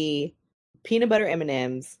would be peanut butter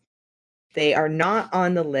M&Ms. They are not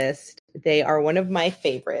on the list. They are one of my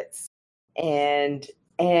favorites, and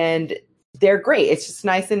they're great. It's just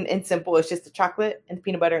nice and simple. It's just the chocolate and the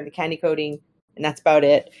peanut butter and the candy coating, and that's about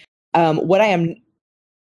it. What I am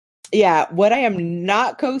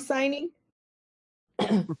not co-signing.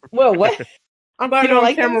 Whoa, what? I'm not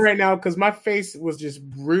on camera right now because my face was just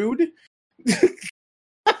rude.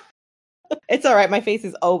 It's all right. My face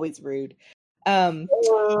is always rude.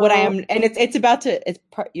 What I am, and it's about to.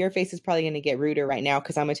 Your face is probably going to get ruder right now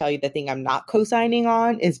because I'm going to tell you the thing I'm not co-signing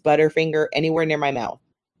on is Butterfinger anywhere near my mouth.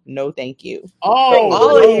 No, thank you. Oh,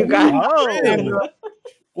 all of you guys. Oh.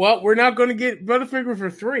 Well, we're not going to get Butterfinger for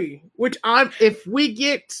 3, which if we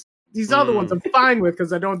get these other ones, I'm fine with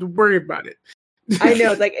because I don't have to worry about it. I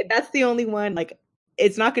know, like that's the only one. Like,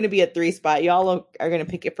 it's not going to be a 3 spot. Y'all are going to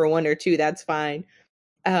pick it for 1 or 2. That's fine.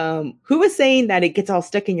 Who was saying that it gets all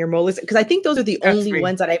stuck in your molars? Because I think those are the only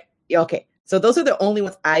ones that okay. So those are the only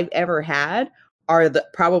ones I've ever had are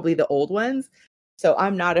probably the old ones. So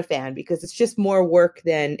I'm not a fan because it's just more work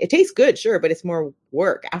than it tastes good, sure, but it's more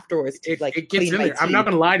work afterwards to it gets in there. I'm not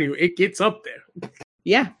gonna lie to you, it gets up there.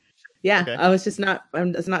 Yeah. Okay. I'm just not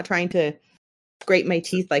trying to scrape my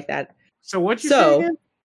teeth like that. So what you say again?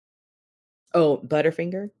 Oh,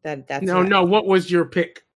 Butterfinger. That's no. What was your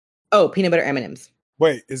pick? Oh, peanut butter M&Ms.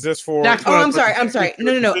 Wait, is this for? I'm sorry.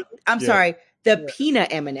 No. I'm sorry. The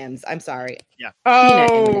peanut M&Ms. I'm sorry. Yeah.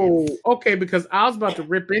 Oh, okay. Because I was about to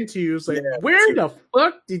rip into you. It's like, where the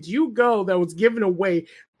fuck did you go that was giving away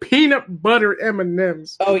peanut butter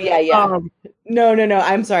M&Ms? Oh yeah. No.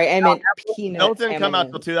 I'm sorry. I meant peanut. Those didn't come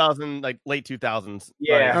out till 2000, like late 2000s.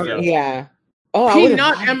 Yeah. Yeah. Oh,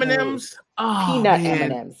 peanut M&Ms. Peanut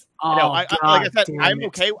M&Ms. Oh, like I said, I'm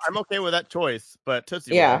okay with that choice, but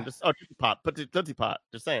Tootsie Roll, Tootsie Pop, Tootsie Pop.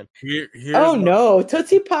 Just saying. No,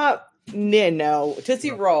 Tootsie Pop. No,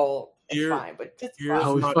 Tootsie Roll. It's fine, but Tootsie Pop.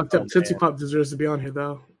 Oh, we fucked up. Tootsie Pop deserves to be on here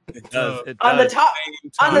though. It does. On the top,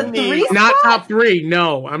 on the 3 spot? Not top 3.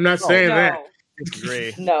 No, I'm not saying that.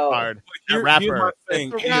 Agree. No. Hard. Rapper.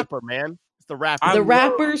 It's the rapper, man. It's the rapper. The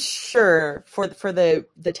rapper, sure. For the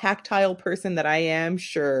tactile person that I am,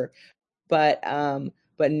 sure. But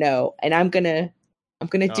no. And I'm gonna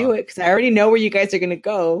do it because I already know where you guys are gonna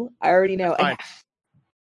go. I already know. And,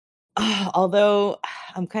 although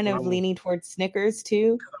I'm kind of leaning towards Snickers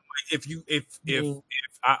too. If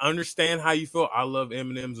I understand how you feel, I love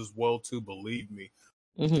M&Ms as well too. Believe me,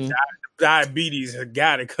 diabetes has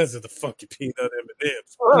got it because of the fucking peanut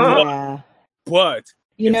M&Ms. Yeah, but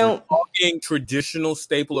talking traditional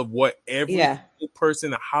staple of what every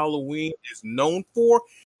person at Halloween is known for,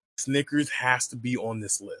 Snickers has to be on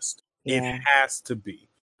this list. It has to be.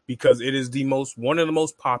 Because it is one of the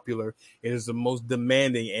most popular, it is the most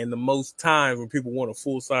demanding, and the most times when people want a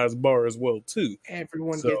full-size bar as well, too.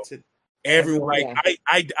 Everyone gets it.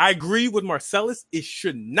 I agree with Marcellus. It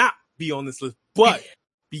should not be on this list, but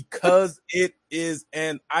because it is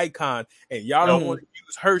an icon, and y'all don't want to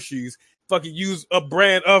use Hershey's, fucking use a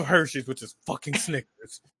brand of Hershey's, which is fucking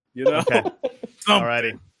Snickers. You know? Okay.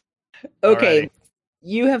 Alrighty. Okay.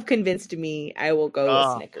 You have convinced me. I will go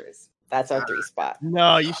with Snickers. That's our 3 spot.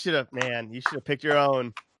 No, you should have picked your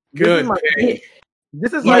own. Good.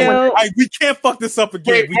 This is we can't fuck this up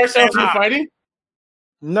again. Wait, ourselves are fighting?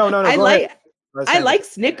 No. I like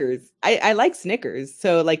Snickers. I like Snickers.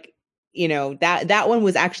 So that one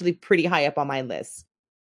was actually pretty high up on my list.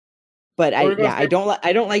 But I don't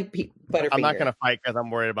like Butterfinger. I'm not gonna fight because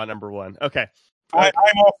I'm worried about number 1. Okay. I'm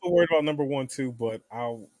also worried about number 1 too, but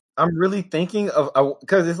I'm really thinking of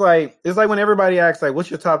because it's like when everybody asks like,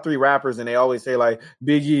 "What's your top 3 rappers?" and they always say like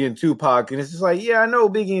Biggie and Tupac, and it's just like, yeah, I know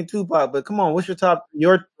Biggie and Tupac, but come on, what's your top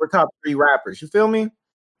 3 rappers? You feel me?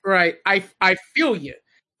 Right. I feel you.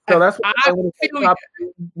 So that's what I feel.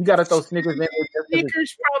 You got to throw Snickers in.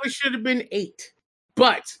 Snickers probably should have been 8,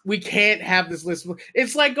 but we can't have this list.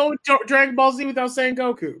 It's like going to Dragon Ball Z without saying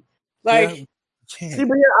Goku. Like. See,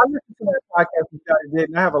 but I listened to that podcast you guys did,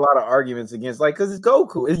 and I have a lot of arguments against, because it's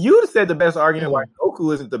Goku. You said the best argument why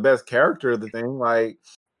Goku isn't the best character of the thing. Like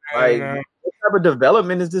what type of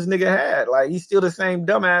development is this nigga had? Like, he's still the same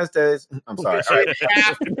dumbass as. I'm sorry.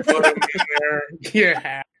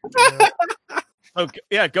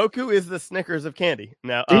 Goku is the Snickers of candy.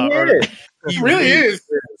 Now, he really is.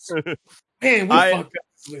 Man, we fucked up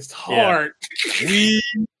this list hard.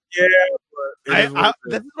 This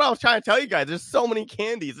is what I was trying to tell you guys. There's so many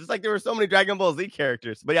candies. It's like there were so many Dragon Ball Z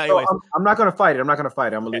characters. But anyways. I'm not gonna fight it. I'm gonna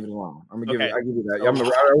leave it alone. I give you that. I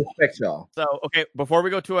respect y'all. So before we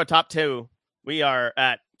go to our top 2, we are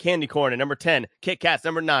at Candy Corn at number 10, Kit Kats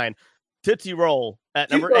number 9, Tootsie Roll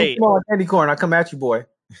at number 8. Come on, Candy Corn, I'll come at you, boy.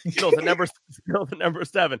 Skittles at number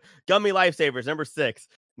 7, Gummy Lifesavers number 6,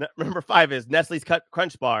 Number 5 is Nestle's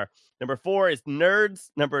Crunch Bar. Number 4 is Nerds.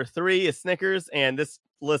 Number 3 is Snickers. And this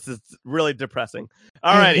list is really depressing.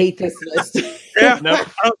 All right. I hate this list. Yeah. No.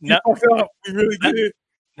 We really did.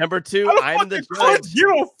 Number 2, I'm the judge.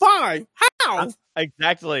 0.05. How?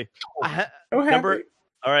 Exactly. All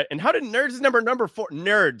right. And how did Nerds is number 4?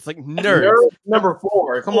 Nerds. Like nerds. Number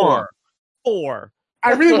 4. Come on. 4.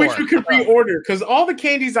 I really wish we could reorder because all the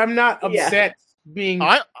candies I'm not upset being.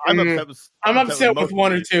 I'm upset with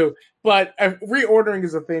 1 or 2, but reordering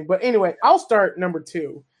is a thing. But anyway, I'll start number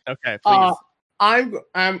 2. Okay, please.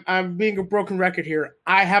 I'm being a broken record here.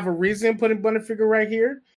 I have a reason putting Butterfinger right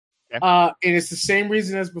here. Okay. And it's the same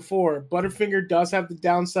reason as before. Butterfinger does have the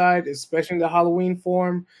downside, especially in the Halloween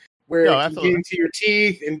form, where it can get into your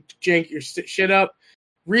teeth and jank your shit up.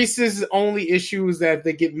 Reese's only issue is that if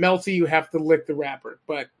they get melty, you have to lick the wrapper.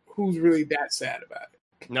 But who's really that sad about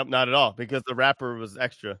it? Nope, not at all, because the wrapper was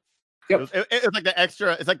extra. Yep. It was like the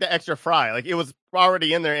extra. It's like the extra fry. Like it was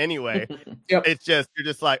already in there anyway. Yep. It's just you're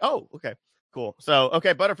just like, oh, okay, cool. So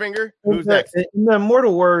okay, Butterfinger. Who's next? In the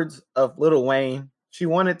immortal words of Lil Wayne, she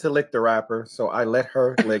wanted to lick the wrapper, so I let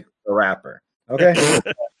her lick the wrapper. Okay.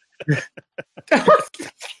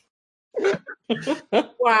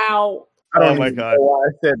 Wow. Oh my god. Why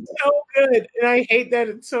I said So good, and I hate that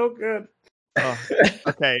it's so good.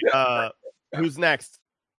 Okay. Who's next?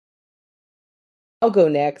 I'll go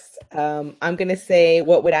next. I'm gonna say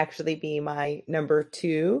what would actually be my number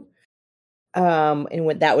 2, and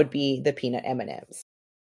what that would be the peanut M&Ms.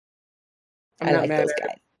 I like those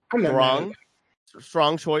guys. I'm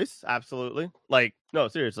strong choice, absolutely. Like, no,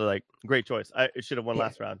 seriously, like, great choice. It should have won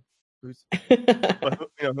last round. Who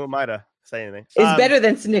am I to say anything? It's better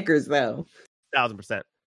than Snickers, though. 1000%.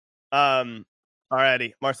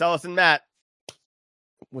 Alrighty, Marcellus and Matt,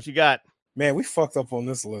 what you got? Man, we fucked up on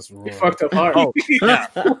this list. We fucked up hard. Oh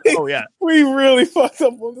yeah. We really fucked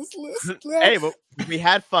up on this list. Hey, but we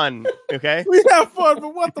had fun. Okay, we had fun,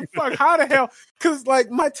 but what the fuck? How the hell? Because like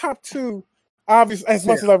my top 2, obviously, as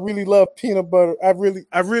much as I really love peanut butter, I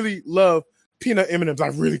really love peanut M&Ms. I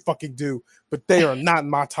really fucking do, but they are not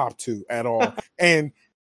my top 2 at all. And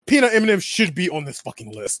peanut M&Ms should be on this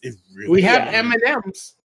fucking list. It really. We have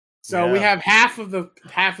M&Ms. So we have half of it.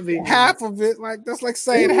 Like that's like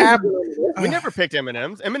saying half. We never picked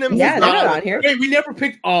M&Ms. M&Ms. Yeah, they're not on here. Hey, we never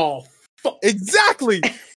picked all. Exactly.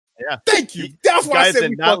 Yeah. Thank you. That's why I said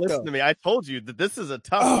did not listen to me. I told you that this is a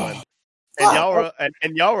tough one,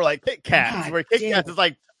 and y'all were like Kit Kats. Where Kit Kats is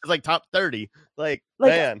like top 30. Like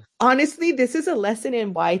man, honestly, this is a lesson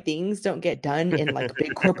in why things don't get done in like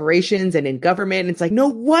big corporations and in government. It's like no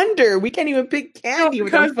wonder we can't even pick candy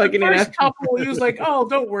without fucking it up. Couple, he was like, "Oh,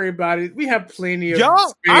 don't worry about it. We have plenty of y'all."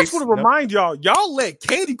 Space. I just want to remind y'all let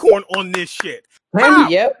candy corn on this shit. How?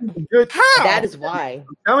 Yep. How? That is why.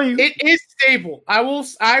 It is stable. I will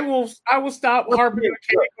stop harping on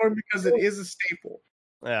candy corn because it is a staple.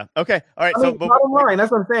 Yeah. Okay. All right. Bottom line,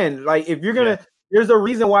 that's what I'm saying. Like, if you're gonna, there's a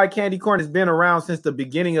reason why candy corn has been around since the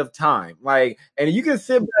beginning of time. Like, and you can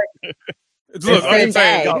sit back. Look, I'm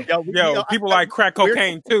saying, yo, people like crack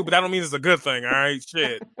cocaine too, but that don't mean it's a good thing. All right,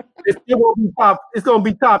 shit. It's gonna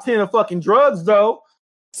be top 10 of fucking drugs, though.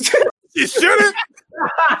 You shouldn't.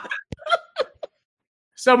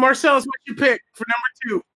 So, Marcellus, what you pick for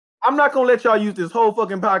number 2? I'm not gonna let y'all use this whole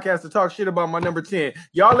fucking podcast to talk shit about my number 10.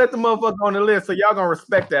 Y'all let the motherfucker on the list, so y'all gonna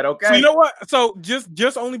respect that, okay? So you know what? So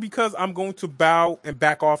just only because I'm going to bow and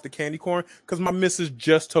back off the candy corn, because my missus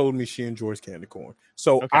just told me she enjoys candy corn.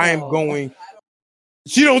 So I am going.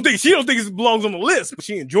 She don't think it belongs on the list, but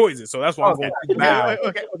she enjoys it. So that's why I'm going to bow.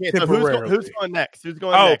 Okay. So who's going next? Who's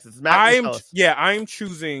going next? It's Matt. I am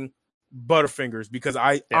choosing Butterfingers because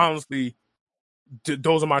honestly,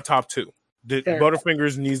 those are my top 2.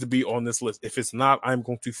 Butterfingers needs to be on this list. If it's not, I'm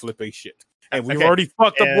going to flip a shit. And we've already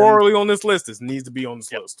fucked up royally on this list. This needs to be on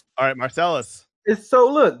this list. All right, Marcellus.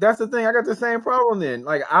 Look, that's the thing. I got the same problem then.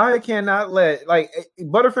 Like, I cannot let,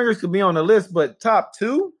 Butterfingers could be on the list, but top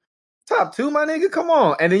 2, my nigga, come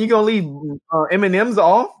on. And then you're going to leave M&Ms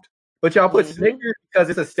off, but y'all put Snickers because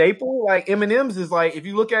it's a staple. Like, M&Ms is like, if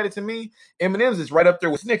you look at it to me, M&Ms is right up there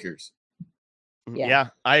with Snickers. Yeah,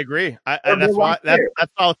 I agree. That's why I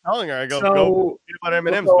was telling her. I go peanut butter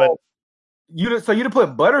M&Ms, but you to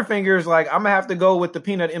put Butterfingers, like I'm gonna have to go with the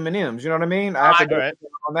peanut M&Ms. You know what I mean? I have to go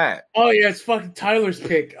on that. Oh yeah, it's fucking Tyler's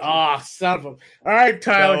pick. Son of a. All right,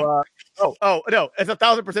 Tyler. No, it's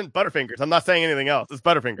 1,000% Butterfingers. I'm not saying anything else. It's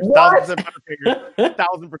Butterfingers. 1,000% Butterfingers.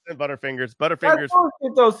 1,000% Butterfingers. Butterfingers. That's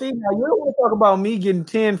bullshit, though. See, now you don't want to talk about me getting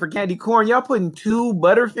 10 for candy corn. Y'all putting 2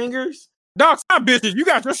 Butterfingers? Dog, stop bitching. You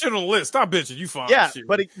got your shit on the list. Stop bitching. You fine.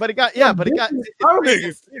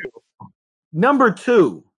 Number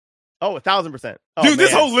 2. Oh, 1,000%. Oh, dude,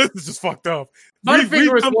 this whole list is just fucked up.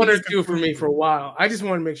 Butterfinger was 1 or 2 for me for a while. I just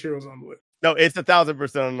wanted to make sure it was on the list. No, it's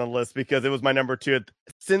 1,000% on the list because it was my number 2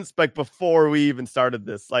 since like before we even started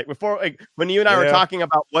this. Like before, like when you and I were talking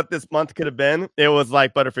about what this month could have been, it was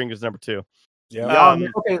like Butterfinger's number 2. Yeah.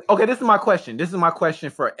 Okay. This is my question. This is my question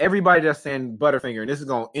for everybody that's saying Butterfinger, and this is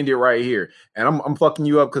gonna end it right here. And I'm fucking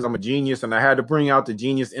you up because I'm a genius, and I had to bring out the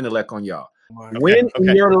genius intellect on y'all. When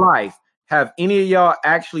in your life have any of y'all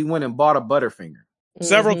actually went and bought a Butterfinger?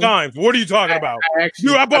 Several times. What are you talking about?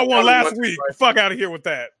 Dude, I bought one last week. Fuck out of here with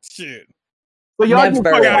that shit. So y'all just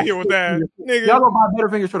fuck out of here with that, nigga. Y'all go buy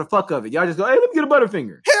Butterfingers for the fuck of it. Y'all just go, hey, let me get a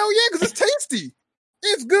Butterfinger. Hell yeah, because it's tasty.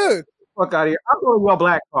 It's good. Fuck out of here. I'm going y'all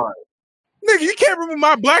black card. Nigga, you can't remove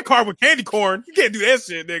my black card with candy corn. You can't do that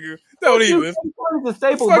shit, nigga. Don't even. It's a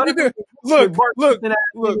staple. Look.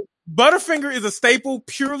 Butterfinger is a staple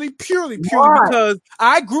purely because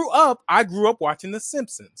I grew up watching The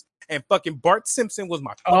Simpsons. And fucking Bart Simpson was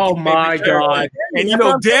my fucking favorite God. And you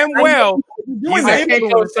know damn well I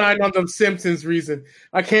can't co-sign on the Simpsons reason.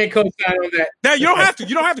 I can't co-sign on that. Now you don't have to.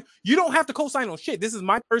 You don't have to co-sign on shit. This is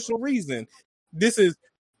my personal reason. This is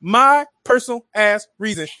my personal ass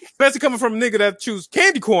reason. Especially coming from a nigga that choose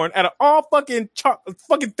candy corn out of all fucking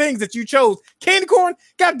things that you chose. Candy corn?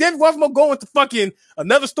 Goddamn, what's more going to fucking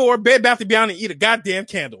another store, Bed Bath & Beyond, and eat a goddamn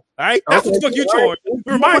candle. All right? That's what the fuck you chose.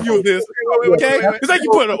 Remind you of this. Okay? It's like you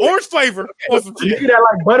put an orange flavor on some shit. You do that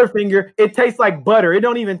like Butterfinger, it tastes like butter. It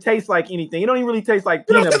don't even taste like anything. It don't even really taste like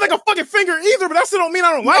peanut. It don't taste like a fucking finger either, but that still don't mean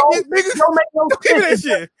I don't like it, nigga. Don't make no Give me that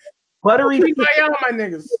shit. Buttery Kumbaya, my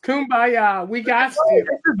niggas. Kumbaya. We got you.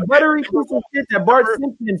 This buttery piece of shit that Bart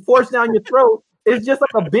Simpson forced down your throat. It's just like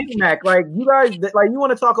a Big Mac. Like you guys, like you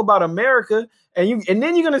want to talk about America, and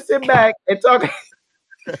then you're gonna sit back and talk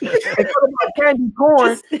about candy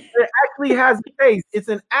corn. It actually has a taste. It's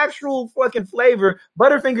an actual fucking flavor.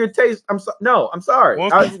 Butterfinger tastes. I'm sorry.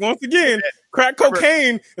 Once again, crack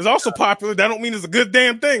cocaine is also popular. That don't mean it's a good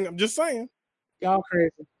damn thing. I'm just saying. Y'all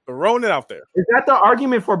crazy. Throwing it out there. Is that the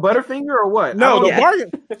argument for Butterfinger or what? No, the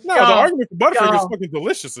argument for Butterfinger is fucking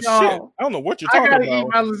delicious as shit. I don't know what you're talking about. I gotta eat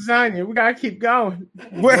my lasagna. We gotta keep going.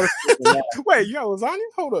 Wait, you got lasagna?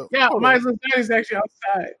 Hold up. Yeah, my lasagna is actually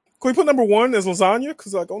outside. Can we put number 1 as lasagna?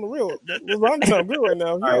 Because like on the real, lasagna sounds good right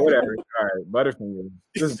now. All right, whatever. All right, Butterfinger.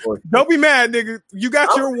 This is don't be mad, nigga. You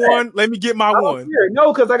got your one. Let me get my one.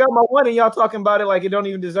 No, because I got my one, and y'all talking about it like it don't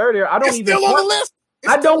even deserve it. It's still on the list.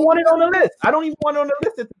 I don't want it on the list. I don't even want it on the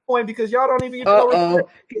list at this point because y'all don't even get to know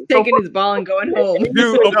He's taking his ball and going home.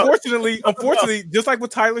 Dude, unfortunately, just like what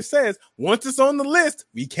Tyler says, once it's on the list,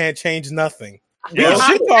 we can't change nothing. Yeah,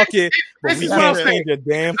 shit talk it, but we can't change a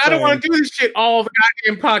damn thing. I don't want to do this shit all the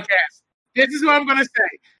goddamn podcast. This is what I'm gonna say.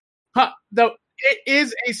 It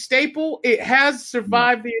is a staple. It has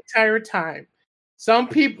survived the entire time.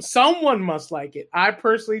 Someone must like it. I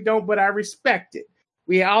personally don't, but I respect it.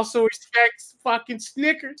 We also respect fucking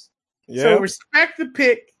Snickers. Yep. So respect the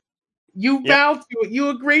pick. You bow to it. You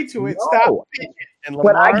agree to it. Stop picking.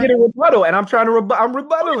 But I get a rebuttal, and I'm trying to I'm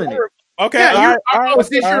rebuttaling it. Okay. Yeah, is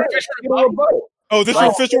this your official rebuttal? Oh, this is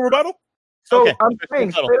your official rebuttal? So I'm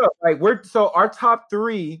saying straight up, like our top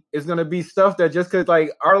 3 is gonna be stuff that just because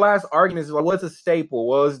like our last argument is like, what's a staple?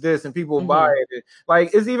 Well, it's this, and people buy it.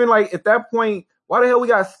 Like it's even like at that point, why the hell we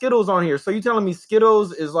got Skittles on here? So you telling me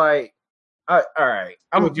Skittles is like all right.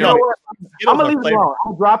 I'm gonna leave it alone.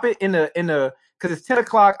 I'll drop it in the because it's 10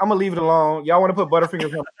 o'clock. I'm gonna leave it alone. Y'all want to put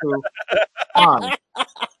Butterfingers on too? I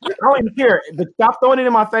don't even care. But stop throwing it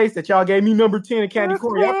in my face that y'all gave me number 10 in candy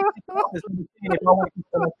corn. Y'all want to keep throwing it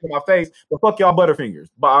in my face, but fuck y'all Butterfingers.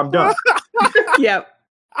 But I'm done. Yep,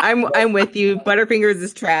 I'm with you. Butterfingers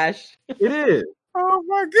is trash. It is. Oh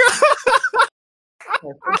my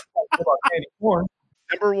god.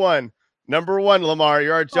 Number one, Lamar,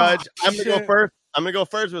 you're our judge. I'm gonna go first. I'm gonna go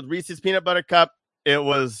first with Reese's Peanut Butter Cup. It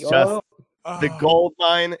was just the gold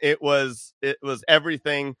mine. It was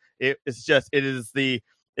everything. It is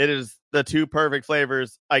the 2 perfect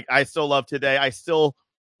flavors. Like I still love today. It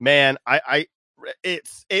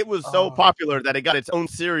was so popular that it got its own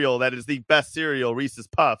cereal that is the best cereal, Reese's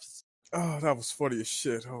Puffs. Oh, that was funny as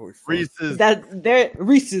shit. Holy fuck. Reese's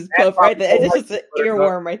Puff right there. It's just an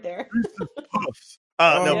earworm right there. Reese's Puffs.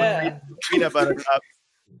 Peanut Butter Cup.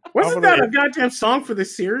 Wasn't that a goddamn song for the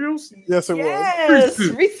cereals? Yes, it was.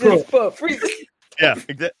 Reese's Puff. Yeah.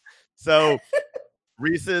 So,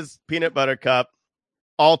 Reese's Peanut Butter Cup,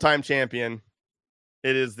 all-time champion.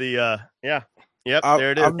 It is the there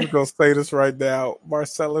it is. I'm just gonna say this right now,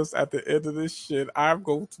 Marcellus. At the end of this shit, I'm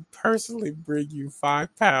going to personally bring you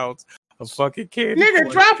 5 pounds a fucking candy.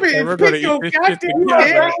 Nigga, drop it and pick your goddamn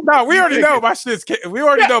candy. No, we already know my shit's. We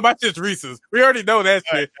already know my shit's Reese's. We already know that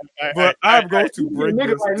shit. But I'm going to bring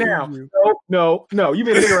this right to now. you. No. You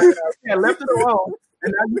been a nigga right now. Yeah, left it alone.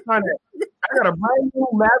 And now you trying to. I got a brand new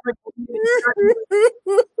Maverick.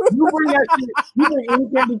 You bring that shit. You bring any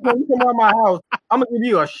candy corn. You come around my house. I'm gonna give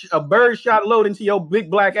you a bird shot load into your big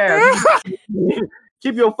black ass.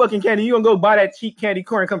 Keep your fucking candy. You gonna go buy that cheap candy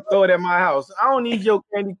corn and come throw it at my house. I don't need your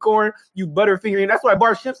candy corn, you Butterfinger. And that's why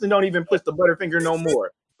Bart Simpson don't even push the Butterfinger no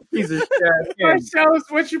more. Piece of shit. Tell us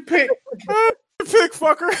what you pick. Pick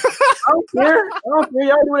fucker. I don't care. Y'all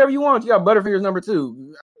do whatever you want. You got Butterfingers number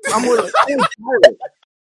 2. I'm with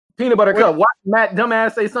peanut butter cup. Watch Matt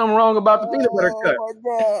dumbass say something wrong about the peanut butter cup. Oh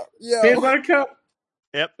my god. Yeah. Peanut butter cup.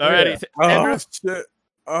 Yep. Alrighty. Oh shit.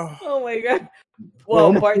 Oh my god.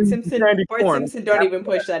 Well, Bart Simpson don't even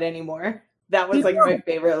push that anymore. That was like my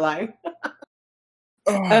favorite line.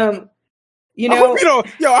 You know,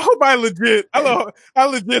 I hope I legit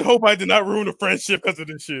hope I did not ruin a friendship because of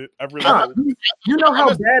this shit. I really you know how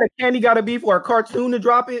bad a candy gotta be for a cartoon to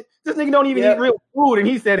drop it? This nigga don't even eat real food and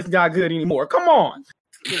he said it's not good anymore. Come on.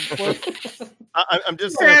 I'm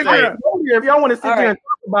just gonna say if y'all want to sit there and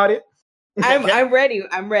talk about it. I'm ready.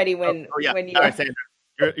 I'm ready when you all right, Sandra.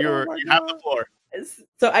 You have the floor.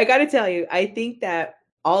 So I got to tell you, I think that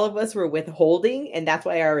all of us were withholding, and that's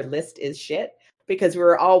why our list is shit, because we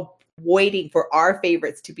were all waiting for our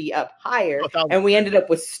favorites to be up higher, and we ended up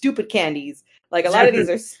with stupid candies. Like a lot of these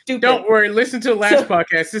are stupid. Don't worry. Listen to the last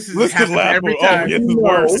podcast. This is happening every time. It's the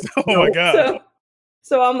worst. Oh my god.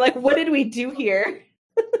 So I'm like, what did we do here?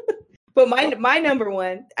 But my number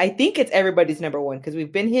one, I think it's everybody's number one because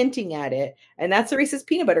we've been hinting at it, and that's the Reese's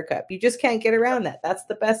Peanut Butter Cup. You just can't get around that. That's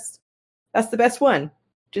the best. That's the best one.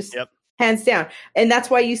 Just hands down. And that's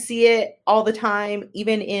why you see it all the time,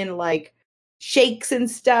 even in like shakes and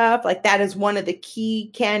stuff. Like that is one of the key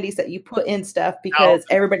candies that you put in stuff because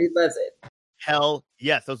everybody loves it. Hell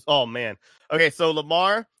yes. Oh man. Okay, so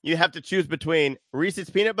Lamar, you have to choose between Reese's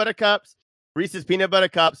Peanut Butter Cups, Reese's Peanut Butter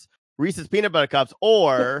Cups, Reese's Peanut Butter Cups,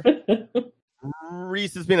 or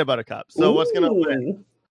Reese's Peanut Butter Cups. So what's gonna win?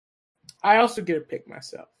 I also get to pick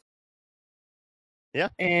myself. Yeah.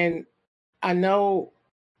 And I know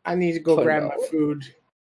I need to go grab my food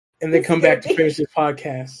and then come back to finish this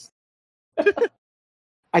podcast.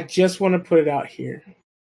 I just want to put it out here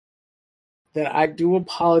that I do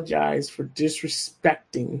apologize for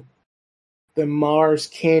disrespecting the Mars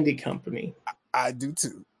Candy Company. I do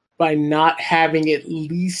too. By not having at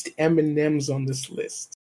least M&M's on this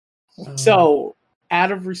list. So,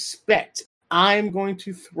 out of respect, I'm going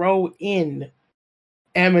to throw in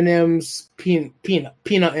M&M's peanut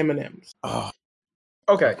M&M's. Oh.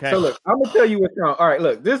 Okay, so look, I'm going to tell you what's wrong. All right,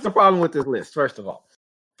 look, this is the problem with this list, first of all.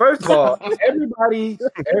 Everybody,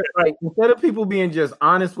 like, instead of people being just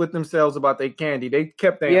honest with themselves about their candy, they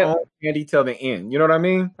kept their own candy till the end. You know what I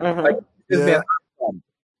mean? Like, second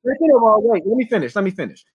of all, wait, let me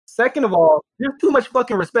finish. Second of all, there's too much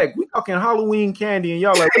fucking respect. We talking Halloween candy, and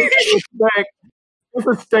y'all like, what's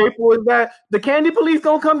a staple is that the candy police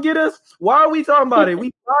gonna come get us? Why are we talking about it? Why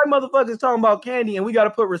motherfuckers talking about candy, and we gotta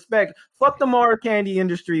put respect. Fuck the Mars candy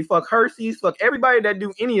industry. Fuck Hershey's. Fuck everybody that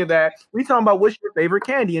do any of that. We talking about what's your favorite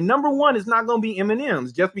candy, and number one is not gonna be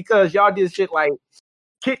M&M's just because y'all did shit like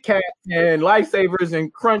Kit Kat and Lifesavers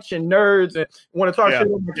and Crunch and Nerds and want to talk shit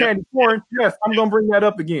about candy corn. Yes, I'm gonna bring that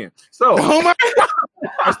up again. So,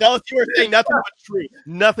 Marcellus, you were saying nothing but truth.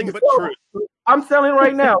 Nothing but truth. I'm telling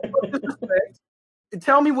right now.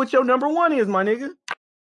 Tell me what your number one is, my nigga.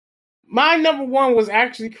 My number one was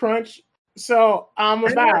actually Crunch. So I'm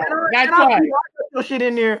about that's why. Your shit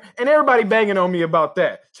in there, and everybody banging on me about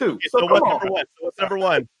that too. Okay, so what's number one? So what's number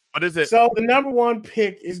one? What is it? So the number one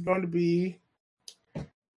pick is going to be.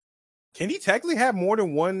 Can he technically have more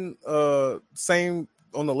than one same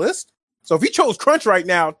on the list? So if he chose Crunch right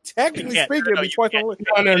now, technically speaking, it'd be twice on the list.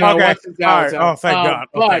 No. Okay. All right. Oh, thank God.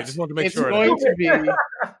 Okay, just want to make sure. It's going to be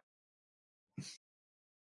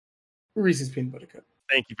Reese's Peanut Butter Cup.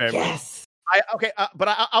 Thank you very much. But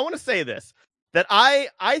I want to say this. That I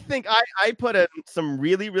think I put in some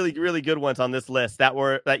really, really, really good ones on this list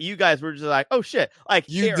that you guys were just like, oh shit, like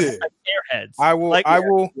you did. Like Airheads. I will.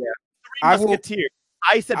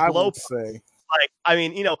 I said blow. Like, I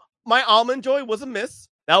mean, you know, my Almond Joy was a miss.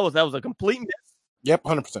 That was a complete miss. Yep,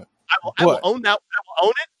 100%. I will own that. I will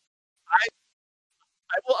own it.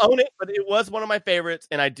 I will own it. But it was one of my favorites,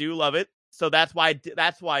 and I do love it. So that's why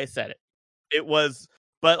I said it. It was,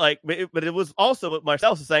 but it was also what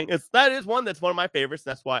Marcellus is saying. That is one that's one of my favorites.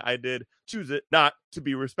 And that's why I did choose it, not to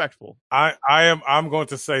be respectful. I'm going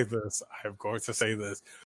to say this.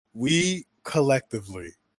 We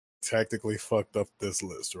collectively technically fucked up this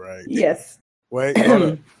list, right? Yes. Wait, hold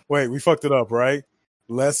up. Wait, we fucked it up, right?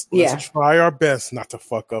 Let's try our best not to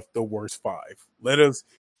fuck up the worst 5. Let us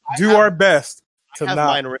do our best to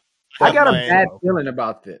not. I got a bad feeling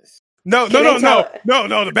about this. No.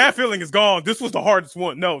 The bad feeling is gone. This was the hardest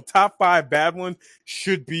one. No, top 5 bad ones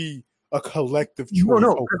should be a collective choice.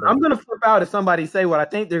 No. I'm gonna flip out if somebody say what I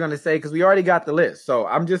think they're gonna say because we already got the list. So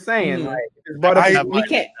I'm just saying,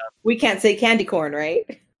 we can't say candy corn,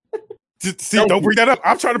 right? See, don't bring that up.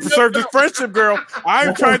 I'm trying to preserve this friendship, girl.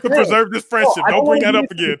 I'm trying to preserve this friendship. Don't bring that up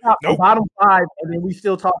again. Nope. Bottom 5, and then we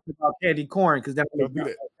still talking about candy corn because then don't do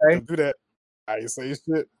that. Okay? Don't do that. I ain't say shit.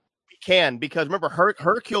 We can because remember,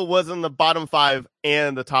 Hercule was in the bottom 5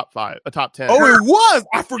 and the top 5, top 10. Oh, it was.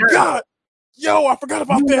 I forgot. Yo, I forgot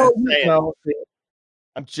about that.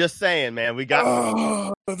 I'm just saying, man. We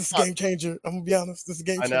got this is a game changer. I'm gonna be honest. This is a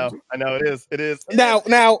game changer. I know it is. It is. Now,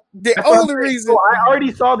 the only reason I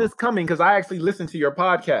already saw this coming because I actually listened to your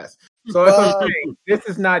podcast. So that's what I'm saying. This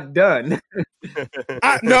is not done.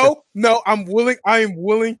 No. I'm willing. I am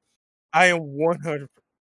willing. I am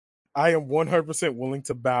 100% willing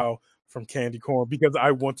to bow from candy corn because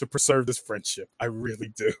I want to preserve this friendship. I really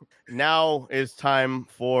do. Now is time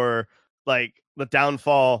for like the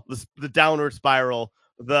downfall, the downward spiral.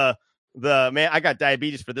 The man, I got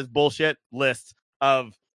diabetes for this bullshit list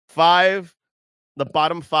of 5, the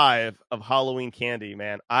bottom 5 of Halloween candy,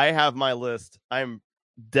 man. I have my list. I'm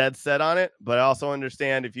dead set on it, but I also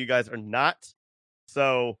understand if you guys are not.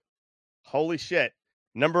 So, holy shit.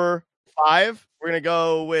 Number 5, we're going to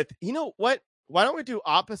go with, you know what? Why don't we do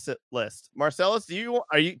opposite list? Marcellus, do you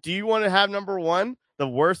want to have number 1, the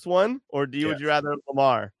worst one, or would you rather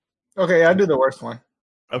Lamar? Okay, I do the worst one.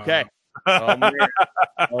 Okay. Oh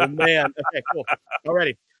man. Okay, cool.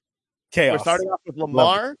 Alrighty. Chaos. We're starting off with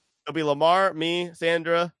Lamar. It'll be Lamar, me,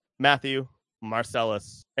 Sandra, Matthew,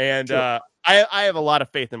 Marcellus. And I have a lot of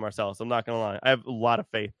faith in Marcellus. I'm not gonna lie. I have a lot of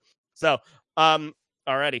faith. So,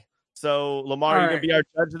 alrighty. So Lamar, you're gonna be our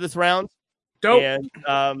judge of this round. Dope.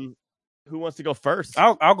 And who wants to go first?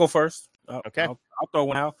 I'll go first. Okay. I'll throw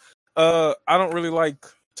one out. I don't really like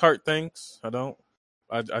tart things. I don't.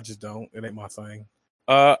 I just don't. It ain't my thing.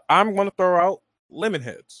 I'm going to throw out lemon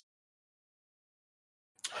heads.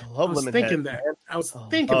 I love lemon heads. I was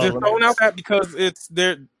thinking just throwing out that because it's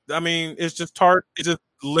there. I mean, it's just tart. It's just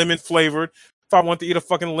lemon flavored. If I want to eat a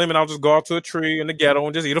fucking lemon, I'll just go out to a tree in the ghetto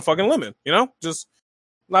and just eat a fucking lemon. You know, just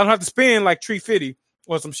I don't have to spend like $3.50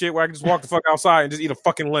 or some shit where I can just walk the fuck outside and just eat a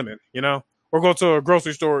fucking lemon. You know, or go to a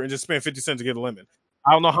grocery store and just spend 50 cents to get a lemon.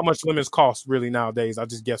 I don't know how much lemons cost really nowadays. I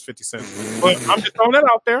just guess 50 cents. But I'm just throwing that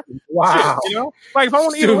out there. Wow. Shit, you know? Like if I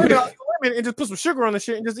want to eat a lemon, I'll eat a lemon and just put some sugar on the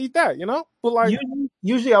shit and just eat that, you know? But like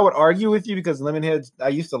usually I would argue with you because lemon heads, I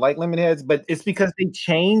used to like lemon heads, but it's because they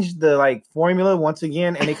changed the like formula once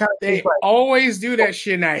again and they always do that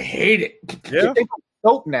shit and I hate it. Yeah. It tastes like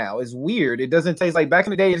soap now. It's weird. It doesn't taste like back in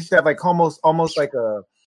the day it used to have like almost like a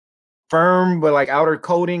firm but like outer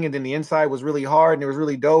coating and then the inside was really hard and it was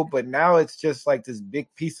really dope, but now it's just like this big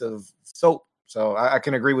piece of soap. So I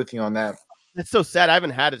can agree with you on that. It's so sad. I haven't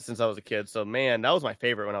had it since I was a kid. So man, that was my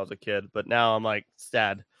favorite when I was a kid, but now I'm like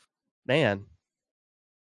sad. Man.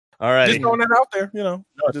 All right. Just throwing that out there, you know.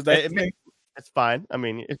 No, it's fine. I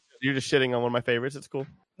mean, you're just shitting on one of my favorites. It's cool.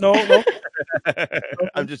 No.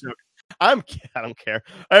 I'm just joking. I don't care.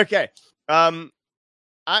 Okay. I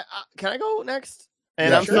can I go next?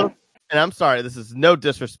 And I'm sorry, this is no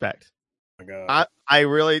disrespect. Oh my God. I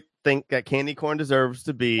really think that candy corn deserves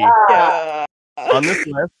to be on this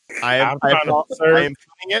list. I am putting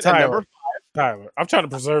it at number 5. Tyler, I'm trying to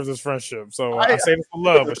preserve this friendship, so I say this for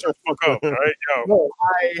love, but shut the fuck up, all right?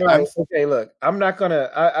 Yo. Okay, look, I'm not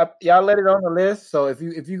gonna. Y'all let it on the list. So if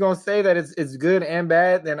you're gonna say that it's good and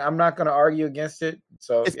bad, then I'm not gonna argue against it.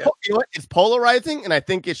 So you know what? It's polarizing, and I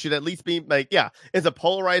think it should at least be like, it's a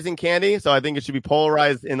polarizing candy. So I think it should be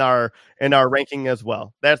polarized in our ranking as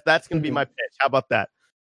well. That's gonna be my pitch. How about that?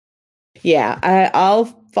 Yeah, I'll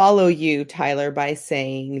follow you, Tyler, by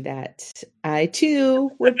saying that I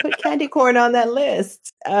too would put candy corn on that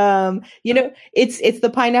list. You know, it's the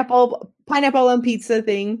pineapple on pizza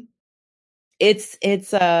thing. It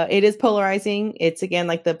is polarizing. It's again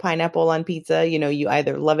like the pineapple on pizza. You know, you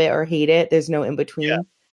either love it or hate it. There's no in between. Yeah.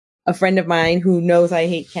 A friend of mine who knows I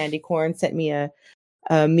hate candy corn sent me a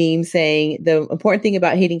meme saying the important thing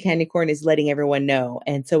about hating candy corn is letting everyone know.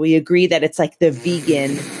 And so we agree that it's like the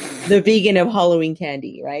vegan of Halloween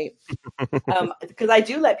candy, right? Because I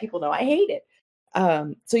do let people know I hate it.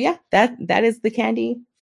 So yeah, that is the candy.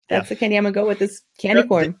 That's the candy I'm gonna go with, this candy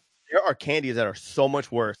corn. There are candies that are so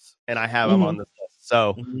much worse, and I have them on this list.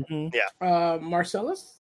 So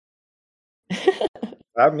Marcellus?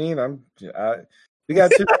 we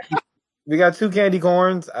got two. We got two candy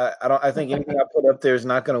corns. I think anything I put up there is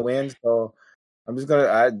not going to win. So I'm just gonna.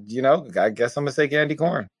 I guess I'm gonna say candy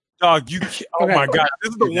corn. Dog, oh my god,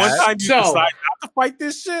 this is the one time you decide not to fight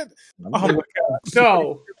this shit. Oh my god.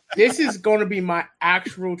 So this is going to be my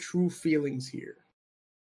actual true feelings here.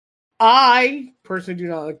 I personally do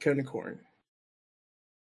not like candy corn,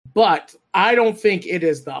 but I don't think it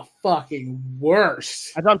is the fucking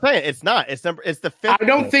worst. That's what I'm saying. It's not. It's the fifth. I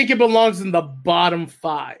don't think it belongs in the bottom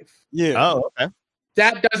 5. Yeah. Oh, okay.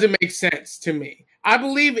 That doesn't make sense to me. I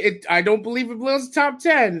don't believe it belongs in top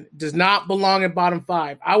 10. Does not belong in bottom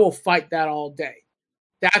 5. I will fight that all day.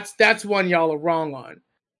 That's one y'all are wrong on.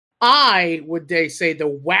 I would say the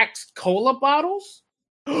wax cola bottles.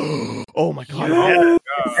 Oh my god!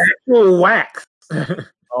 Actual wax.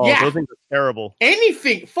 Those things are terrible.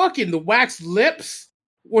 Anything, fucking the wax lips,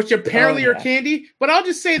 which apparently are candy. But I'll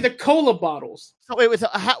just say the cola bottles. So wait,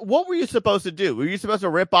 what were you supposed to do? Were you supposed to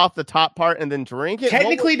rip off the top part and then drink it?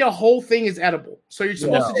 Technically, the whole thing is edible, so you're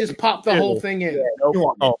supposed to just pop the whole thing in.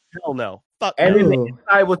 Oh hell no! Fuck. Everything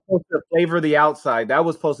inside was supposed to flavor the outside. That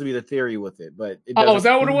was supposed to be the theory with it, but is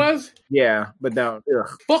that what it was? Yeah, but no.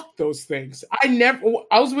 Fuck those things. I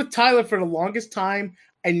was with Tyler for the longest time.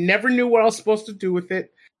 I never knew what I was supposed to do with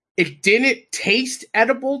it. It didn't taste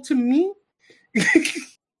edible to me,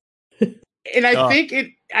 and I think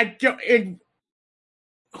I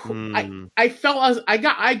felt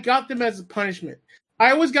I got them as a punishment.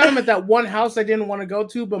 I always got them at that one house I didn't want to go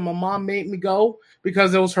to, but my mom made me go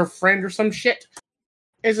because it was her friend or some shit.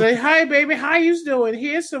 It's like, hi baby, how you doing?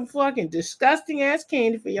 Here's some fucking disgusting ass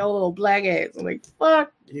candy for your little black ass. I'm like,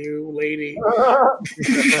 fuck you, lady.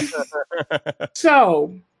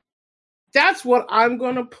 So that's what I'm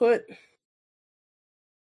gonna put.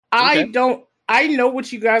 Okay. I know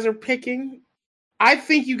what you guys are picking. I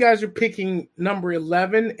think you guys are picking number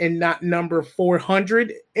 11 and not number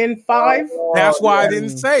 405. That's why I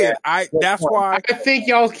didn't say it. That's why I think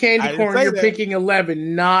y'all's candy corn. You're picking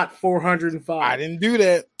 11, not 405. I didn't do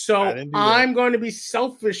that. So I'm going to be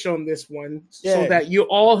selfish on this one, so that you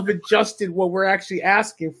all have adjusted what we're actually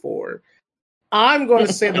asking for. I'm going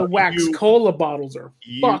to say the wax cola bottles are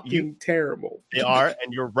fucking terrible. They are,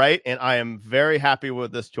 and you're right. And I am very happy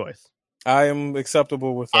with this choice. I am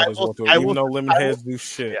acceptable with that as well, too, even though Lemonheads do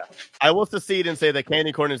shit. Yeah. I will secede and say that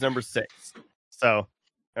candy corn is number 6. So,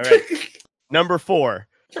 all right. Number 4.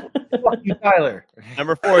 Fuck you, Tyler.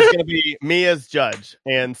 Number 4 is going to be me as judge.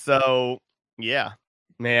 And so, yeah,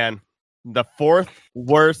 man, the 4th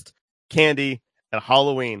worst candy at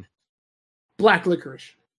Halloween. Black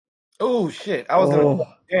licorice. Oh, shit. I was going to...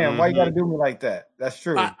 Damn, why you got to do me like that? That's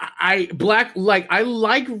true. I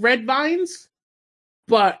like red vines,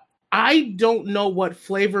 but I don't know what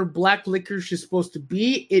flavor black licorice is supposed to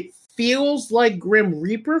be. It feels like Grim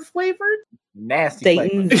Reaper flavored. Nasty.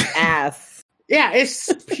 Satan's ass. Yeah, it's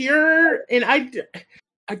pure. And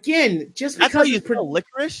just because you smell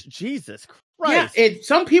licorice, Jesus Christ. Yeah,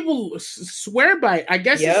 some people swear by it. I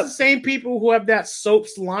guess it's the same people who have that soap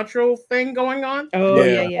cilantro thing going on. Oh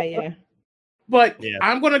yeah. But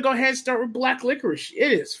I'm gonna go ahead and start with black licorice.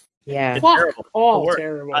 It is terrible.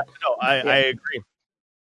 I agree.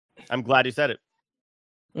 I'm glad you said it.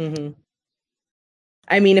 Mm-hmm.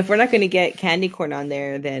 I mean, if we're not going to get candy corn on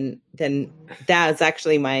there, then that's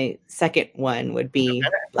actually my second one. Would be.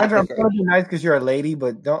 Andrew, I'm trying to be nice because you're a lady,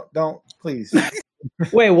 but don't please.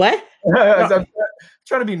 Wait, what? I'm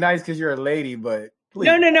trying to be nice because you're a lady, but please.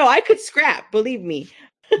 No. I could scrap. Believe me.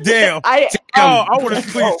 Damn. I want to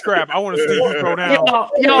please scrap. I want to see you throw down.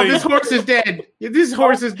 Yo, this horse is dead. This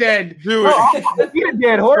horse is dead. Do it. You're a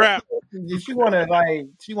dead horse. Scrap. If she want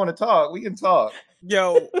to talk, we can talk.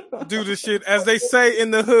 Yo, do the shit. As they say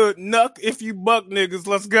in the hood, nuck if you buck niggas.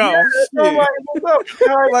 Let's go. Yeah,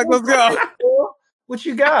 like, let's go. What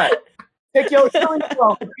you got? Take your chili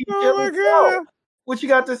off. Oh my God. What you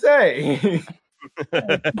got to say?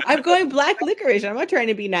 I'm going black licorice. I'm not trying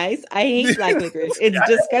to be nice. I hate black licorice. It's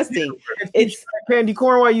disgusting. It's candy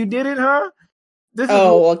corn while you did it, huh?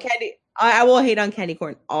 Well, candy. I will hate on candy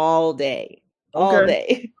corn all day. All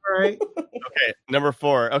day. All right. Okay, number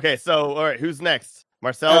 4. Okay, so all right, who's next?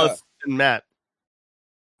 Marcellus and Matt.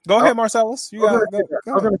 Go ahead, Marcellus. I was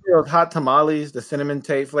gonna say those hot tamales, the cinnamon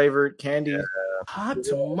tate flavored candy. Yeah. Hot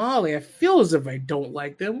tamale. I feel as if I don't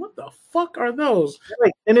like them. What the fuck are those? They're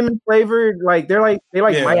like cinnamon flavored. Like they like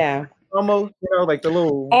almost, like the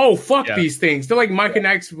little. Oh, fuck these things. They're like Mike and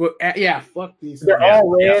Ike's. Fuck these. They're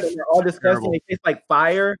all red and they're all disgusting. They taste like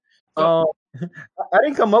fire. I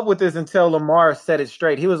didn't come up with this until Lamar set it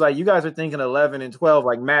straight. He was like, "You guys are thinking 11 and 12,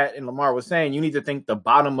 like Matt and Lamar was saying. You need to think the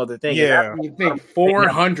bottom of the thing. Yeah, you think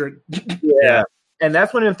 400. Yeah. And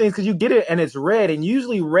that's one of the things, because you get it and it's red, and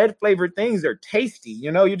usually red flavored things are tasty.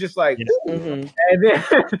 You know, you're just like, and then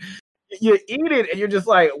you eat it and you're just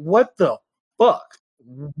like, what the fuck?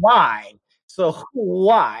 Why? So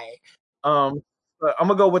why? I'm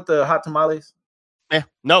gonna go with the hot tamales. Yeah,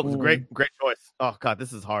 no, it was a great choice. Oh god,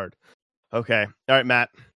 this is hard. Okay, all right, Matt.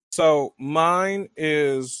 So mine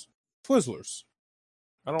is Twizzlers.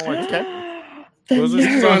 I don't like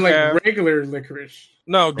Twizzlers are like regular licorice.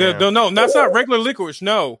 No, no, that's not regular licorice.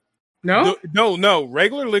 No.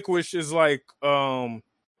 Regular licorice is like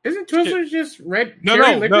Isn't Twizzlers just red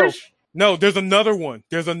licorice? No, there's another one.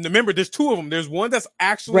 Remember, there's two of them. There's one that's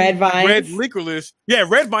actually red vines. Red licorice. Yeah,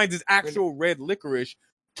 red vines is actual red licorice.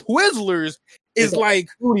 Twizzlers is like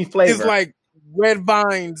fruity flavor. Is like red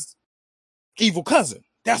vines evil cousin.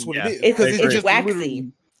 That's what it is. It's just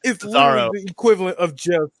waxy. It's literally the equivalent of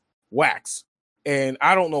just wax. And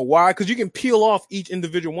I don't know why, because you can peel off each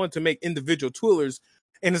individual one to make individual Twizzlers.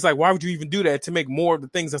 And it's like, why would you even do that to make more of the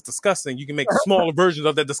things that's disgusting? You can make smaller versions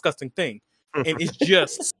of that disgusting thing. And it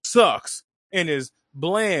just sucks and is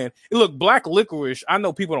bland. And look, black licorice, I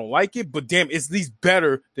know people don't like it, but damn, it's at least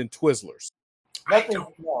better than Twizzlers. I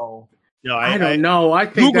don't know. I don't know. I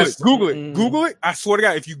think Google it. I swear to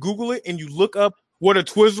God, if you Google it and you look up what a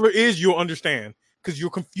Twizzler is, you'll understand. Because you're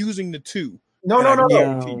confusing the two. No.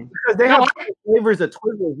 Because they have flavors of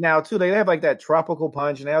Twizzlers now too. They have like that tropical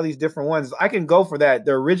punch and all these different ones. I can go for that.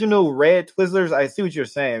 The original red Twizzlers, I see what you're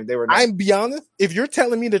saying. They were. I'm be honest. If you're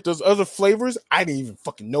telling me that there's other flavors, I didn't even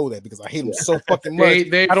fucking know that because I hate them so fucking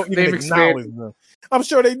much. I don't even acknowledge them. I'm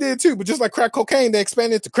sure they did too, but just like crack cocaine, they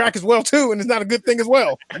expanded to crack as well too, and it's not a good thing as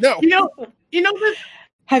well. No. You know that.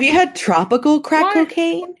 Have you had tropical crack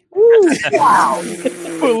cocaine? Wow.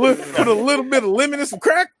 Put a little bit of lemon in some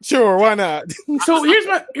crack? Sure, why not? So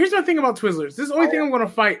here's my thing about Twizzlers. This is the only thing I'm going to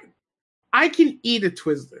fight. I can eat a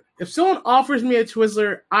Twizzler. If someone offers me a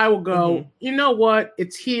Twizzler, I will go, you know what?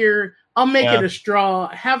 It's here. I'll make it a straw,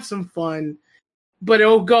 have some fun, but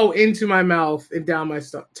it'll go into my mouth and down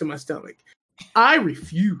to my stomach. I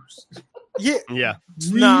refuse. Yeah.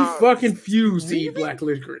 Fucking refuse to eat black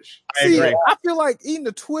licorice. I feel like eating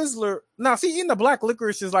the Twizzler. Eating the black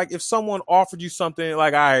licorice is like if someone offered you something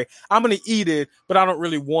like, I'm gonna eat it, but I don't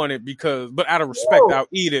really want it but out of respect, I'll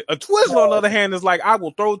eat it. A Twizzler, on the other hand, is like I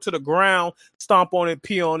will throw it to the ground, stomp on it,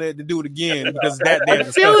 pee on it, and do it again because that. I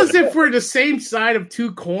feel as if we're the same side of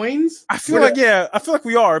two coins. I feel like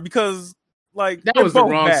we are because like that was the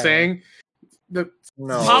wrong saying. The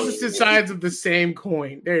opposite sides of the same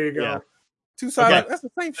coin. There you go. Yeah. Two sides. That's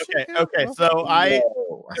the same shit. Okay.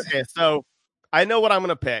 So I know what I'm going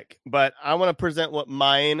to pick, but I want to present what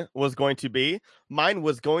mine was going to be. Mine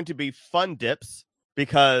was going to be Fun Dips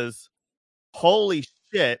because holy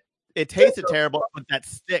shit, it tasted terrible, but that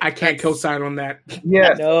stick. I can't co-sign on that.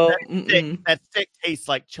 Yeah, no. That stick tastes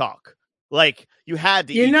like chalk. Like you had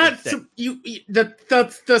to. You're eat not.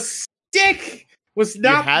 The stick was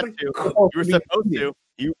not. You had to. You were supposed to.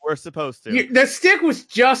 You were supposed to. The stick was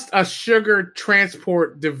just a sugar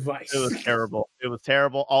transport device. It was terrible.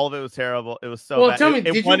 All of it was terrible. It was so bad. Well, tell me,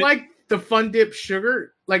 did you like the Fun Dip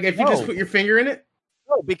sugar? Like if you just put your finger in it?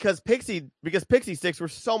 No, because Pixie sticks were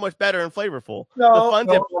so much better and flavorful. The Fun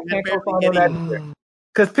Dip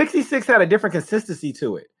because Pixie sticks had a different consistency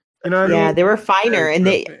to it. You know what I mean? They were finer, and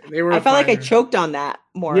they were. I felt like I choked on that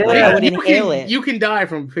more. Yeah. Like I would inhale it. You can die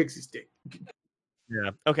from Pixie stick.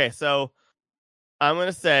 Yeah. Okay, so I'm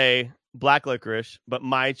gonna say black licorice, but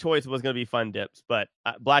my choice was gonna be Fun Dips. But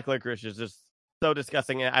black licorice is just so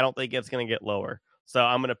disgusting, and I don't think it's gonna get lower. So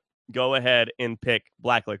I'm gonna go ahead and pick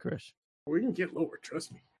black licorice. We can get lower,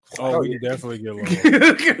 trust me. Oh, we can definitely get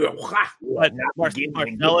lower. But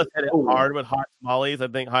Marcellus hit it hard with hot tamales. I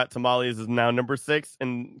think hot tamales is now number 6,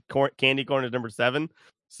 and candy corn is number 7.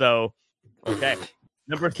 So, okay,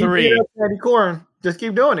 number 3. Candy corn. Just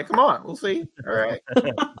keep doing it. Come on, we'll see. All right.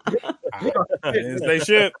 I didn't say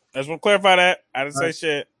shit. I just want to clarify that. I didn't say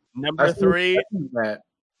shit. Number 3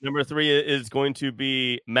 is going to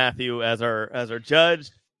be Matthew as our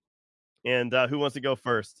judge. And who wants to go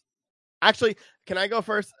first? Actually, can I go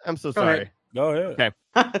first? I'm so sorry. Go ahead. Okay.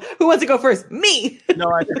 Who wants to go first? Me.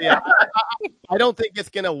 No, I don't think it's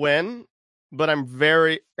gonna win, but I'm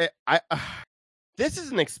very. This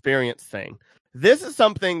is an experience thing. This is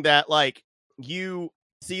something that like you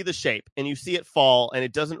see the shape and you see it fall and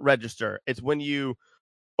it doesn't register. It's when you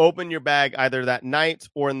open your bag either that night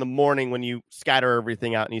or in the morning when you scatter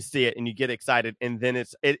everything out and you see it and you get excited, and then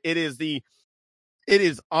it is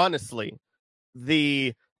honestly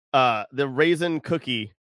the raisin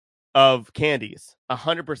cookie of candies.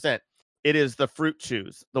 100%. It is the Fruit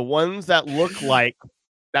Chews, the ones that look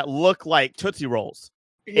like Tootsie Rolls.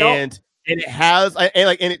 Yep. And And it has, and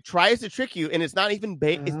it tries to trick you, and it's not even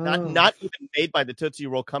it's not even made by the Tootsie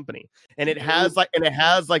Roll company. And it has like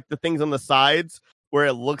the things on the sides where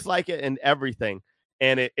it looks like it and everything.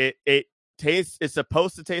 And it tastes. It's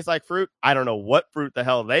supposed to taste like fruit. I don't know what fruit the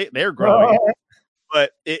hell they're growing,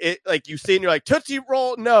 but it like you see, and you're like Tootsie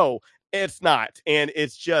Roll. No, it's not. And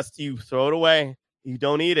it's just you throw it away. You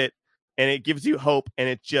don't eat it, and it gives you hope, and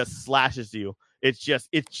it just slashes you. It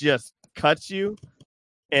just cuts you.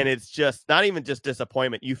 And it's just not even just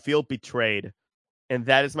disappointment. You feel betrayed. And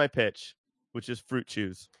that is my pitch, which is Fruit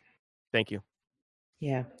Chews. Thank you.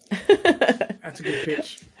 Yeah. That's a good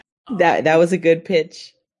pitch. That was a good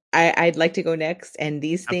pitch. I'd like to go next. And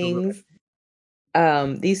these things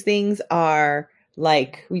are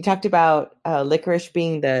like, we talked about licorice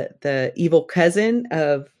being the evil cousin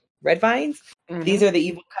of red vines. Mm-hmm. These are the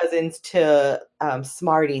evil cousins to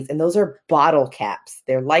Smarties, and those are bottle caps.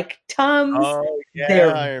 They're like Tums. Oh, yeah,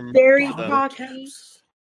 they're very chalky.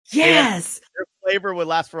 Yes, their flavor would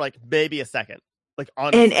last for like maybe a second. Like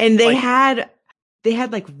honestly, and they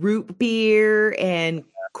had like root beer and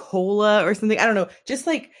cola or something. I don't know, just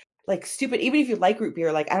like stupid. Even if you like root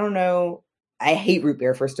beer, like I don't know, I hate root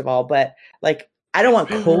beer first of all, but like I don't want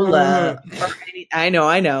cola. I know.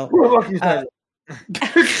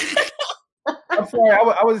 I'm sorry,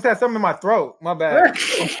 I was just had something in my throat. My bad.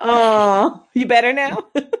 Oh, you better now?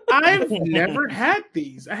 I've never had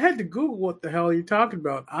these. I had to Google what the hell you're talking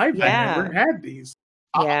about. I've never had these.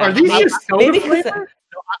 Yeah. Are these just soda flavor?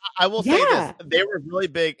 I will say this: they were really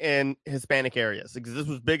big in Hispanic areas because this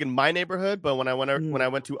was big in my neighborhood. But when I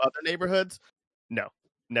went to other neighborhoods, no,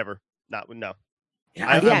 never, no.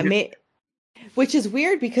 Which is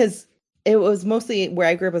weird because it was mostly where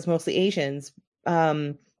I grew up was mostly Asians.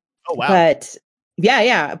 Oh wow! But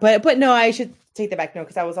but no, I should take that back. No,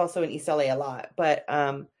 because I was also in East LA a lot. But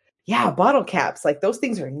bottle caps, like those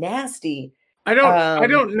things are nasty. I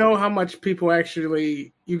don't know how much you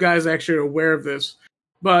guys actually are aware of this,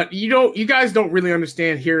 but you guys don't really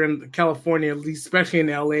understand here in California, at least especially in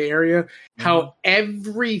the LA area, how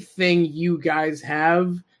everything you guys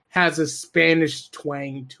have has a Spanish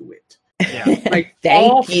twang to it. Yeah. Like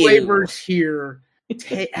all flavors here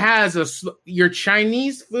has your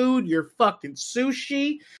Chinese food, your fucking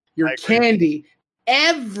sushi, your candy,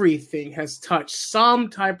 everything has touched some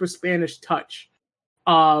type of Spanish touch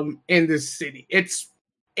in this city. It's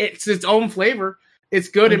its own flavor. It's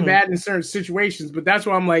good and bad in certain situations, but that's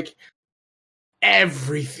why I'm like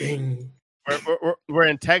everything. We're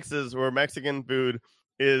in Texas where Mexican food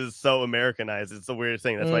is so Americanized. It's a weird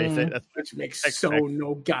thing. That's why you say that. Which makes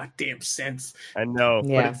no goddamn sense. I know,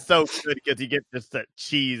 but it's so good because you get just that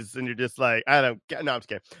cheese and you're just like, I'm just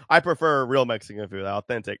kidding. I prefer real Mexican food,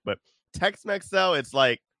 authentic, but Tex-Mex though, it's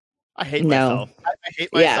like, I hate myself. I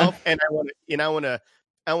hate myself, and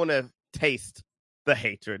I want to taste the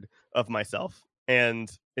hatred of myself, and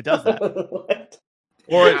it does that.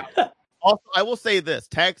 Also, I will say this: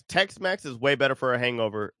 Tex-Mex is way better for a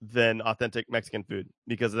hangover than authentic Mexican food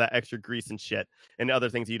because of that extra grease and shit and other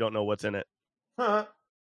things you don't know what's in it. Not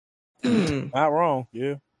wrong.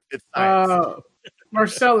 Yeah. It's science.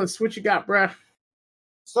 Marcellus, what you got, bruh?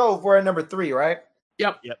 So we're at number 3, right?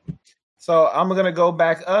 Yep. So I'm gonna go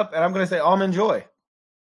back up, and I'm gonna say Almond Joy.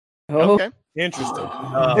 Oh. Okay. Interesting.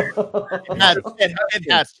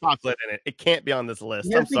 It has chocolate in it. It can't be on this list.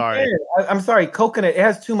 Yes, I'm sorry. I'm sorry. Coconut. It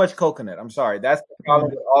has too much coconut. I'm sorry. That's the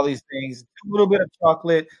problem with all these things. A little bit of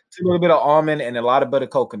chocolate, a little bit of almond, and a lot of butter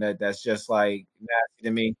coconut. That's just like nasty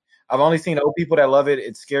to me. I've only seen old people that love it.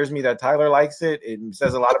 It scares me that Tyler likes it. It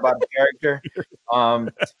says a lot about the character.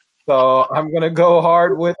 So I'm gonna go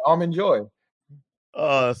hard with Almond Joy.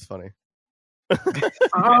 Oh, that's funny.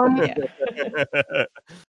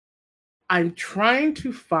 I'm trying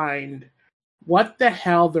to find what the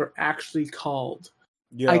hell they're actually called.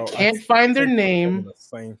 I can't find their name. The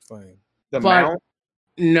same thing.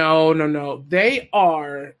 No. They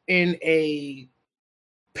are in a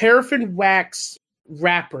paraffin wax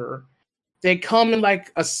wrapper. They come in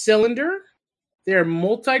like a cylinder. They're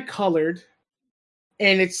multicolored.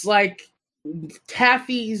 And it's like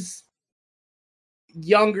Taffy's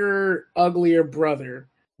younger, uglier brother.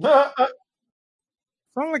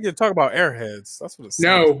 Sound like you're talking about Airheads. That's what it's.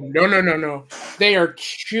 No. They are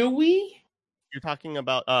chewy. You're talking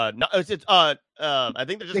about I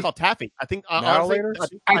think they're just called Taffy. I think honestly,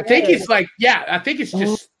 I think it's like I think it's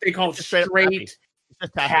just they call it straight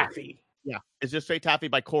Taffy. Yeah, it's just straight Taffy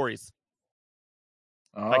by Corey's.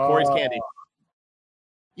 By Corey's Candy.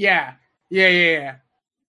 Yeah.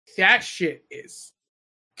 That shit is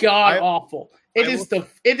god awful. It is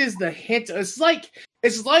the hint. It's like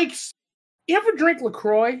you ever drink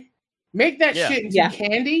LaCroix? Make that shit into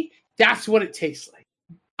candy. That's what it tastes like.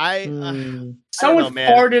 know, Someone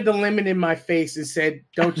man. farted a lemon in my face and said,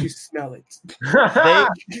 "Don't you smell it?"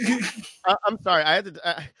 I'm sorry. I had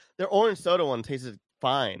to. Their orange soda one tasted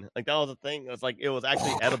fine. Like that was the thing. It was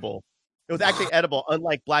actually edible. It was actually edible,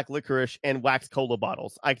 unlike black licorice and wax cola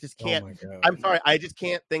bottles. I just can't. I'm sorry. I just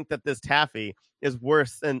can't think that this taffy is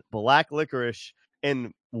worse than black licorice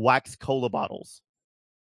and wax cola bottles.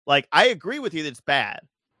 Like I agree with you that it's bad.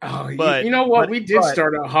 Oh, but you know what? We did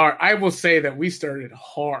start out hard. I will say that we started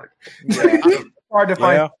hard. Yeah, it's hard to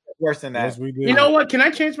find worse than that. Yes, we did. You know what? Can I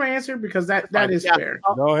change my answer because that is fair?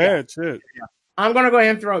 Go ahead, shit. I'm gonna go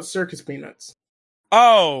ahead and throw out circus peanuts.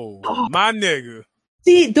 Oh, my nigga.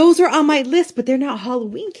 See, those are on my list, but they're not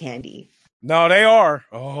Halloween candy. No, they are.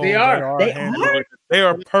 Oh, they are. They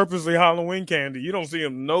are purposely Halloween candy. You don't see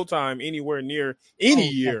them no time anywhere near any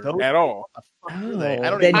year at all.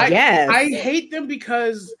 I hate them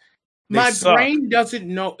because my brain doesn't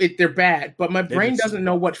know it. They're bad, but my brain doesn't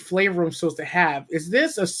know what flavor I'm supposed to have. Is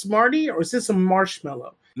this a Smartie or is this a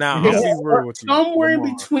marshmallow? Now, somewhere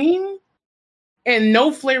in between, and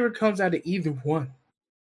no flavor comes out of either one.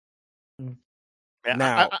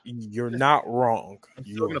 Now you're not wrong.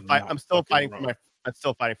 I'm still fighting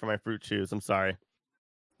for my fruit chews. I'm sorry.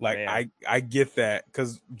 Like I get that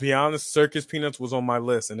because be honest, circus peanuts was on my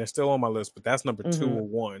list and they're still on my list, but that's number 2 or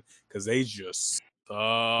 1 because they just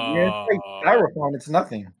styrofoam. It's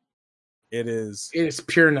nothing. It is. It is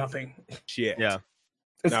pure nothing. Shit. Yeah.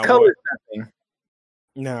 It's colored nothing.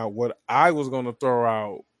 Now what I was gonna throw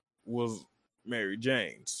out was Mary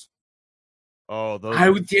Jane's. Oh, those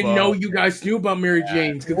I didn't know you guys knew about Mary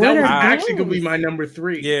Jane's because that was actually gonna be my number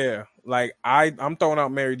 3. Yeah, like I'm throwing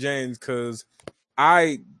out Mary Jane's because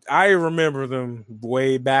I remember them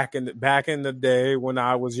way back in the day when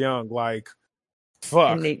I was young. Like,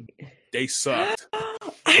 fuck, they sucked.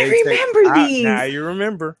 I remember these. Now you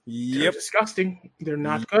remember? Yep, they're disgusting. They're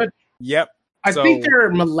not good. Yep. I think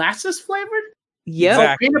they're molasses flavored. Yep,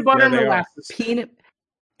 exactly. Peanut butter and molasses.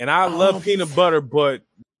 And I love peanut butter, but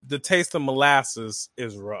the taste of molasses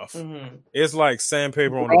is rough. Mm-hmm. It's like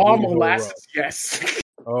sandpaper on all the molasses. Yes.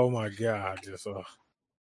 Oh my god,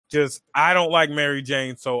 just I don't like Mary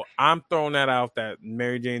Jane, so I'm throwing that out. That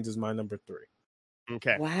Mary Jane's is my number 3.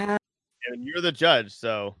 Okay. Wow. And you're the judge,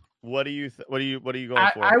 so what are you going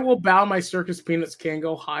for? I will bow. My circus peanuts can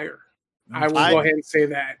go higher. I will go ahead and say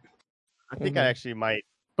that. I think I actually might.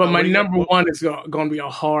 But my number 1 is going to be a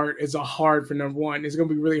hard for number 1. It's going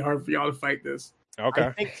to be really hard for y'all to fight this.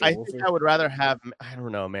 Okay. I think I would rather have. I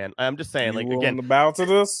don't know, man. I'm just saying. Like again, the bow to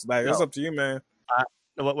this. Like it's up to you, man.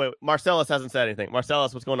 Wait. Marcellus hasn't said anything.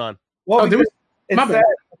 Marcellus, what's going on? Well, my bad.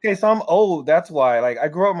 Okay, so I'm old. That's why. Like I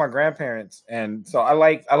grew up with my grandparents, and so I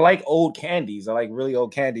like old candies. I like really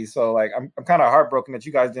old candies. So like I'm kind of heartbroken that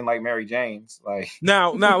you guys didn't like Mary Jane's. Like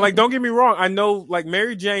now, like don't get me wrong. I know like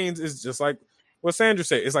Mary Jane's is just like what Sandra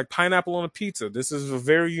said. It's like pineapple on a pizza. This is a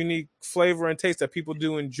very unique flavor and taste that people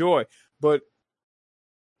do enjoy, but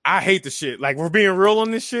I hate the shit. Like we're being real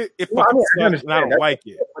on this shit. It fucking sucks, and I don't like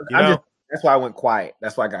it. You know? That's why I went quiet.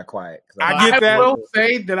 That's why I got quiet. I get that. I will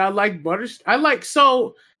say that I like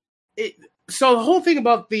so the whole thing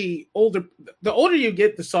about the older you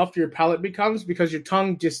get, the softer your palate becomes because your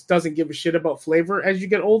tongue just doesn't give a shit about flavor as you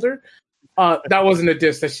get older. That wasn't a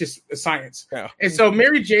diss. That's just science. Yeah. And so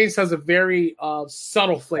Mary Jane's has a very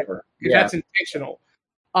subtle flavor. And that's intentional.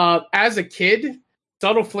 As a kid,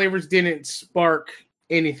 subtle flavors didn't spark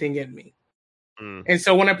anything in me. And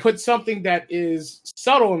so when I put something that is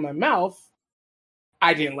subtle in my mouth,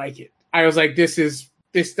 I didn't like it. I was like, this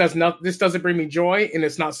doesn't bring me joy, and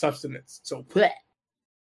it's not substance. So bleh.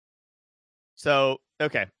 So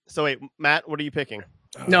okay. So wait, Matt, what are you picking?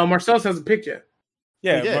 No, Marcellus hasn't picked yet.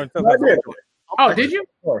 Yeah, Oh, did you?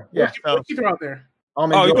 Sure. Yeah. What you throw out there?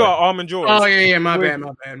 You got Almond Joys. Oh yeah, my bad.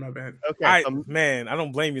 Okay, man, I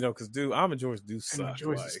don't blame you though, because dude, Almond Joys do suck.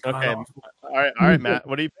 Okay, all right, Matt,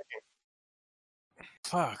 what are you picking?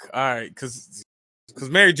 Fuck, all right, because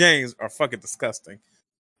Mary Jane's are fucking disgusting,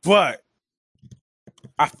 but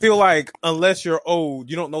I feel like unless you're old,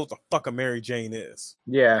 you don't know what the fuck a Mary Jane is.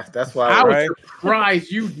 Yeah, that's why I was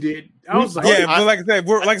surprised you did. I was like, but like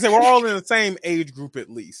I said, we're all in the same age group at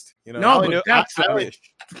least. You know, I only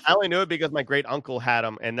knew it because my great uncle had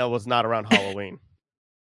them, and that was not around Halloween.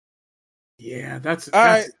 Yeah, that's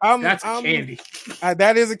candy.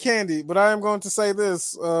 That is a candy, but I am going to say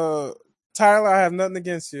this, Tyler. I have nothing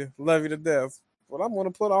against you. Love you to death, but I'm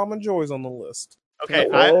going to put Almond Joys on the list. Okay,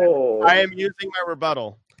 I am using my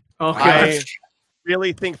rebuttal. Okay. I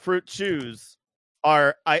really think fruit chews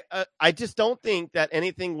are. I just don't think that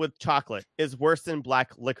anything with chocolate is worse than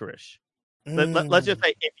black licorice. Let's just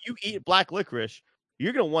say if you eat black licorice,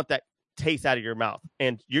 you're gonna want that taste out of your mouth,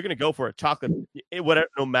 and you're gonna go for a chocolate, whatever,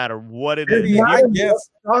 no matter what it is. I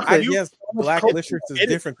guess black licorice is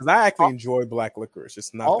different because I actually enjoy black licorice.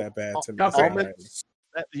 It's not that bad to me.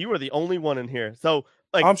 You are the only one in here. So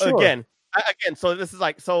like I'm sure. again. So this is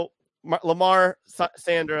like Lamar,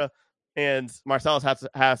 Sandra, and Marcellus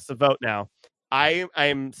has to vote now.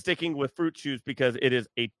 I'm sticking with Fruit Chews because it is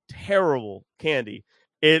a terrible candy.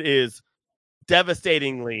 It is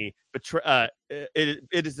devastatingly it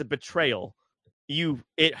is a betrayal.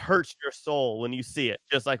 It hurts your soul when you see it,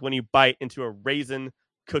 just like when you bite into a raisin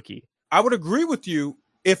cookie. I would agree with you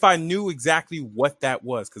if I knew exactly what that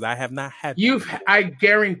was, because I have not had. I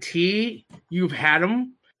guarantee you've had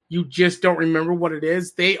them. You just don't remember what it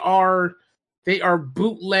is. They are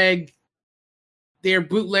bootleg. They're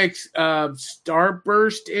bootleg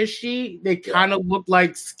Starburst-ishy. They kind of look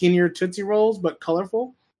like skinnier Tootsie Rolls, but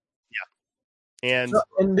colorful. Yeah.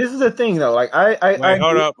 And this is the thing though. Like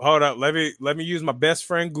hold up. Let me use my best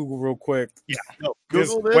friend Google real quick. Yeah. No,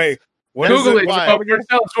 Google this. Wait. Google it. What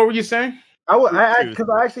were you saying? Because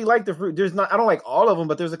I actually like the fruit. I don't like all of them,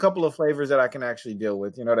 but there's a couple of flavors that I can actually deal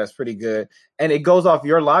with. That's pretty good. And it goes off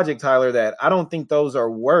your logic, Tyler, that I don't think those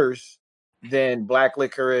are worse than black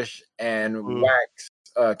licorice and wax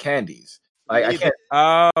candies. Like I can't.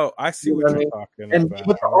 Oh, I see what you're talking and about.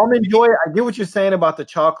 With the Almond Joy, I get what you're saying about the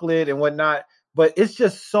chocolate and whatnot, but it's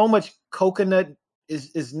just so much coconut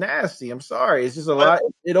is nasty. I'm sorry, it's just a lot.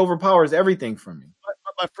 It overpowers everything for me.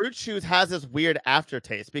 But Fruit Chews has this weird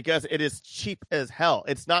aftertaste because it is cheap as hell.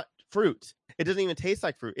 It's not fruit. It doesn't even taste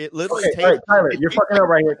like fruit. It literally tastes. Right, Tyler, you're fucking up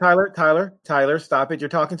right here. Tyler, stop it. You're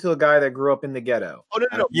talking to a guy that grew up in the ghetto. Oh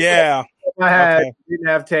no. Yeah. Didn't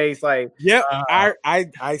have taste. Like, yep.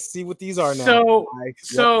 I see what these are now.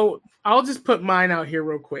 So I'll just put mine out here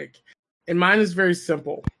real quick, and mine is very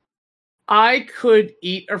simple. I could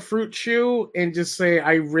eat a Fruit Chew and just say,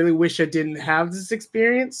 I really wish I didn't have this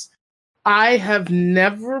experience. I have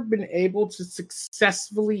never been able to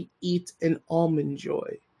successfully eat an Almond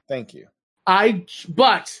Joy. Thank you.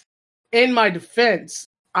 But in my defense,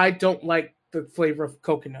 I don't like the flavor of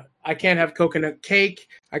coconut. I can't have coconut cake.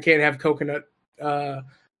 I can't have coconut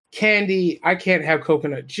candy. I can't have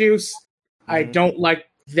coconut juice. Mm-hmm. I don't like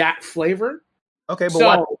that flavor. Okay, but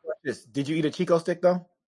why this? Did you eat a Chico stick though?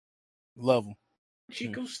 Love them.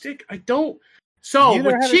 Chico stick? I don't. So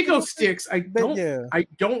with Chico sticks, I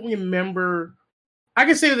don't remember. I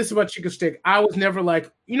can say this about Chico stick. I was never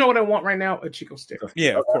like, you know what I want right now? A Chico stick.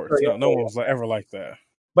 Yeah, of course. No one was ever like that.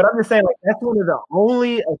 But I'm just saying, like, that's one of the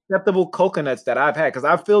only acceptable coconuts that I've had, because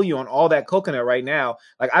I feel you on all that coconut right now.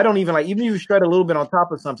 Like, I don't even like, even if you shred a little bit on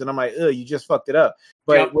top of something, I'm like, you just fucked it up.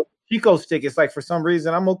 But with Chico stick, it's like, for some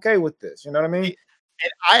reason, I'm okay with this. You know what I mean?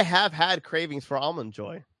 And I have had cravings for Almond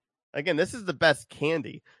Joy. Again, this is the best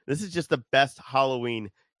candy. This is just the best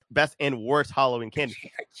and worst Halloween candy.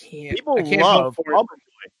 People love Almond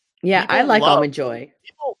Joy. Yeah, I like Almond Joy.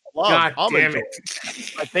 People love Almond Joy.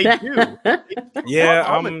 Like, they do.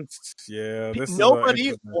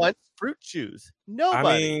 Nobody wants Fruit Chews. Nobody.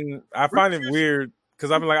 I mean, I find it weird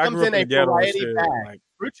because I grew up in the ghetto.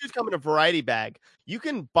 Fruit Chews come in a variety bag. You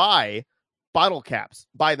can buy bottle caps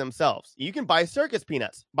by themselves. You can buy circus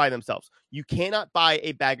peanuts by themselves. You cannot buy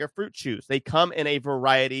a bag of Fruit Chews. They come in a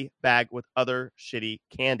variety bag with other shitty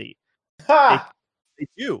candy. They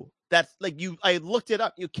do. That's like I looked it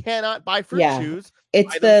up. You cannot buy Fruit Chews.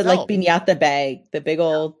 It's the like piñata bag, the big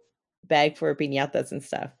old bag for piñatas and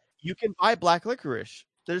stuff. You can buy black licorice.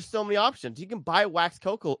 There's so many options. You can buy wax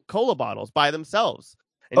cola bottles by themselves.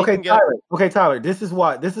 Tyler, this is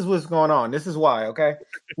what's going on. This is why, okay?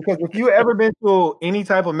 Because if you ever been to any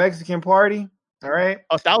type of Mexican party, all right?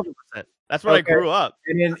 1,000%. That's where I grew up.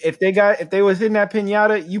 And then if they was in that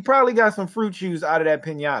piñata, you probably got some Fruit Chews out of that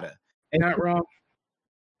piñata. And not wrong.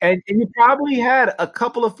 And you probably had a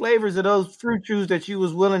couple of flavors of those Fruit Chews that you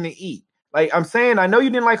was willing to eat. Like I'm saying, I know you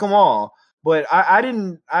didn't like them all, but I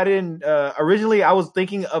didn't. Originally, I was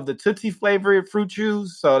thinking of the Tootsie flavored Fruit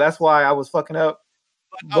Chews, so that's why I was fucking up.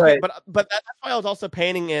 But that's why I was also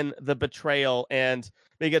painting in the betrayal, and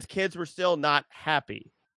because kids were still not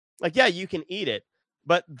happy. Like, yeah, you can eat it,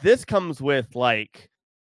 but this comes with like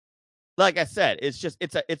I said,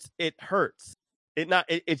 it hurts.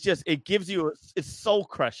 It gives you it's soul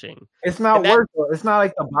crushing. It's not worth it. It's not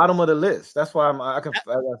like the bottom of the list. That's why I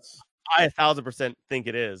 1,000% think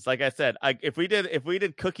it is. Like I said, if we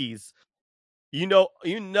did cookies, you know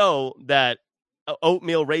that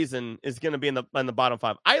oatmeal raisin is going to be in the bottom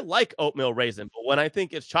 5. I like oatmeal raisin, but when I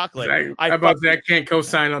think it's chocolate, I can't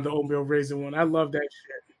co-sign on the oatmeal raisin one. I love that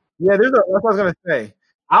shit. Yeah, that's what I was going to say.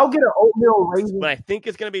 I'll get an oatmeal raisin. But I think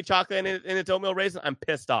it's gonna be chocolate and it's oatmeal raisin. I'm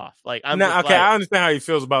pissed off. Like I'm okay. I understand how he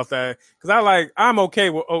feels about that because I'm okay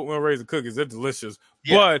with oatmeal raisin cookies. They're delicious.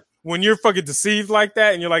 Yeah. But when you're fucking deceived like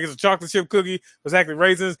that and you're like it's a chocolate chip cookie with actually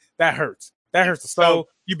raisins, that hurts. That hurts the soul.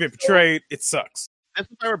 You've been betrayed. It sucks. This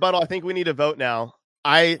is my rebuttal. I think we need to vote now.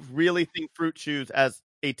 I really think Fruit Chews as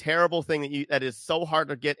a terrible thing that is so hard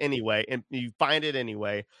to get anyway, and you find it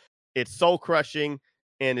anyway. It's soul crushing,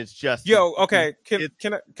 and it's just okay.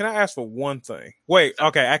 Can I ask for one thing? Wait,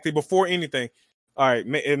 okay. Actually, before anything, all right.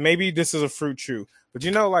 Maybe this is a Fruit Chew, but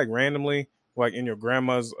like randomly, like in your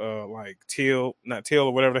grandma's like not teal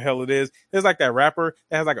or whatever the hell it is, there's like that wrapper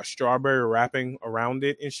that has like a strawberry wrapping around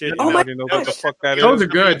it and shit. Oh my know what the fuck that is? Those are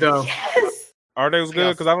good though. Yes. Are those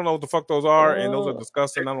good? Because I don't know what the fuck those are, and those are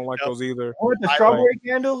disgusting. I don't like those either. Or the strawberry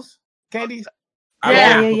candies?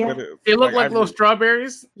 Yeah. They look like little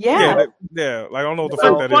strawberries. Yeah. Like I don't know what the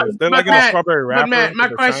fuck that is. They're like in a strawberry wrapper. But Matt, my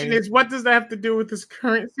question is, what does that have to do with this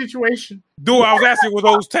current situation? Dude, I was asking, were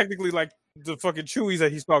those technically like the fucking chewies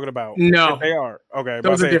that he's talking about? No, if they are. Okay,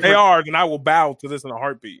 those are if they are, then I will bow to this in a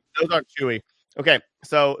heartbeat. Those aren't chewy. Okay,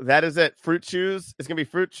 so that is it. Fruit Chews. It's gonna be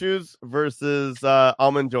Fruit Chews versus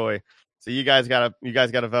Almond Joy. So you guys gotta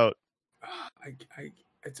vote.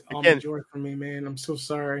 It's Almond Joy for me, man. I'm so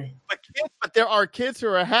sorry. But there are kids who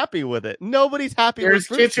are happy with it. Nobody's happy.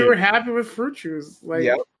 There's with kids who are happy with Fruit Chews. Like,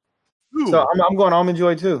 yeah. So I'm going Almond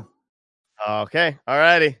Joy too. Okay,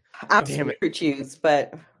 alrighty. Damn it, Fruit Chews,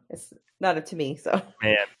 but it's not up to me. So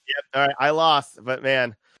man, yep. All right, I lost, but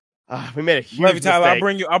man, we made a huge Love you, Tyler.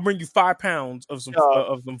 mistake. I'll bring you 5 pounds of some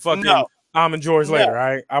fucking Almond Joys later. All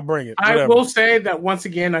right, I'll bring it. I will say that once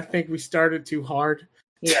again, I think we started too hard.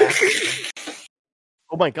 Yeah.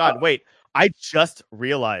 Oh my God! Wait, I just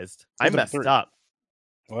realized I messed up.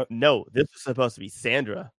 What? No, this was supposed to be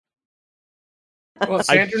Sandra. Well,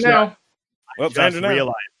 Sandra now. I just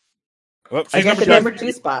realized. Well, I got the number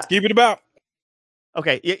 2 spot. Keep it about.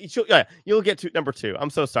 Okay, you'll get to number 2. I'm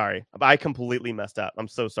so sorry. I completely messed up. I'm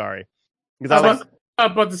so sorry. Because I was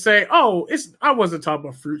about to say, I wasn't talking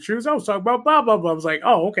about Fruit Chews. I was talking about blah, blah, blah. I was like,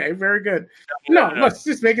 okay, very good. No, let's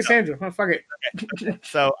just make it Sandra. Oh, fuck it. Okay.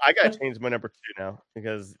 So I got to change my number 2 now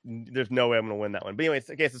because there's no way I'm going to win that one. But anyways,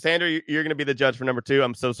 okay, so Sandra, you're going to be the judge for number 2.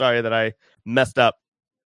 I'm so sorry that I messed up.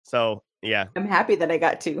 So, yeah. I'm happy that I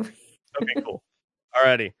got 2. Okay, cool.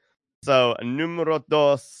 Alrighty. So, numero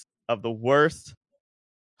 2 of the worst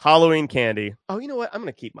Halloween candy. Oh, you know what? I'm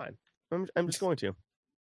going to keep mine. I'm just going to.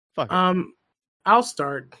 Fuck it. I'll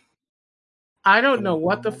start. I don't know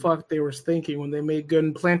what the fuck they were thinking when they made Good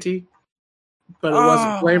and Plenty, but it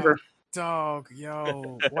wasn't flavor. Dog,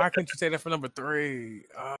 yo, why couldn't you say that for number 3?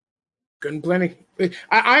 Good and Plenty.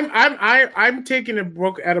 I'm taking a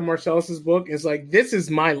book out of Marcellus's book. It's like, this is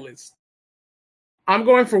my list. I'm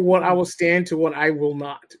going for what I will stand to, what I will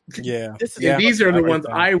not. Yeah. These are the ones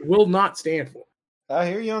I will not stand for. I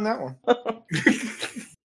hear you on that one.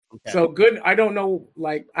 Okay. So good. I don't know.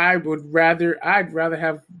 Like I'd rather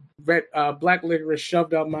have black licorice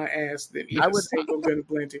shoved up my ass than eat a single Good and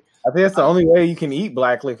Plenty. I think that's the only way you can eat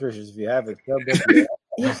black licorice is if you have it shoved up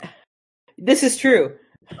your ass. This is true.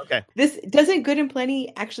 Okay. This doesn't Good and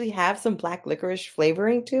Plenty actually have some black licorice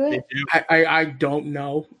flavoring to it? I don't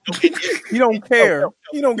know. You don't care.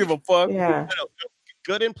 You don't give a fuck. Yeah. No.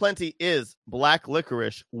 Good and Plenty is black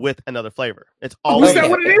licorice with another flavor. It's Is always that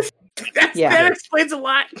what it is? That explains a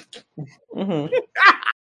lot.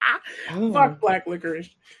 Mm-hmm. Fuck black licorice.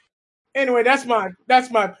 Anyway, that's my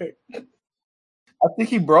pick. I think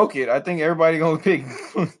he broke it. I think everybody gonna pick.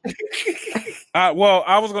 Well,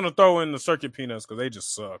 I was gonna throw in the circuit peanuts because they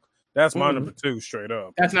just suck. That's my number 2, straight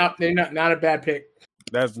up. They're not a bad pick.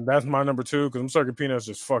 That's my number 2 because them circuit peanuts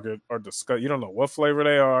just are disgusting. You don't know what flavor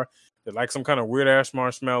they are. They're like some kind of weird ass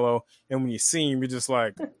marshmallow, and when you see them, you're just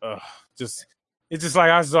like, it's just like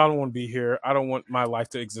I don't want to be here. I don't want my life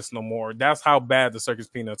to exist no more. That's how bad the circus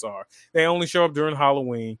peanuts are. They only show up during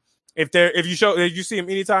Halloween. If you see them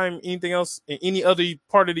anytime, anything else in any other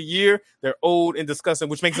part of the year, they're old and disgusting,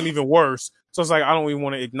 which makes them even worse. So it's like I don't even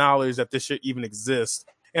want to acknowledge that this shit even exists.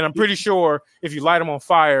 And I'm pretty sure if you light them on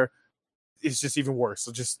fire, it's just even worse.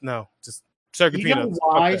 So just circus peanuts. You know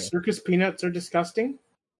why circus peanuts are disgusting?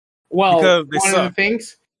 Well, because they one suck. of the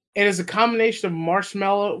things, it is a combination of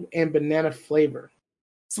marshmallow and banana flavor.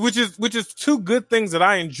 Which is 2 good things that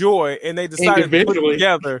I enjoy, and they decided to put them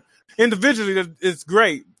together. Individually, it's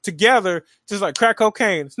great. Together, just like crack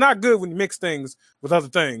cocaine, it's not good when you mix things with other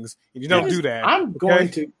things. And you don't do that. I'm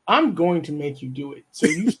going to make you do it. So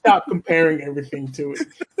you stop comparing everything to it.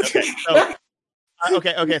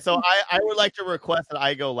 Okay. So I would like to request that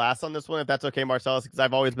I go last on this one, if that's okay, Marcellus, because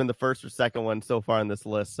I've always been the first or second one so far on this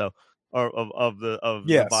list. So of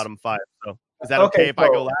the bottom 5. So is that okay if so, I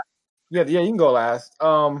go last? Yeah, you can go last.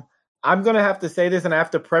 I'm gonna have to say this, and I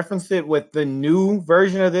have to preference it with the new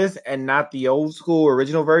version of this, and not the old school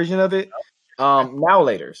original version of it. Now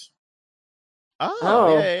laters.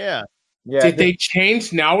 Oh. Yeah. Did they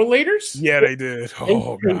change now laters? Yeah, they did.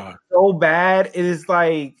 Oh god, so bad. It is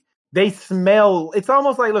like they smell. It's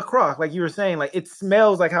almost like LaCroix, like you were saying. Like it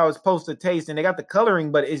smells like how it's supposed to taste, and they got the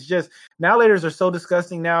coloring, but it's just now laters are so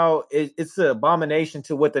disgusting. Now it's an abomination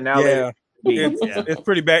to what the now laters. It's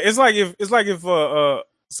pretty bad. It's like if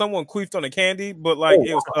someone queefed on a candy, but like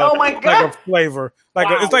it was oh my God. like a flavor.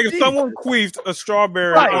 It's like if someone queefed a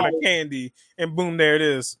strawberry on a candy, and boom, there it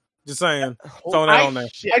is. Just saying, throwing that on there.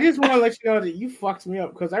 I just want to let you know that you fucked me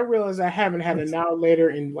up because I realized I haven't had a now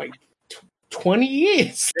later in like 20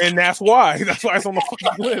 years, and that's why it's on the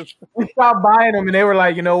fucking list. We stopped buying them, and they were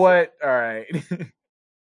like, you know what? All right.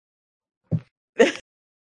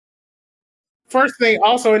 First thing,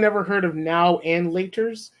 also, I never heard of now and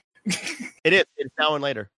laters. It is. It's now and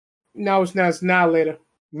later. No, it's not. It's now later.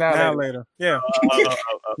 Now later. Yeah.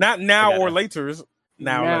 Not now or laters.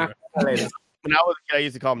 Now later. When I was a kid, I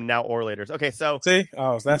used to call them now or laters. Okay, so see,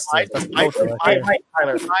 that's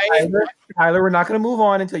Tyler. We're not going to move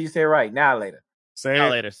on until you say it right. Now later. Say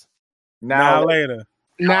now it. laters. Now later.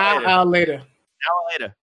 Now later. Now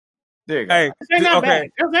later. There you go. Hey, it's not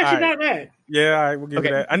bad. It was actually not bad. Yeah, all right, we'll give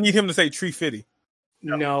you that. I need him to say tree fitty.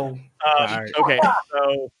 No. Okay,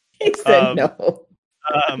 so he said no.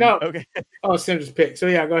 No. Okay. Oh, Cinder's pick. So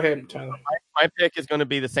yeah, go ahead, Tyler. My pick is going to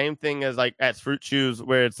be the same thing as Fruit Chews,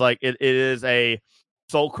 where it's like it is a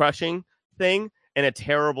soul crushing thing and a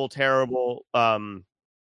terrible.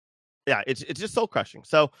 It's just soul crushing.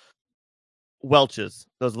 So Welch's,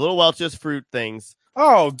 those little Welch's fruit things.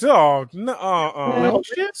 Oh, dog. No,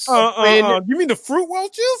 Welch's? You mean the fruit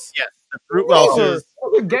Welch's? Yes, the fruit Welch's.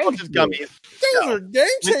 Welch's gummies. Those are game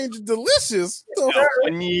changing, delicious.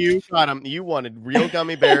 When you got them, you wanted real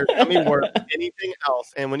gummy bears, gummy worms, anything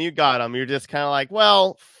else. And when you got them, you're just kind of like,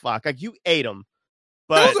 well, fuck, like you ate them.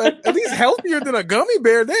 But those are at least healthier than a gummy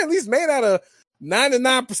bear. They're at least made out of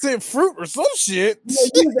 99% fruit or some shit.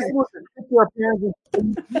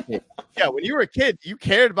 Yeah, when you were a kid, you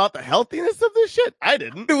cared about the healthiness of this shit. I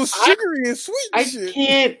didn't. It was sugary and sweet and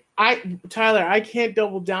shit. Tyler, I can't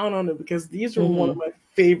double down on it because these are one of my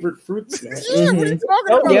favorite fruit snacks. What are you talking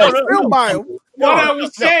about? I still buy them. What I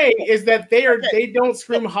was saying is that they don't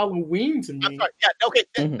scream Halloween to me. I'm sorry. Yeah, okay,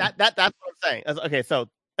 that's what I'm saying. Okay, so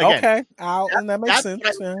again, that makes sense.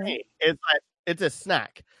 It's a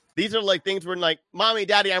snack. These are like things where like, mommy,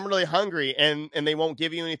 daddy, I'm really hungry, and they won't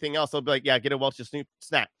give you anything else. They'll be like, yeah, get a Welch's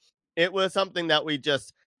snack. It was something that we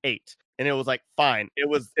just ate, and it was like fine. It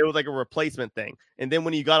was like a replacement thing. And then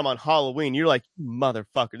when you got them on Halloween, you're like,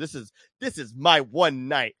 motherfucker, this is my one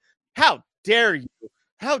night. How dare you?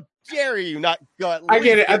 How dare you not go? I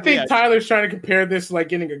get it. I think Tyler's trying to compare this to like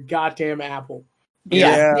getting a goddamn apple.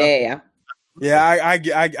 Yeah. I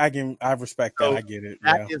respect that. I get it.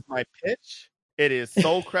 That is my pitch. It is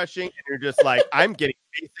soul crushing, and you're just like, I'm getting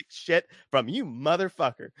basic shit from you,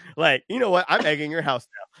 motherfucker. Like, you know what? I'm egging your house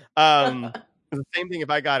now. The same thing if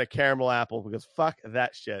I got a caramel apple, because fuck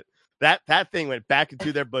that shit. That thing went back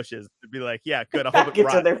into their bushes to be like, yeah, good. I hope it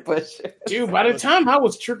into their bushes. Dude, by the time I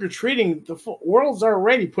was trick or treating, the world's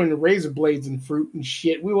already putting razor blades in fruit and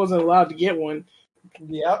shit. We wasn't allowed to get one.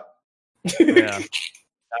 Yep. Yeah.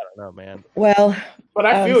 I don't know, man. Well, but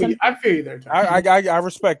I feel you. I feel you there, Tyler. I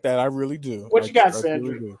respect that. I really do. What you got,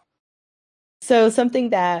 Sandra? Really so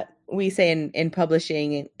something that we say in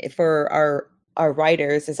publishing for our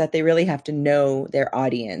writers is that they really have to know their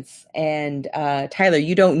audience. And Tyler,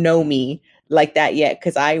 you don't know me like that yet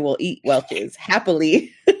because I will eat Welch's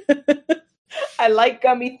happily. I like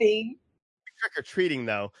gummy things. Trick or treating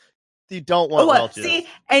though, you don't want Welch's. See,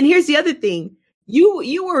 and here's the other thing.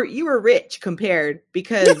 You were rich compared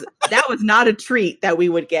because that was not a treat that we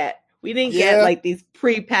would get. We didn't get like these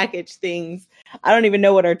pre-packaged things. I don't even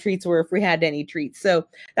know what our treats were if we had any treats. So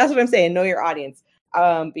that's what I'm saying. Know your audience.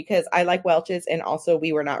 Because I like Welch's and also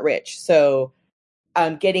we were not rich. So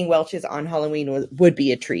getting Welch's on Halloween would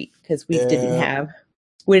be a treat because we didn't have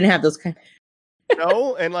those kind.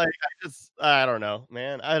 No, and like I don't know,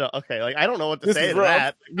 man. I don't know what to say to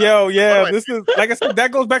that. This is like I said,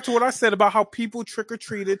 that goes back to what I said about how people trick or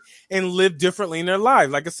treated and live differently in their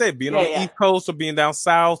lives. Like I said, being on the East Coast or being down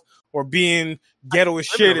South or being ghetto as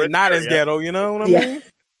shit and not as ghetto, you know what I mean?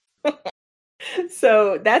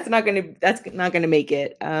 So that's not gonna make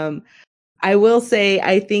it. I will say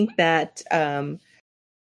I think that all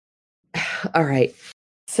right.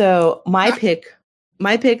 So my pick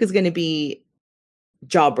is gonna be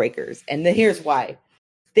Jawbreakers, and here's why.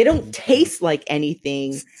 they don't taste like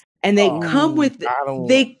anything, and they come with and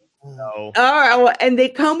they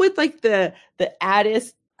come with like the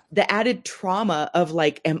added trauma of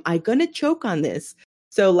like, am I gonna choke on this?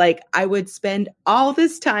 So like I would spend all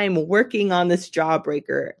this time working on this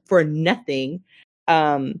Jawbreaker for nothing.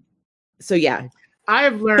 So yeah,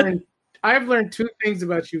 I've learned 2 things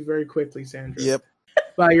about you very quickly, Sandra. Yep.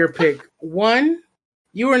 By your pick. 1,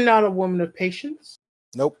 you are not a woman of patience.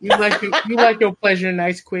 Nope. You like your pleasure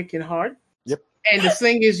nice, quick, and hard. Yep. And the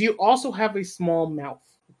thing is, you also have a small mouth.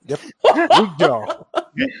 Yep. Big jaw.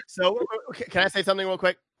 Okay. So can I say something real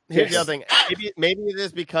quick? Here's the other thing. Maybe it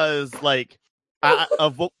is because like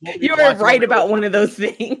of what you were right about one of those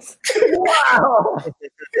things. Wow.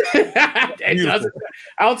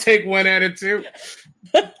 I'll take 1 out of 2.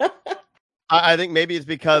 I think maybe it's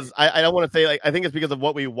because I don't want to say like I think it's because of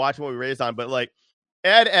what we watch, what we raised on, but like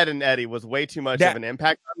Ed, and Eddie was way too much of an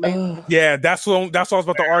impact on me. Yeah, that's what I was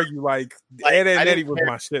about to argue. Like Ed, and Eddie was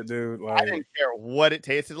my shit, dude. Like, I didn't care what it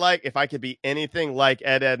tasted like. If I could be anything like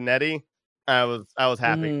Ed, and Eddie, I was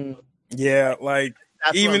happy. Yeah, like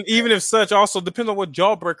even if such also depends on what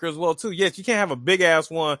Jawbreaker as well too. Yes, you can't have a big ass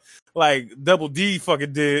one like Double D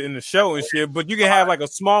fucking did in the show and shit, but you can have like a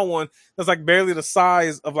small one that's like barely the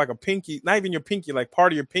size of like a pinky, not even your pinky, like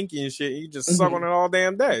part of your pinky and shit. And you just suck on it all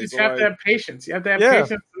damn day. You just have to have patience. You have to have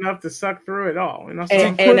patience enough to suck through it all. You know, for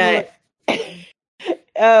that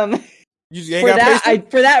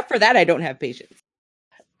I don't have patience.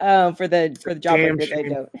 For the Jawbreaker I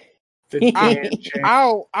don't.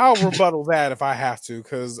 I'll rebuttal that if I have to,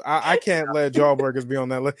 because I can't let Jawbreakers be on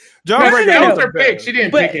that list. Jawbreaker pick. She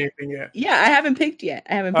didn't pick anything yet. Yeah, I haven't picked yet.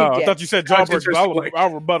 I thought you said Jawbreaker. I'll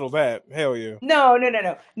rebuttal that. Hell yeah.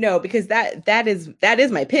 No, because that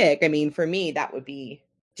is my pick. I mean, for me, that would be,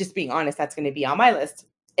 just being honest, that's going to be on my list.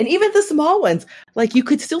 And even the small ones, like you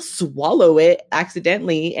could still swallow it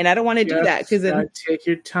accidentally, and I don't want to do that because then take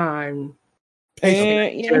your time.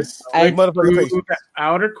 Just through the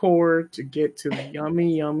outer core to get to the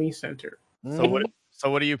yummy center. So what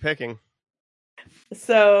are you picking?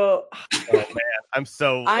 So oh man,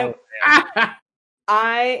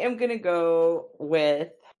 I am gonna go with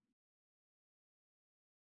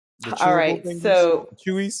all right. So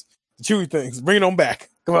the chewy things, bring it on back.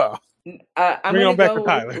 Come on, I'm gonna go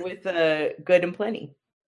with Good and Plenty.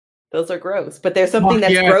 Those are gross, but there's something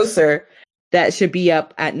that's grosser that should be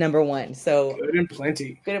up at number 1. So Good and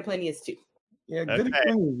Plenty. Good and Plenty is 2. Yeah, Good and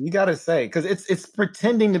Plenty. You gotta say, because it's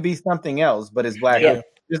pretending to be something else, but it's black. Yeah.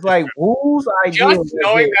 It's like whose idea? Just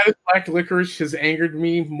knowing that it's black licorice has angered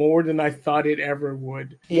me more than I thought it ever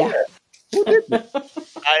would. Yeah.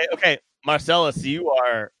 Okay, Marcellus, you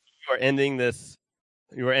are ending this.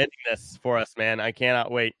 You are ending this for us, man. I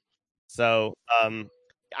cannot wait. So, I'm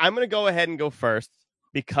gonna go ahead and go first,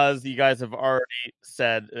 because you guys have already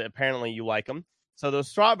said apparently you like them. So those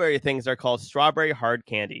strawberry things are called strawberry hard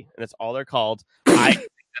candy, and that's all they're called. I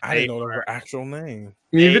didn't know their actual name.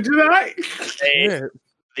 Neither did I.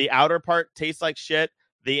 The outer part tastes like shit.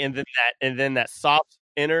 And then that soft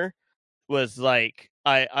inner was like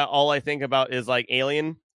I all I think about is like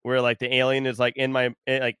Alien, where like the alien is like in my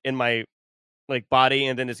like body,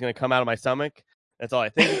 and then it's gonna come out of my stomach. That's all I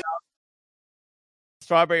think about.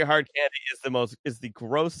 Strawberry hard candy is the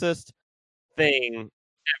grossest thing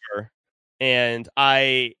ever, and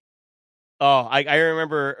I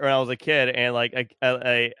remember when I was a kid, and like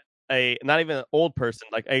a not even an old person,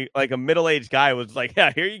 like a middle-aged guy was like,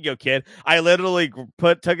 "Yeah, here you go, kid." I literally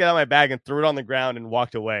took it out of my bag and threw it on the ground and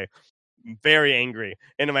walked away, very angry.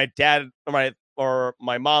 And my dad or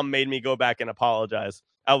my mom made me go back and apologize.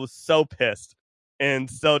 I was so pissed, and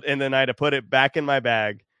then I had to put it back in my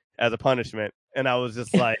bag as a punishment. And I was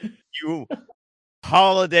just like, "You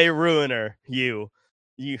holiday ruiner, you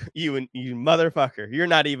motherfucker! You're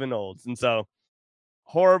not even old." And so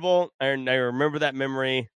horrible. I remember that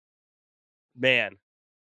memory, man.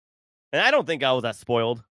 And I don't think I was that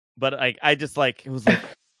spoiled, but I just like, it was like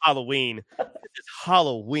Halloween. It's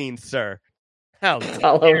Halloween, sir. How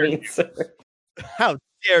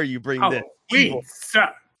dare you bring this evil,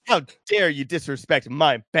 sir? How dare you disrespect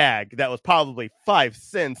my bag that was probably 5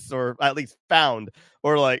 cents, or at least found,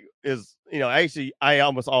 or like is, actually I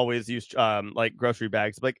almost always use like grocery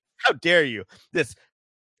bags. Like, how dare you, this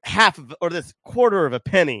half of, or this quarter of a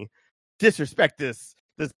penny, disrespect this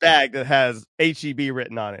bag that has HEB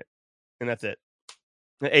written on it. And that's it.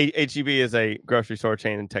 HEB is a grocery store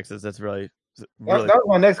chain in Texas. That's really that was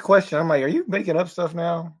my next question. I'm like, are you making up stuff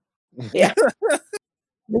now? Yeah.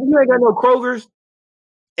 You ain't got no Kroger's.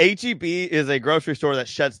 HEB is a grocery store that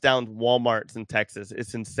shuts down Walmarts in Texas.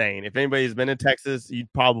 It's insane. If anybody's been in Texas,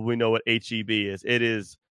 you'd probably know what HEB is. It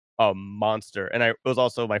is a monster, and it was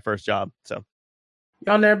also my first job. So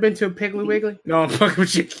y'all never been to a Piggly Wiggly? No, I'm fucking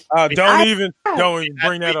with you. Don't even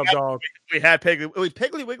bring that up, dog. We had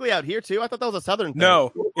Piggly Wiggly out here too. I thought that was a southern thing.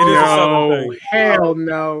 No, it is a southern thing. Hell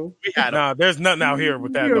no. We had nah, there's nothing out here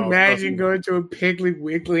with that. Can you dog. imagine going to a Piggly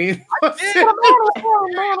Wiggly? I did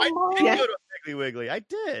go to a Piggly Wiggly. I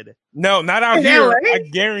did. No, not out here. LA? I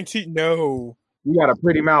guarantee. No. You got a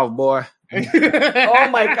pretty mouth, boy. Oh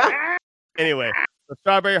my god. Anyway, the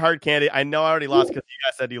strawberry hard candy. I know I already lost because you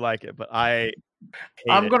guys said you like it, but I'm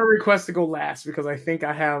going to request to go last because I think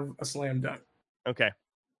I have a slam dunk. Okay.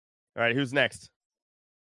 All right. Who's next?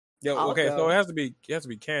 Yo, okay. So it has to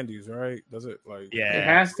be candies, right? Does it Yeah. It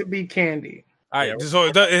has to be candy. All right. So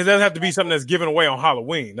it doesn't have to be something that's given away on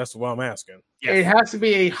Halloween. That's what I'm asking. Yes. It has to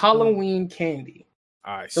be a Halloween candy.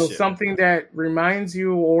 All right. So something that reminds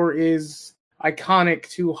you or is iconic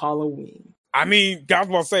to Halloween. I mean, guys,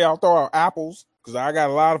 will say I'll throw out apples because I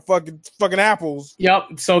got a lot of fucking apples.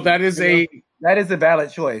 Yep. So that is a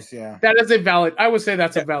valid choice. Yeah. That is a valid. I would say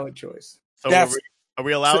that's a valid choice. So are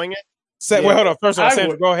we allowing it? Wait, hold on. First of all,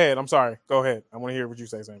 Sandra, go ahead. I'm sorry. Go ahead. I want to hear what you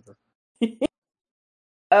say, Sandra.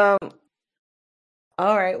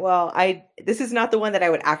 All right. Well, this is not the one that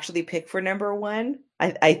I would actually pick for number one.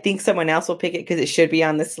 I think someone else will pick it because it should be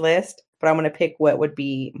on this list. But I'm going to pick what would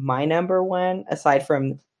be my number one, aside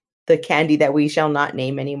from the candy that we shall not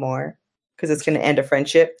name anymore, because it's going to end a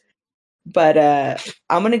friendship. But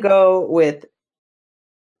I'm going to go with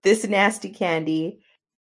this nasty candy.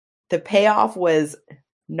 The payoff was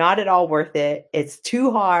not at all worth it. It's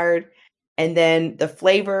too hard. And then the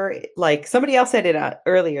flavor, like somebody else said it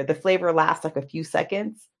earlier, the flavor lasts like a few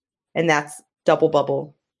seconds. And that's double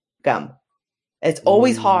bubble gum. It's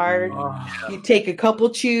always hard. You take a couple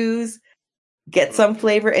chews, get some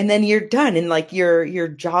flavor, and then you're done. And like your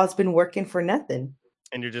jaw's been working for nothing.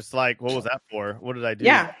 And you're just like, what was that for? What did I do?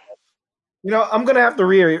 Yeah. You know, I'm going to have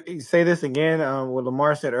to say this again. What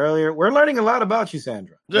Lamar said earlier. We're learning a lot about you,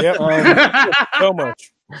 Sandra. Yep. So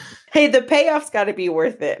much. Hey, the payoff's got to be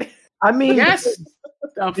worth it. I mean, yes,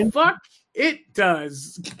 the fuck it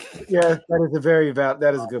does. Yes, that is a very valid.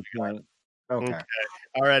 That is a good point. Okay.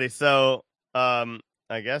 Alrighty. So,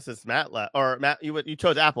 I guess it's Matt. Or Matt, you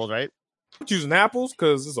chose apples, right? I'm choosing apples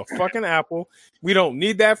because it's a fucking apple. We don't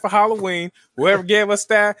need that for Halloween. Whoever gave us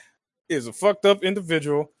that is a fucked up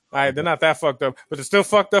individual. All right, they're not that fucked up, but they're still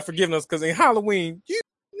fucked up for giving us because in Halloween,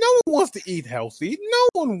 no one wants to eat healthy.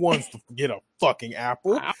 No one wants to get a fucking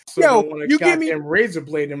apple. You give me a razor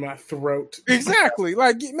blade in my throat. Exactly.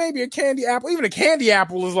 Like maybe a candy apple. Even a candy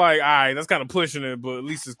apple is like, all right, that's kind of pushing it, but at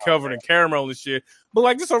least it's covered in caramel and shit. But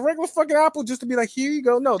like just a regular fucking apple just to be like, here you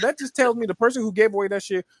go. No, that just tells me the person who gave away that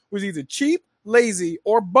shit was either cheap, lazy,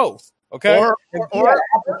 or both. Okay.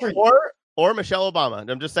 Or Michelle Obama.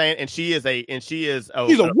 I'm just saying, she's a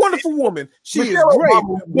wonderful woman. She is great,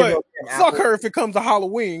 but fuck her if it comes to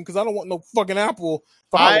Halloween because I don't want no fucking apple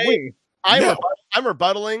for Halloween. I'm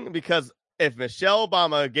rebuttaling because if Michelle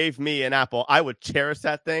Obama gave me an apple, I would cherish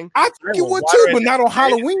that thing. I think you would too, but not on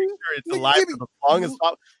Halloween. It's alive for the longest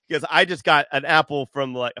time because I just got an apple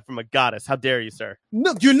from a goddess. How dare you, sir?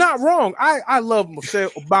 No, you're not wrong. I love Michelle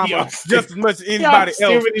Obama just as much as anybody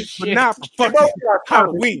else, but not for fucking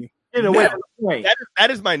Halloween. That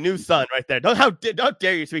is my new son right there. Don't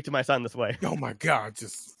dare you speak to my son this way. Oh my god,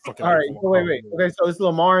 just fucking. All right, so wait. Okay, so it's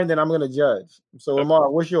Lamar, and then I'm gonna judge. So Lamar,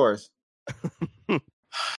 what's yours?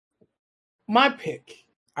 My pick.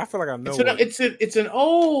 I feel like I know. It's an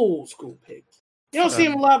old school pick. You don't see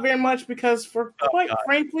him a lot very much because,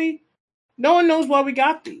 frankly, no one knows why we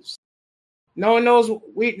got these. No one knows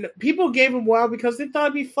people gave them wild because they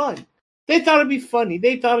thought it'd be fun. They thought it'd be funny.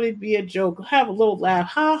 They thought it'd be a joke. Have a little laugh.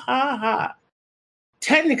 Ha, ha, ha.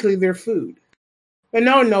 Technically, they're food. But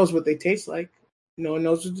no one knows what they taste like. No one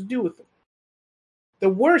knows what to do with them. The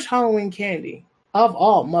worst Halloween candy of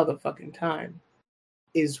all motherfucking time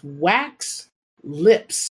is wax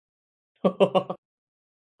lips.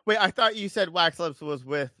 Wait, I thought you said wax lips was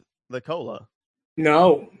with the cola.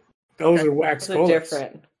 No. Those are wax colas.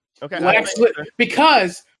 Different. Okay.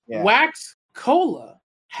 Because wax cola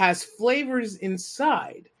has flavors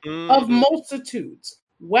inside of multitudes.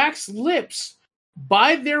 Wax lips,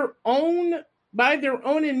 by their own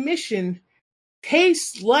admission,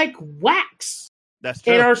 taste like wax. That's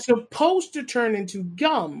true. And are supposed to turn into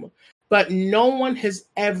gum, but no one has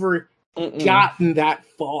ever gotten that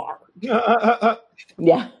far.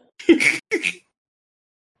 Yeah.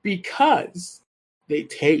 Because they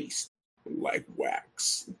taste like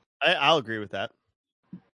wax. I'll agree with that.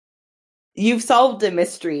 You've solved a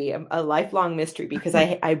mystery, a lifelong mystery, because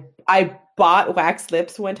I bought wax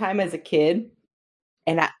lips one time as a kid,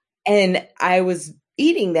 and I was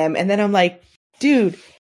eating them. And then I'm like, dude,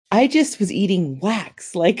 I just was eating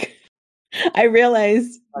wax. Like, I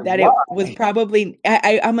realized that it was probably,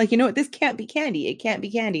 I'm like, you know what? This can't be candy. It can't be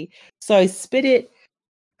candy. So I spit it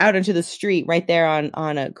out into the street right there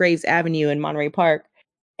on Graves Avenue in Monterey Park.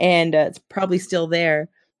 And it's probably still there.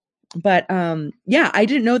 But yeah, I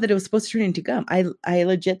didn't know that it was supposed to turn into gum. I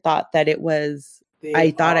legit thought that it was,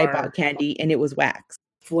 I bought candy and it was wax.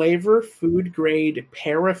 Flavor food grade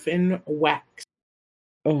paraffin wax.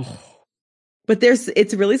 Oh. But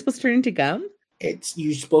it's really supposed to turn into gum?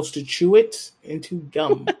 You're supposed to chew it into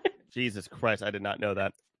gum. Jesus Christ, I did not know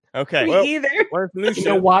that. Okay. Me either. You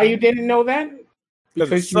know why you didn't know that?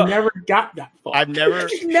 Because you never got that far. I've never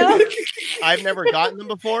gotten them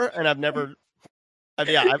before, and I've never had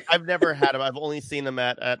them. I've only seen them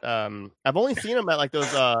at like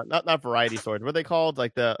those not variety stores. What are they called?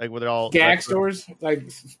 Like where they're all gag stores, like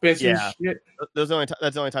Spencer's shit. That's the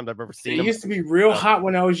only time I've ever seen them. It used to be real hot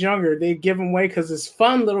when I was younger. They give them away because it's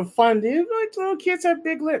fun, little fun. Dude, like little kids have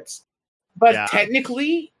big lips, but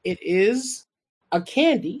technically it is a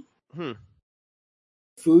candy.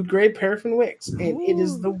 Food grade paraffin wax, and it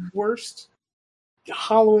is the worst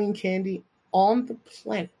Halloween candy on the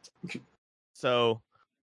planet. So,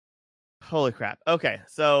 holy crap. Okay,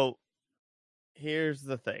 so here's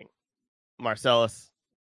the thing. Marcellus,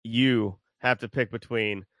 you have to pick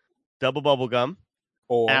between double bubble gum,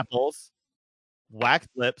 or apples, wax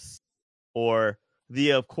lips, or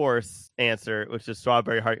the, of course, answer, which is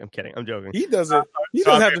strawberry heart. I'm kidding. I'm joking. He doesn't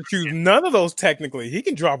have to choose none of those technically. He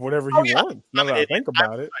can drop whatever he wants. Now that I think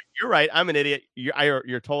about it. You're right. I'm an idiot.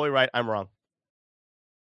 You're totally right. I'm wrong.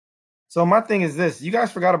 So my thing is this. You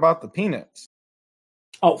guys forgot about the peanuts.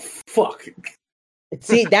 Oh, fuck.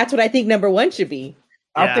 See, that's what I think number one should be.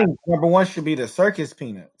 I think number one should be the circus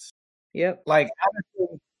peanuts. Yep. Like,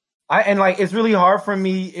 it's really hard for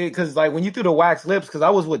me because like when you threw the wax lips, because I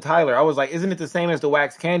was with Tyler, I was like, isn't it the same as the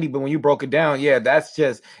wax candy? But when you broke it down, that's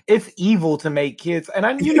just, it's evil to make kids.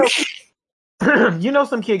 And you know,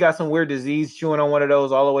 some kid got some weird disease chewing on one of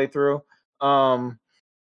those all the way through. The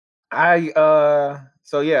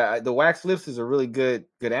wax lips is a really good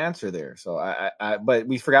answer there. So but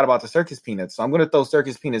we forgot about the circus peanuts. So I'm gonna throw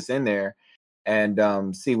circus peanuts in there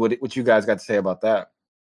and see what you guys got to say about that.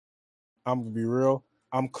 I'm gonna be real.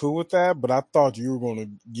 I'm cool with that, but I thought you were going to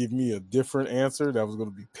give me a different answer that was going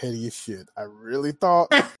to be petty as shit. I really thought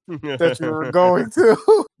that you were going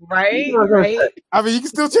to. Right. I mean, you can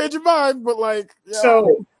still change your mind, but like... Yeah.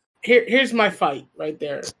 So, here's my fight right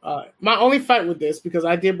there. My only fight with this, because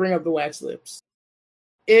I did bring up the wax lips,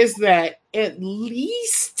 is that at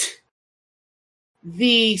least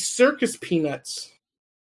the circus peanuts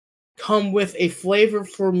come with a flavor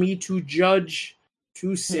for me to judge,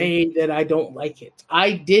 to say that I don't like it.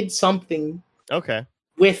 I did something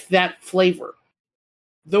with that flavor.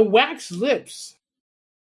 The wax lips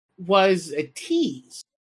was a tease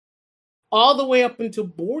all the way up into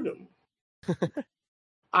boredom.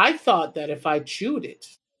 I thought that if I chewed it,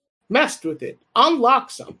 messed with it,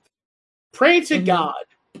 unlocked something, pray to God,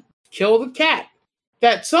 kill the cat,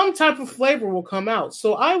 that some type of flavor will come out.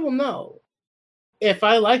 So I will know if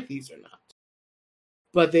I like these or not.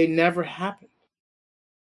 But they never happened.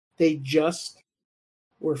 They just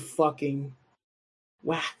were fucking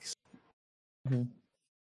wax.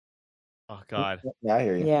 Oh, God. Yeah, I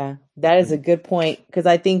hear you. Yeah, that is a good point. Because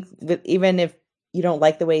I think that even if you don't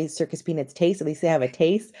like the way circus peanuts taste, at least they have a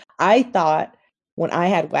taste. I thought when I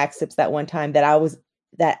had wax lips that one time that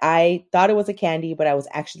I thought it was a candy, but I was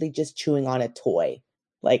actually just chewing on a toy.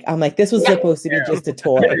 Like, I'm like, this was supposed to be just a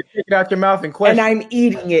toy. Take it out your mouth and question. And I'm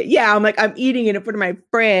eating it. Yeah, I'm like, I'm eating it in front of my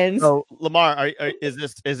friends. So, Lamar, is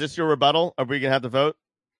this your rebuttal? Are we going to have to vote?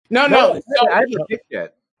 No. I haven't picked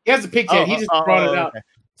yet. He hasn't picked yet. He just brought it up. Okay.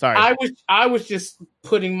 Sorry. I was just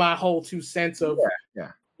putting my whole 2 cents of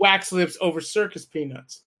wax lips over circus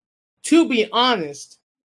peanuts. To be honest,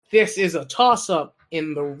 this is a toss-up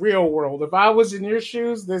in the real world. If I was in your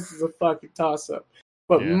shoes, this is a fucking toss-up.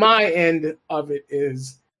 But my end of it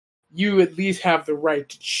is you at least have the right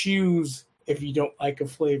to choose if you don't like a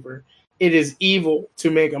flavor. It is evil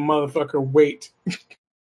to make a motherfucker wait.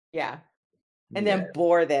 Yeah. And then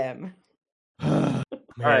bore them. All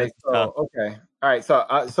right. So, okay. All right. So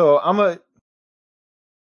I'm gonna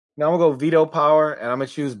go veto power, and I'm gonna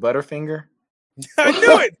choose Butterfinger. I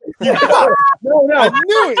knew it. No. I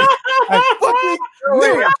knew it. I fucking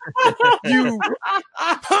knew it. You.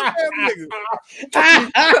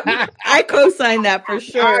 I co-signed that for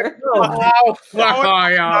sure. Oh, fuck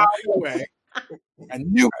y'all. I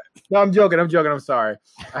knew it. No, I'm joking. I'm sorry.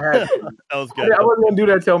 That was good. I wasn't gonna do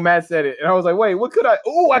that until Matt said it, and I was like, "Wait, what could I?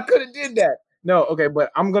 Oh, I could have did that." No, okay,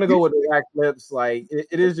 but I'm gonna go with the wax lips. Like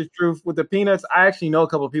it is the truth with the peanuts. I actually know a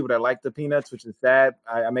couple of people that like the peanuts, which is sad.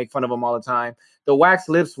 I make fun of them all the time. The wax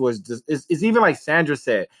lips was just it's even like Sandra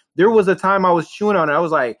said. There was a time I was chewing on it. I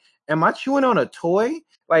was like, "Am I chewing on a toy?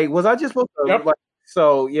 Like, was I just supposed to?" Yep. Like,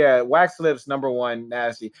 so yeah, wax lips #1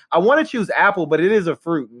 nasty. I want to choose apple, but it is a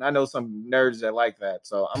fruit, and I know some nerds that like that.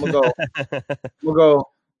 So I'm gonna go. We'll go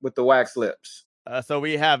with the wax lips. So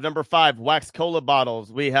we have number 5, wax cola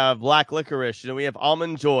bottles. We have black licorice, and we have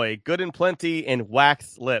almond joy, good and plenty, and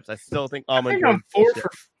wax lips. I still think almond joy. I'm 4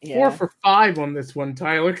 for 5 on this one,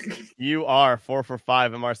 Tyler. You are 4 for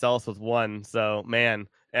 5, and Marcellus was 1. So man,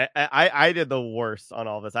 I did the worst on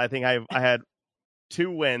all this. I think I had 2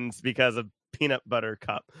 wins because of peanut butter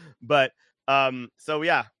cup. But so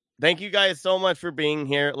yeah, thank you guys so much for being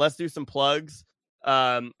here. Let's do some plugs.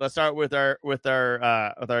 Let's start with our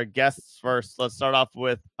guests first. Let's start off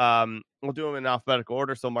with we'll do them in alphabetical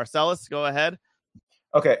order. So Marcellus, go ahead.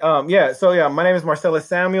 Okay. So my name is Marcellus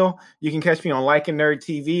Samuel. You can catch me on Like a Nerd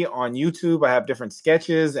TV on YouTube. I have different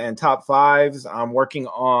sketches and top 5s. I'm working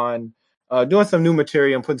on doing some new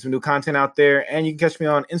material and putting some new content out there. And you can catch me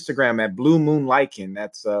on Instagram at Blue Moon Lycan.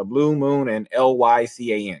 That's Blue Moon and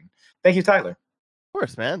Lycan. Thank you, Tyler. Of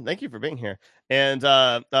course, man. Thank you for being here. And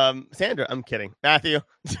Sandra, I'm kidding. Matthew.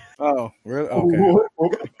 Oh, really? Okay.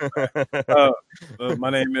 My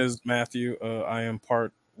name is Matthew. I am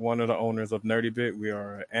one of the owners of Nerdy Bit. We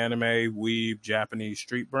are an anime, weeb, Japanese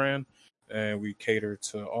street brand, and we cater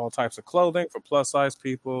to all types of clothing for plus size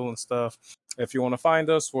people and stuff. If you want to find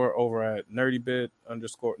us, we're over at nerdy_bit,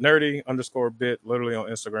 literally on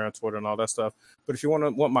Instagram, Twitter, and all that stuff. But if you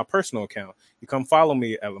want my personal account, you come follow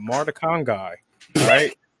me at Lamar the Con Guy. All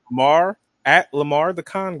right, Lamar the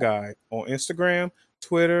Con Guy on Instagram,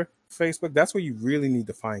 Twitter, Facebook. That's where you really need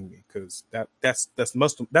to find me, because that's the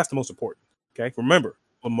most important. Okay, remember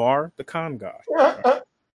Lamar the Con Guy. Right.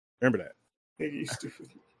 Remember that. You stupid.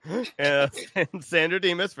 And Sandra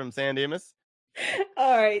Demas from San Demas.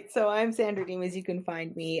 All right, so I'm Sandra Demas. You can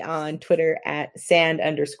find me on Twitter at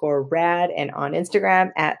 @sand_rad and on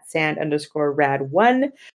Instagram at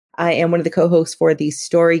 @sand_rad1. I am one of the co-hosts for the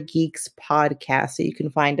Story Geeks podcast. So you can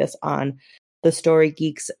find us on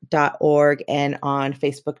thestorygeeks.org and on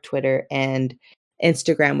Facebook, Twitter, and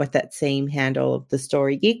Instagram with that same handle of the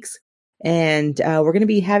Story Geeks. And we're going to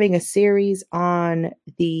be having a series on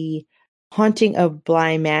the Haunting of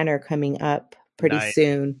Bly Manor coming up pretty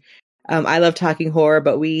soon. I love talking horror,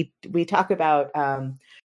 but we talk about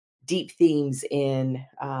deep themes in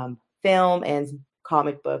film and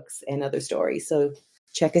comic books and other stories. So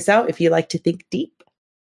check us out if you like to think deep.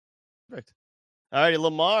 Perfect. All right,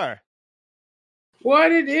 Lamar.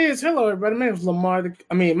 What it is? Hello, everybody. My name is Lamar.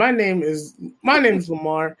 My name is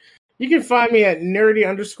Lamar. You can find me at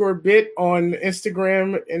nerdy_bit on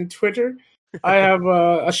Instagram and Twitter. I have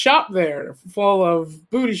a shop there full of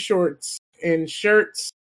booty shorts and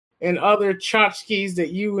shirts and other tchotchkes that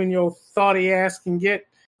you and your thoughty ass can get.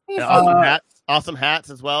 Awesome hats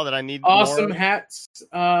as well that I need. Awesome more. Hats.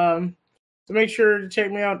 So make sure to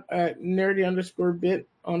check me out at nerdy_bit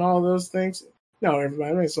on all those things. No,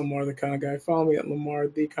 everybody, my name's Lamar the Con Guy. Follow me at Lamar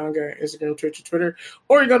the Con Guy, Instagram, Twitch, Twitter,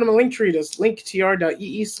 or you go to my link tree. That's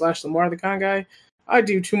linktr.ee/Lamar the Con Guy. I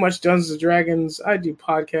do Too Much Dungeons and Dragons. I do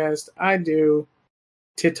podcasts. I do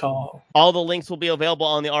Titall. All the links will be available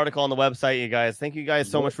on the article on the website, you guys. Thank you guys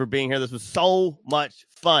so much for being here. This was so much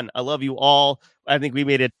fun. I love you all. I think we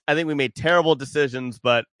made terrible decisions,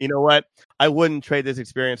 but you know what? I wouldn't trade this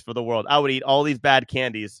experience for the world. I would eat all these bad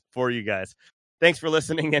candies for you guys. Thanks for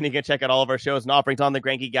listening, and you can check out all of our shows and offerings on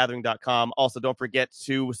thegrandgeekgathering.com. Also, don't forget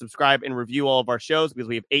to subscribe and review all of our shows, because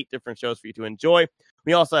we have 8 different shows for you to enjoy.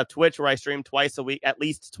 We also have Twitch, where I stream at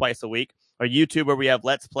least twice a week. Our YouTube, where we have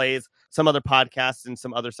Let's Plays, some other podcasts, and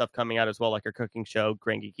some other stuff coming out as well, like our cooking show,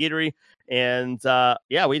 Grand Geek Eatery. And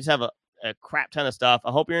we just have a crap ton of stuff. I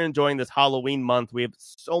hope you're enjoying this Halloween month. We have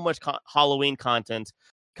so much Halloween content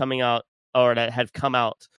coming out, or that have come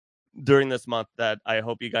out during this month, that I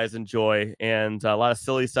hope you guys enjoy, and a lot of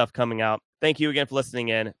silly stuff coming out. Thank you again for listening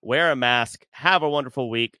in. Wear a mask. Have a wonderful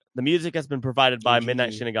week. The music has been provided by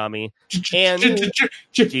Midnight Shinigami and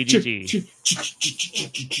GGG.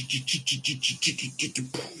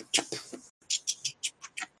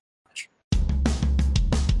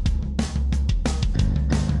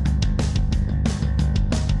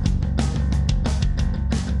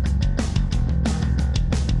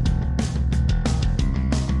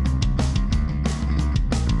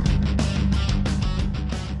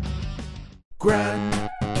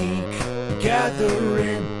 Grand Geek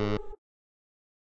Gathering.